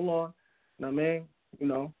 hold on. I mean, you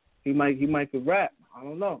know, he might could rap. I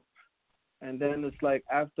don't know. And then it's like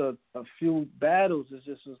after a few battles, it's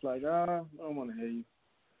just like, I don't want to hear you.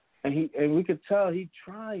 And we could tell he's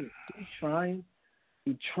trying,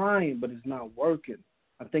 but it's not working.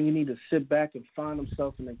 I think he need to sit back and find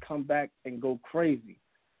himself and then come back and go crazy.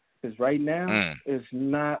 Because right now, it's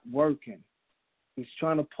not working. He's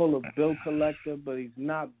trying to pull a bill collector, but he's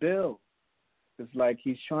not Bill. It's like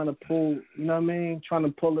he's trying to pull, you know what I mean? Trying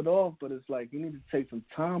to pull it off, but it's like you need to take some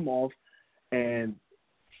time off and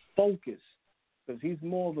focus. Because he's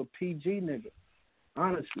more of a PG nigga,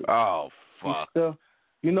 honestly. Oh, fuck.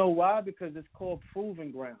 You know why? Because it's called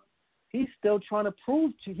proving ground. He's still trying to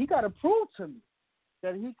prove to you. He got to prove to me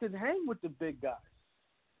that he can hang with the big guys.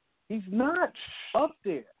 He's not up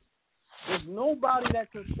there. There's nobody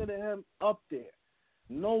that consider him up there.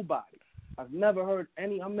 Nobody. I've never heard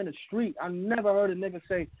I'm in the street. I never heard a nigga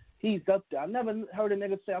say he's up there. I never heard a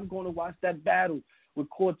nigga say I'm going to watch that battle with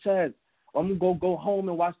Cortez. Or I'm going to go home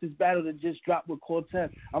and watch this battle that just dropped with Cortez.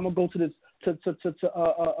 I'm going to go to this,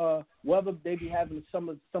 wherever they be having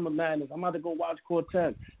the summer madness. I'm about to go watch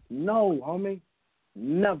Cortez. No, homie.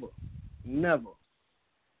 Never.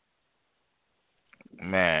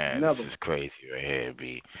 Man, this is crazy right here,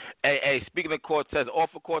 B. Hey, speaking of Cortez, off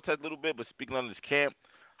of Cortez a little bit, but speaking on this camp,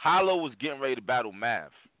 Hollow was getting ready to battle Math.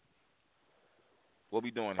 What we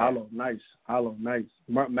doing here? Hollow, nice.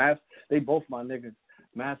 Math, they both my niggas.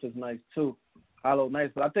 Math is nice, too. Hollow, nice.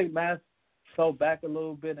 But I think Math fell back a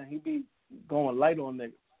little bit, and he be going light on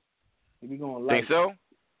niggas. He be going light. Think so?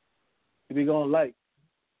 He be going light.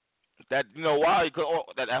 That, you know why?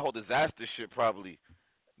 That whole disaster shit probably.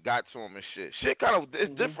 got to him and shit. Shit kind of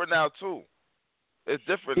it's different now too. It's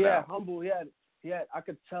different now. Humble. He had. I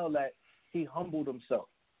could tell that he humbled himself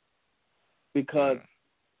because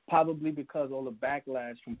probably because all the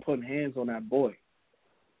backlash from putting hands on that boy.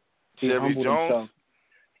 He humbled himself.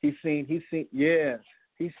 He seen.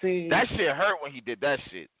 That shit hurt when he did that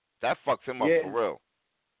shit. That fucked him up for real.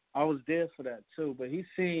 I was there for that too, but he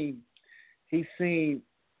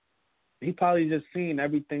probably just seen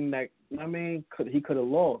everything that he could have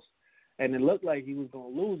lost, and it looked like he was gonna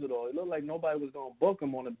lose it all. It looked like nobody was gonna book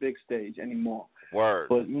him on a big stage anymore. Word.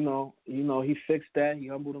 But he fixed that. He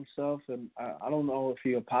humbled himself, and I don't know if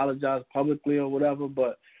he apologized publicly or whatever,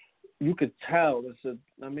 but you could tell it's a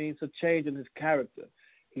change in his character.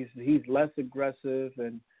 He's less aggressive,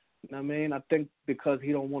 and I think because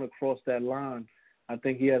he don't want to cross that line, I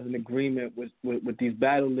think he has an agreement with these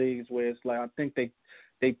battle leagues where it's like I think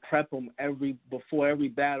they prep him before every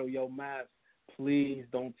battle. Yo, Mass, please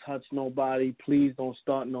don't touch nobody. Please don't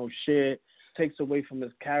start no shit. It takes away from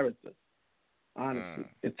his character. Honestly,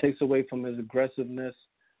 it takes away from his aggressiveness.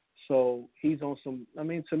 So he's on some.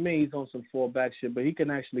 To me, he's on some fallback shit, but he can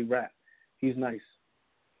actually rap. He's nice.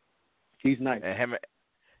 And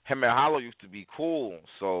him and Hollow used to be cool,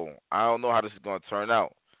 so I don't know how this is gonna turn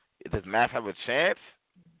out. Does Math have a chance?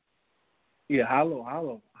 Yeah,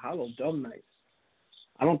 Hollow, dumb nice.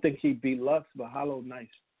 I don't think he beat Lux, but Hollow nice.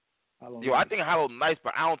 I think Hollow nice,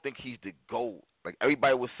 but I don't think he's the GOAT. Like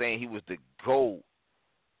everybody was saying, he was the GOAT.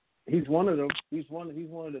 He's one of them. He's one of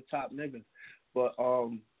the top niggas. But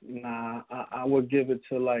I would give it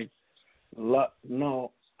to like Lux.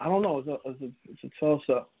 No, I don't know. It's a toss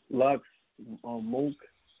up. Lux, Mook,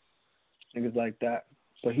 niggas like that.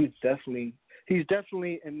 But he's definitely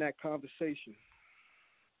in that conversation.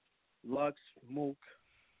 Lux, Mook,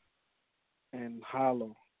 and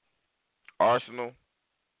Hollow. Arsenal,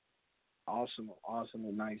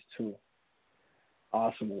 nice too.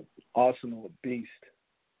 Arsenal, a beast.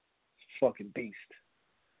 Fucking beast.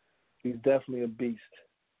 He's definitely a beast.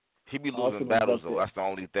 He be losing battles though. That's the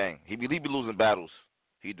only thing. He be losing battles.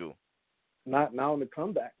 He do. Not now in the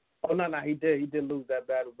comeback. Oh no, he did. He did lose that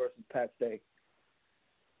battle versus Pat Stay.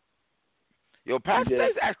 Yo, Pat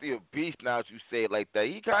Stay's actually a beast now that you say it like that.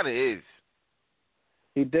 He kind of is.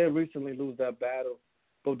 He did recently lose that battle.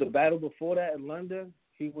 But the battle before that in London,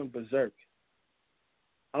 he went berserk.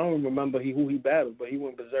 I don't remember who he battled, but he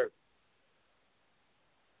went berserk.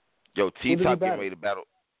 Yo, T-Top getting ready to battle.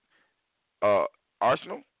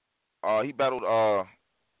 Arsenal? He battled, hold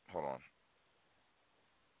on.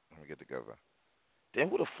 Let me get together. Then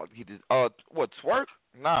who the fuck he did? What, Twerk?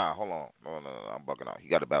 Nah, hold on. No, I'm bugging out. He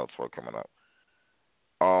got a battle Twerk coming up.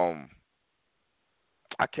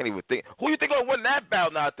 I can't even think. Who you think gonna win that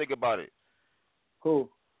battle now I think about it? Who?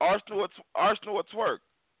 Arsenal or Twerk?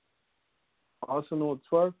 Arsenal or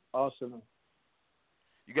Twerk? Arsenal.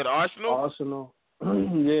 You got Arsenal? Arsenal.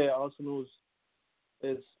 Yeah, Arsenal's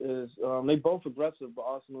is they both aggressive, but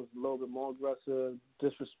Arsenal's a little bit more aggressive,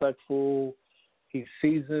 disrespectful. He's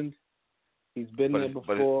seasoned. He's been there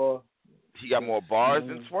before. He got more bars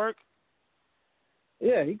than Twerk?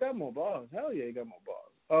 Yeah, he got more bars. Hell yeah, he got more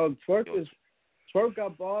bars. Twerk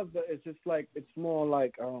got bars, but it's just like it's more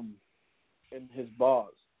like in his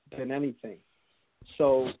bars than anything.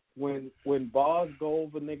 So when bars go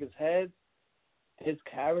over niggas' heads, his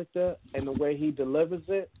character and the way he delivers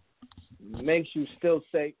it makes you still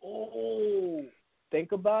say, "Oh,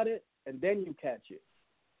 think about it," and then you catch it.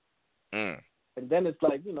 And then it's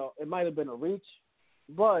like, it might have been a reach,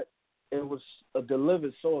 but it was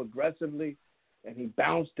delivered so aggressively, and he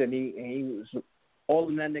bounced, and he was all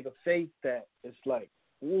in that nigga face that it's like,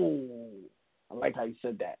 ooh, I like how you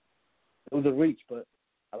said that. It was a reach, but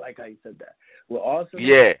I like how you said that. With Arsenal,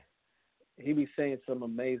 yeah, he be saying some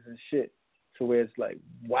amazing shit to where it's like,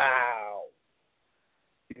 wow.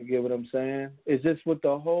 You get what I'm saying? It's just with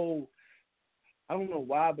the whole, I don't know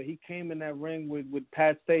why, but he came in that ring with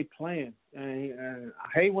Pat Stay playing. And I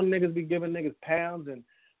hate when niggas be giving niggas pounds and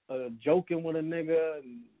joking with a nigga.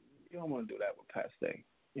 And you don't want to do that with Pat Stay.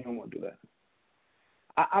 You don't want to do that.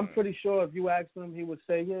 I'm pretty sure if you asked him, he would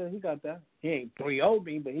say, yeah, he got that. He ain't 3-0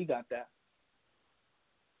 me, but he got that.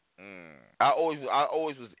 I always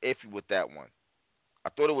was iffy with that one. I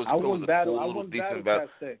thought it was I wouldn't battle battle. Pat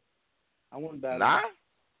Stay. I wouldn't battle.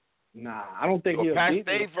 Nah, I don't think he'll Pat beat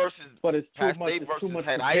Stay me. versus But it's Pat too much. Stay It's versus too much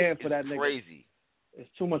Head preparing Ice for that is nigga. crazy. It's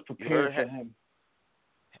too much preparing for him.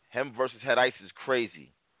 Him versus Head Ice is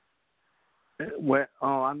crazy. Did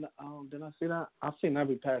I see that? I've seen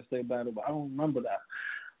every Pat Stay battle, but I don't remember that.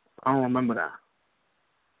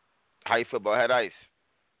 How you feel about Head Ice?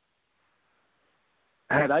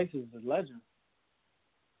 Head Ice is a legend.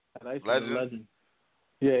 Head Ice is a legend.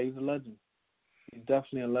 Yeah, he's a legend. He's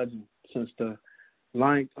definitely a legend since the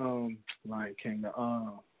Lion King,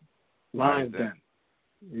 the Lions Den.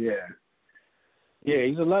 Yeah. Yeah,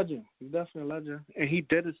 he's a legend. He's definitely a legend. And he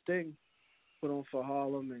did his thing. Put on for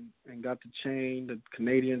Harlem and got the chain, the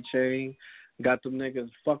Canadian chain. Got them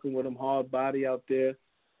niggas fucking with him hard body out there.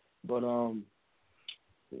 But,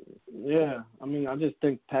 yeah, I mean, I just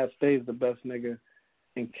think Pat Stay is the best nigga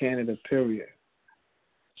in Canada, period.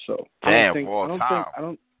 So, damn, of all time.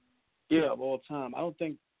 Of all time. I don't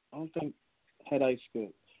think Head Ice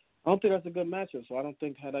could. I don't think that's a good matchup, so I don't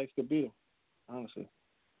think Head Ice could beat him, honestly.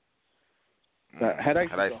 Head Ice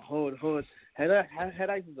is a hood. Head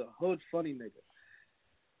Ice is a hood funny nigga.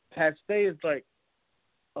 Pat Stay is like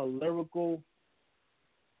a lyrical,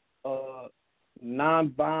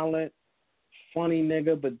 non-violent, funny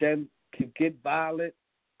nigga, but then can get violent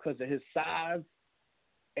because of his size.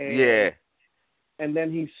 And, and then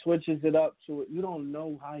he switches it up to it. You don't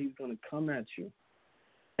know how he's gonna come at you.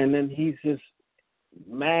 And then he's just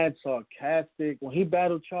mad sarcastic. When he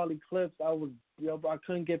battled Charlie Clips, I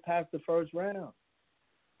couldn't get past the first round.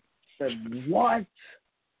 Said, what?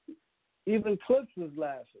 Even Clips was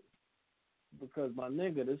laughing. Because my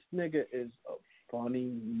nigga, this nigga is a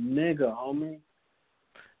funny nigga, homie.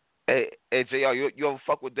 Hey, JR, you ever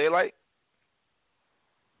fuck with Daylight?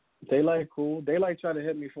 Daylight cool. Daylight tried to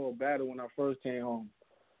hit me for a battle when I first came home.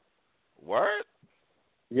 Word?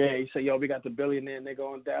 Yeah, he said, yo, we got the billionaire nigga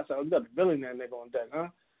on deck. I said, we got the billionaire nigga on deck, huh?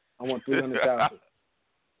 I want 300,000.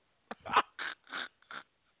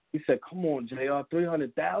 He said, come on, JR,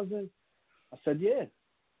 300,000? I said, yeah.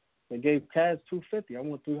 They gave Kaz 250. I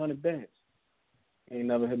want 300 bands. He ain't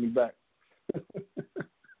never hit me back.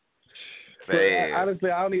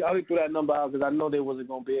 Honestly, I only threw that number out because I know they wasn't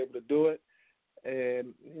going to be able to do it.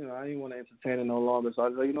 And, you know, I didn't want to entertain it no longer. So I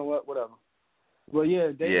was like, you know what, whatever. Well,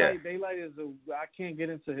 yeah, Daylight is I can't get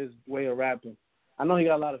into his way of rapping. I know he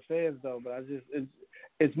got a lot of fans though, but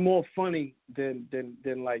it's more funny than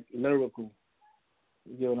like lyrical.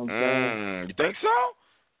 You know what I'm saying? You think so?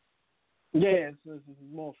 Yeah, it's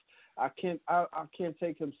more. I can't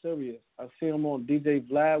take him serious. I see him on DJ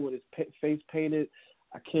Vlad with his face painted.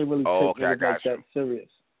 I can't really take him like that serious.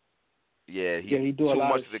 Yeah, he do a too lot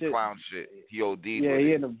much of the shit. clown shit. He OD'd Yeah, with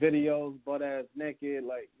he it. in the videos, butt ass naked,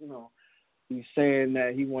 like, you know. He's saying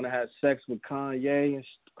that he want to have sex with Kanye and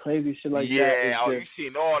crazy shit like that. Yeah, you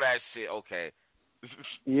seen all that shit. Okay.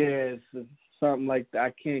 Yeah, it's something like that.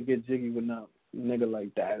 I can't get jiggy with no nigga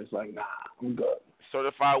like that. It's like, nah, I'm good.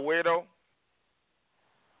 Certified weirdo?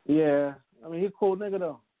 Yeah. I mean, he a cool nigga,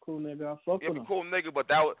 though. Cool nigga. I fuck with him. Cool nigga, but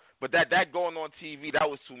that going on TV, that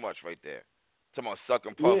was too much right there. Talking about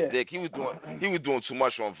sucking Puff dick. He was doing too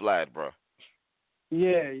much on Vlad, bro.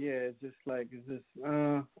 Yeah. It's just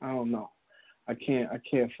I don't know. I can't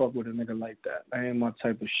fuck with a nigga like that. That ain't my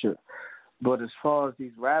type of shit. But as far as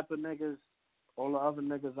these rapper niggas, all the other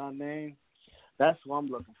niggas I named, that's what I'm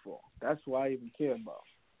looking for. That's what I even care about.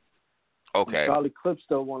 Okay. And Charlie Clips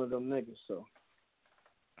still one of them niggas, so.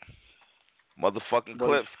 Motherfucking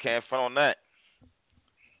Clips, can't front on that.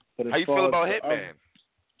 How you feel about Hitman?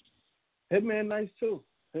 Hitman nice too.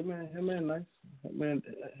 Hitman nice.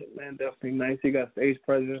 Hitman definitely nice. He got stage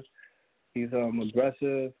presence. He's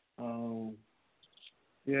aggressive.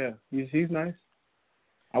 Yeah, he's nice.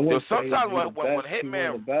 Sometimes when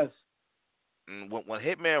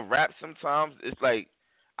Hitman raps, sometimes it's like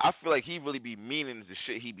I feel like he really be meaning the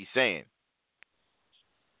shit he be saying.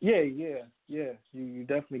 Yeah. You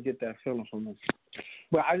definitely get that feeling from him.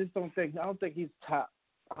 But I don't think he's top.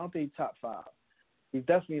 I don't think he's top 5. He's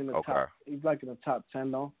definitely in the top. He's like in the top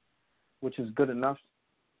 10 though, which is good enough.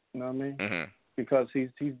 You know what I mean? Mm-hmm. Because he's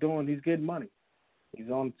getting money. He's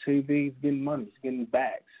on TV. He's getting money. He's getting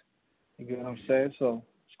bags. You get what I'm saying? So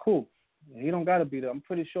it's cool. He don't gotta be there. I'm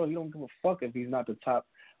pretty sure he don't give a fuck if he's not the top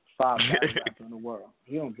 5 rapper in the world.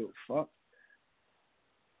 He don't give a fuck.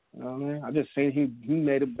 You know what I mean? I just say he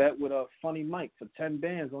made a bet with a Funny Mike for 10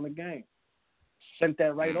 bands on the game. Sent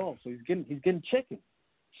that right off. So he's getting chicken.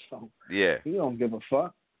 So yeah, he don't give a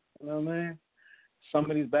fuck. You know what I mean? Some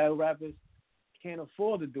of these battle rappers can't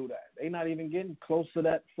afford to do that. They not even getting close to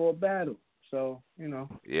that for a battle. So, you know,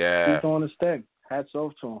 he's doing his thing. Hats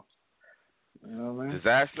off to him. You know what I mean?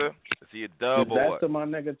 Disaster? Is he a dub or what? Disaster, my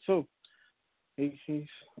nigga, too. He's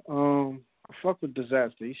I fuck with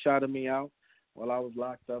Disaster. He shouted me out while I was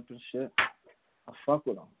locked up and shit. I fuck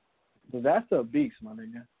with him. Disaster a beast, my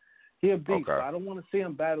nigga. He a beast. Okay. I don't want to see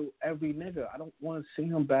him battle every nigga. I don't want to see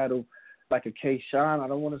him battle like a K-Shine. I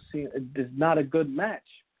don't want to see him. It's not a good match.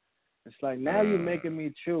 It's like, now you're making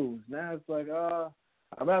me choose. Now it's like,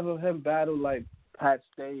 I'd rather him battle like Pat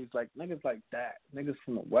Stays, like niggas like that. Niggas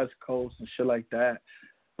from the West Coast and shit like that.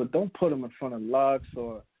 but don't put him in front of Lux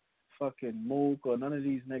or fucking Mook or none of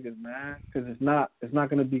these niggas, man, because it's not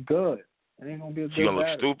gonna be good. It ain't gonna be a good. You gonna look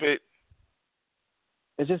battle. stupid?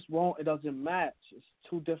 It just won't. It doesn't match. It's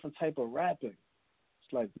two different type of rapping.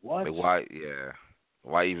 It's like what? Like, why? Yeah.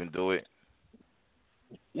 Why even do it?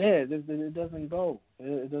 Yeah, it doesn't go.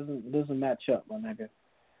 It doesn't match up, my nigga.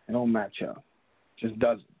 It don't match up. Just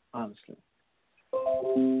doesn't, honestly.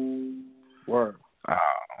 Word.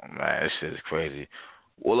 Oh man, this shit is crazy.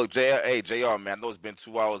 Well, look, JR, man. I know it's been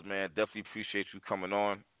 2 hours, man. Definitely appreciate you coming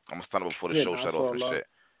on. I'm gonna stand up before the show shut off and shit.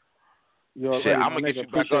 Shit, I'm gonna get you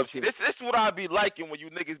back up. See, this is what I be liking when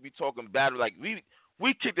you niggas be talking battle. Like we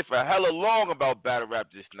kicked it for hella long about battle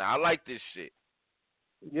rap just now. I like this shit.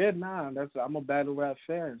 Yeah, nah, I'm a battle rap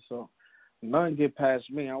fan, so nothing get past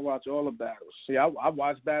me. I watch all the battles. See, I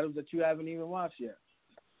watch battles that you haven't even watched yet.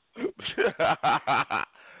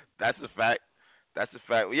 That's a fact. That's a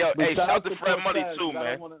fact. Yo, but hey, shout out to Fred Cortez, Money too,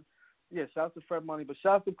 man. Yeah, shout out to Fred Money, but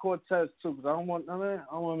shout out to Cortez too, because I don't want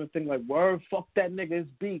him to think like, word, fuck that nigga, it's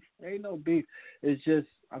beef. There ain't no beef. It's just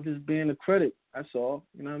I'm just being a critic. That's all.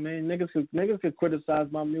 You know what I mean? Niggas could criticize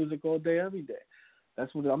my music all day, every day.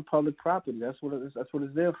 That's what I'm public property. That's what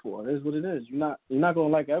it's there for. It is what it is. You're not gonna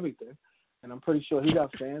like everything, and I'm pretty sure he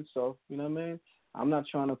got fans. So you know what I mean? I'm not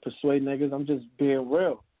trying to persuade niggas. I'm just being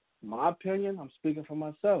real. My opinion. I'm speaking for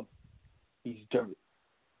myself. He's dirt.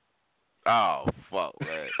 Oh fuck,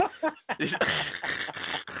 man.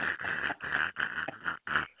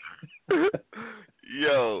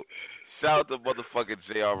 Yo, shout out to motherfucking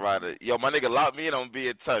JR Ryder. Yo, my nigga, lock me in. I'm gonna be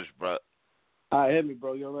in touch, bro. All right, hit me,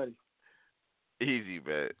 bro. You ready? Easy,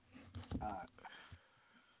 man. All right.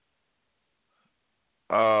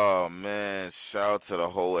 Oh man, shout out to the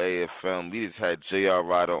whole AFM. We just had JR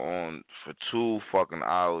Ryder on for 2 fucking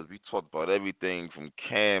hours. We talked about everything from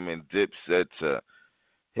Cam and Dipset to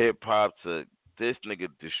hip hop to this nigga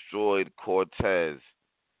destroyed Cortez.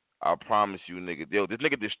 I promise you, nigga. Yo, this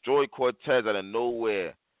nigga destroyed Cortez out of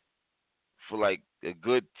nowhere for like a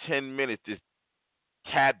good 10 minutes. Just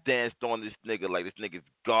tap danced on this nigga like this nigga's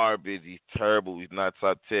garbage. He's terrible. He's not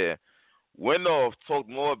top tier. Went off, talked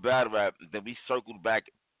more battle rap, and then we circled back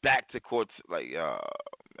to Cortez. Like, oh,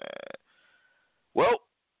 man. Well,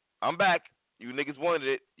 I'm back. You niggas wanted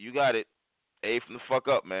it. You got it. A from the fuck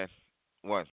up, man. 1.